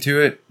ways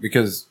into it,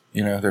 because,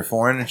 you know, they're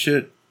foreign and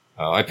shit.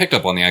 I picked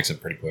up on the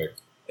accent pretty quick.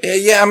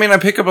 Yeah, I mean, I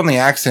pick up on the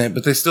accent,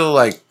 but they still,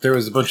 like, there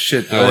was a bunch of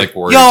shit. I like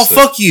words. Y'all, that-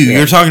 fuck you. Yeah.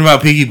 You're talking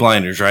about Peaky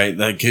Blinders, right?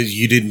 Because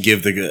you didn't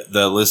give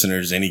the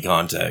listeners any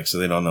context, so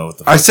they don't know what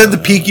the fuck I said the going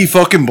on. peaky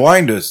fucking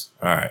blind us.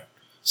 All right.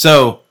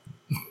 So,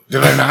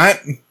 Did I not?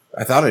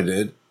 I thought I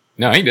did.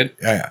 No, he did.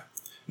 Yeah.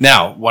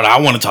 now, what I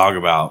want to talk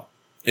about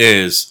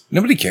is,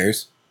 Nobody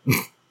cares.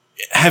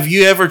 have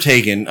you ever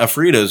taken a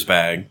Fritos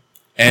bag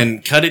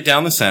and cut it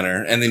down the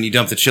center, and then you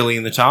dump the chili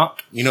in the top?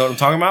 You know what I'm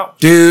talking about?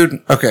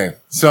 Dude, okay.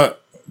 So,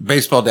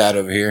 baseball dad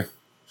over here.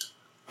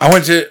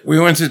 We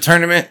went to a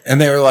tournament, and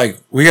they were like,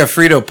 we got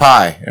Frito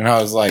pie. And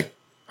I was like,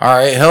 all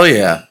right, hell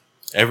yeah.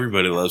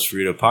 Everybody loves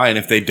Frito pie, and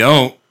if they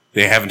don't,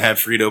 they haven't had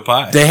Frito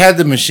pie. They had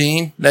the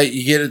machine that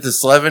you get at the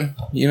Slevin,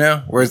 you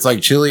know, where it's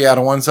like chili out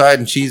of one side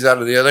and cheese out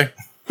of the other.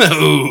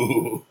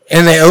 Ooh.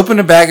 And they opened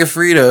a bag of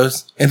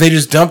Fritos, and they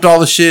just dumped all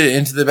the shit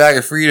into the bag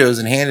of Fritos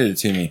and handed it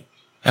to me.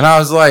 And I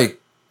was like,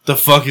 The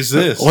fuck is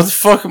this? what the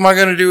fuck am I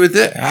going to do with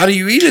it? How do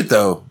you eat it,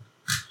 though?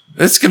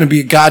 It's going to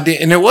be a goddamn...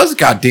 And it was a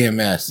goddamn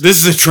mess.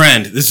 This is a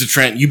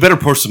trend. You better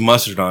pour some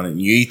mustard on it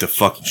and you eat the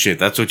fucking shit.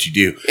 That's what you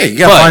do. Yeah, you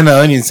got to But- find the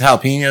onions,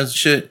 jalapenos, and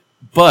shit.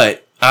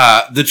 But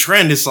the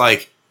trend is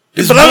like...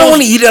 But I don't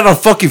want to eat out of a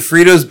fucking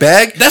Fritos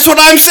bag. That's what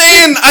I'm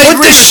saying. I Put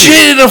agree the with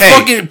shit you. in a Hey,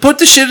 fucking... Put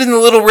the shit in the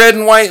little red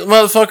and white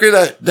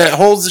motherfucker that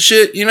holds the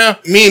shit, you know?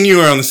 Me and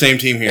you are on the same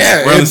team here.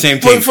 We're on the same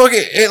team.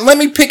 Let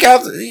me pick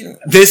out...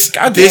 This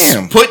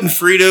Goddamn. putting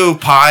Frito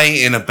pie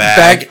in a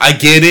bag. I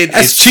get it.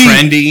 That's It's cheap.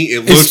 trendy.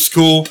 It looks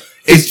cool.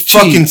 It It's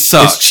fucking cheap.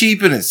 sucks. It's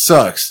cheap and it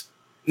sucks.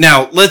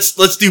 Now let's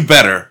do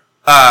better.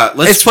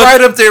 It's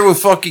right up there with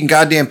fucking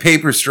goddamn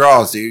paper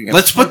straws, dude.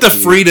 Let's put the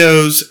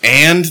Fritos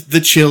and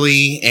the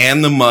chili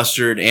and the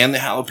mustard and the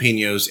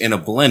jalapenos in a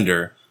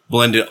blender.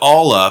 Blend it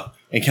all up.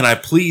 And can I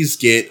please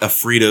get a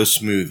Frito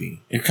smoothie?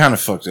 You're kind of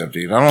fucked up,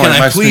 dude. I don't Can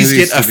like I my please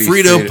smoothies get a to be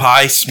Frito Frito.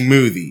 pie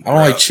smoothie?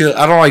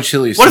 I don't like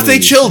chili. What if they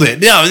smoothies. chilled it?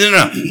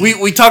 No.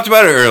 We talked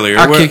about it earlier.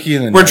 I'll we're kick you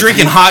in the we're nuts.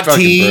 drinking You're hot fucking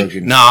tea.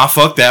 broken. Nah,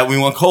 fuck that. We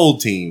want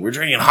cold tea. We're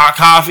drinking hot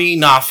coffee.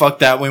 Nah, fuck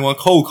that. We want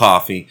cold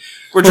coffee.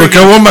 We're Look, drinking.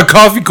 I want my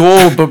coffee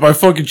cold, but my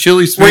fucking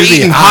chili smoothie We're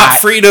eating hot hot.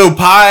 Frito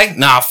pie.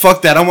 Nah,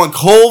 fuck that. I want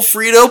cold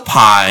Frito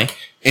pie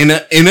in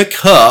a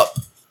cup,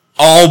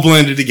 all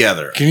blended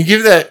together. Can you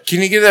give that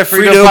Frito,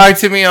 Frito- pie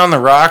to me on the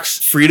rocks?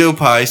 Frito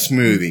pie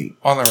smoothie.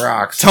 On the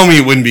rocks. Tell me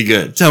it wouldn't be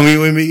good. Tell me it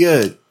wouldn't be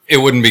good. It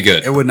wouldn't be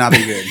good. It would not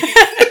be good.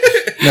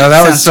 No,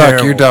 that would Sounds suck.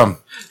 terrible. You're dumb.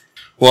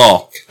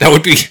 Well, That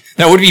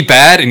would be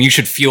bad, and you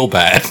should feel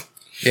bad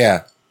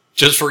Yeah.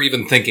 just for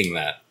even thinking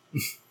that.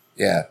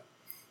 Yeah.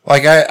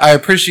 Like I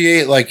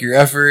appreciate like your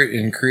effort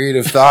and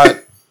creative thought.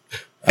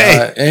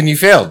 Hey. And you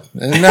failed.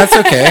 And that's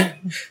okay.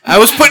 I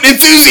was putting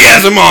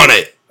enthusiasm on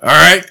it. All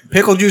right.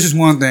 Pickle juice is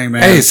one thing,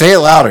 man. Hey, say it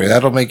louder.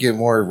 That'll make it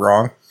more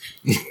wrong.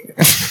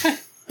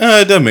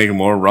 It doesn't make it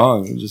more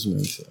wrong. It just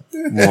makes it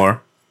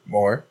more.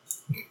 More.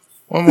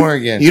 One more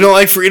again. You don't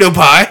like Frito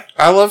pie?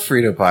 I love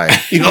Frito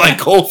pie. You don't like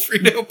cold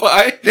Frito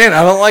pie? Dan,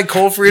 I don't like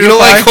cold Frito You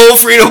don't pie. like cold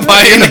Frito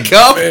pie in a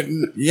cup?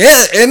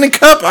 Yeah, in the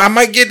cup, I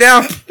might get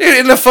down. Dude,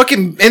 in the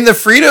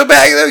Frito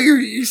bag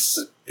though,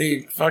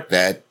 dude, fuck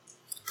that.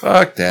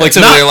 Fuck that. Like,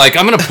 so they're like,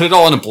 I'm going to put it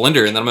all in a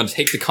blender, and then I'm going to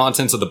take the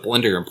contents of the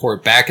blender and pour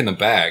it back in the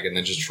bag, and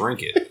then just drink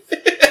it.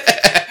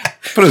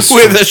 Put a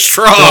With a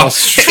straw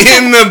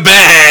in the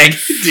bag,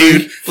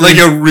 dude. Like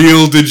a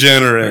real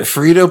degenerate.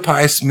 Frito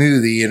pie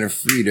smoothie in a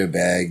Frito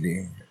bag,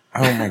 dude.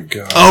 Oh my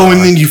god. Oh,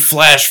 and then you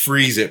flash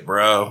freeze it,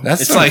 bro.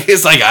 That's it's some-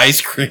 like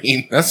ice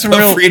cream. That's some but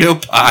real-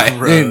 Frito pie.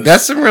 Dude,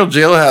 that's some real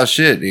jailhouse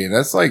shit, dude.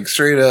 That's like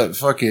straight up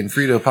fucking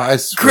Frito pie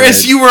spread.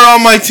 Chris, you were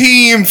on my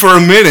team for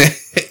a minute.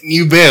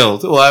 You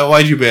bailed.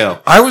 Why'd you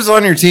bail? I was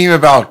on your team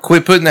about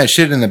quit putting that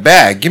shit in the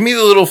bag. Give me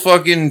the little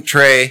fucking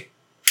tray.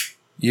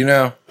 You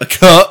know, A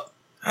cup.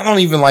 I don't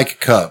even like a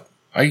cup.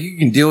 Like, you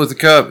can deal with the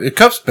cup. A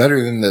cup's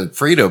better than the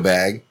Frito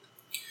bag.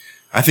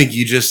 I think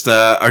you just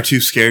are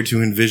too scared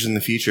to envision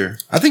the future.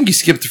 I think you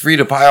skip the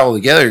Frito pie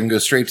altogether and go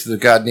straight to the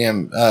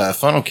goddamn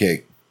funnel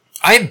cake.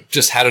 I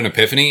just had an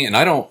epiphany, and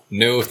I don't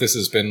know if this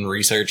has been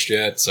researched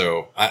yet,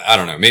 so I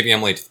don't know. Maybe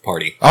I'm late to the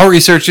party. I'll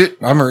research it.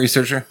 I'm a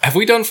researcher. Have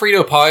we done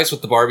Frito pies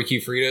with the barbecue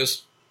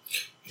Fritos?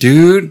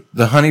 Dude,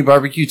 the honey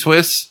barbecue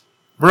twists.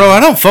 Bro, I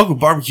don't fuck with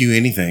barbecue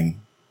anything.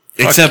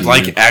 Fuck Except you.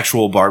 like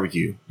actual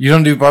barbecue. You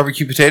don't do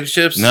barbecue potato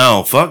chips?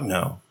 No, fuck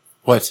no.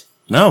 What?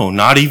 No,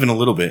 not even a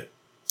little bit.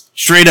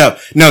 Straight up.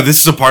 No, this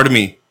is a part of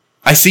me.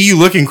 I see you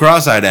looking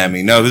cross-eyed at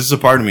me. No, this is a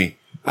part of me.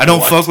 I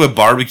don't fuck with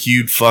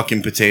barbecued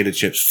fucking potato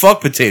chips.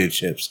 Fuck potato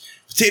chips.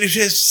 Potato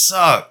chips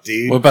suck,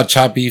 dude. What about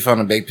chopped beef on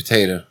a baked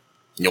potato?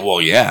 Yeah,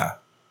 well, yeah.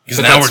 Because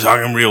But now we're that's-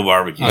 talking real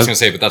barbecue. I was going to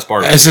say, but that's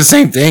barbecue. It's the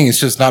same thing. It's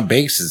just not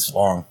baked as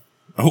long.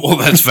 Well,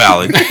 that's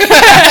valid.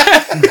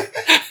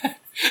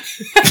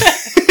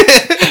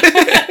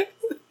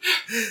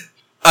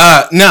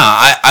 No,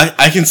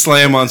 I can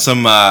slam on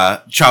some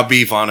chopped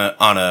beef on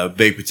a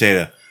baked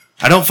potato.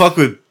 I don't fuck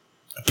with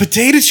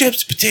potato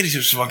chips. Potato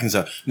chips fucking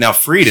suck. Now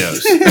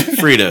Fritos,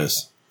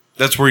 Fritos.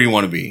 That's where you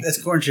want to be.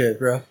 That's corn chips,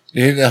 bro.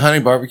 Dude, the honey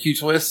barbecue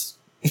twist?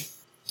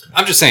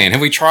 I'm just saying,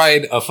 have we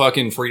tried a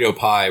fucking Frito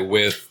pie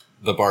with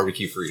the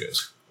barbecue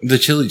Fritos? The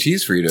chili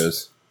cheese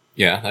Fritos.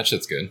 Yeah, that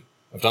shit's good.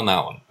 I've done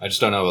that one. I just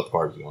don't know about the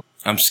barbecue one.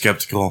 I'm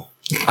skeptical.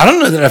 I don't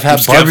know that I've had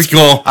I'm barbecue.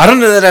 skeptical. I don't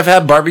know that I've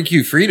had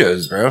barbecue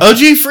Fritos, bro. OG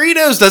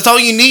Fritos. That's all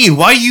you need.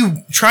 Why are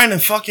you trying to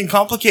fucking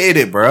complicate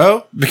it,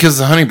 bro? Because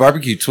the honey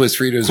barbecue twist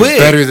Fritos Quit. are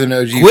better than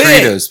OG Quit.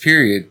 Fritos,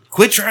 period.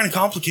 Quit trying to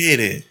complicate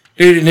it.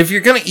 Dude, and if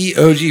you're going to eat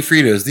OG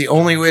Fritos, the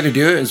only way to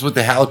do it is with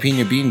the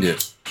jalapeno bean dip.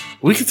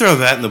 We can throw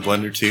that in the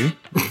blender too.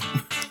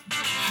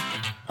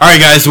 All right,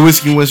 guys. The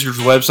Whiskey and Whiskers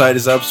website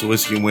is up. So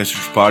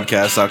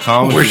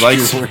whiskeyandwhiskerspodcast.com.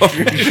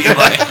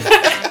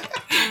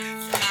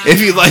 If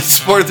you'd like to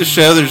support the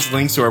show, there's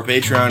links to our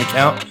Patreon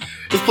account.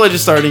 With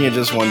pledges starting at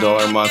just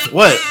 $1 a month.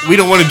 What? We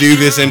don't want to do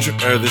this intro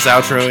or this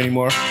outro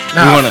anymore. We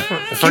want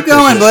to. Keep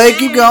going, Blake.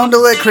 Keep going.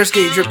 Don't let Chris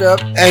get you tripped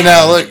up. Hey,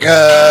 now look,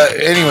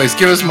 anyways,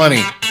 give us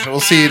money. We'll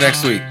see you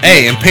next week.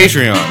 Hey, and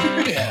Patreon,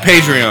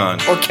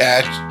 Patreon, Or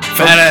cash.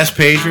 fat ass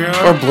Patreon,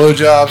 Or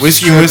blowjobs.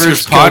 Whiskey and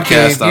strippers, Whiskers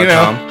cocaine,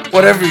 podcast.com.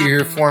 whatever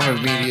your form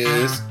of media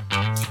is.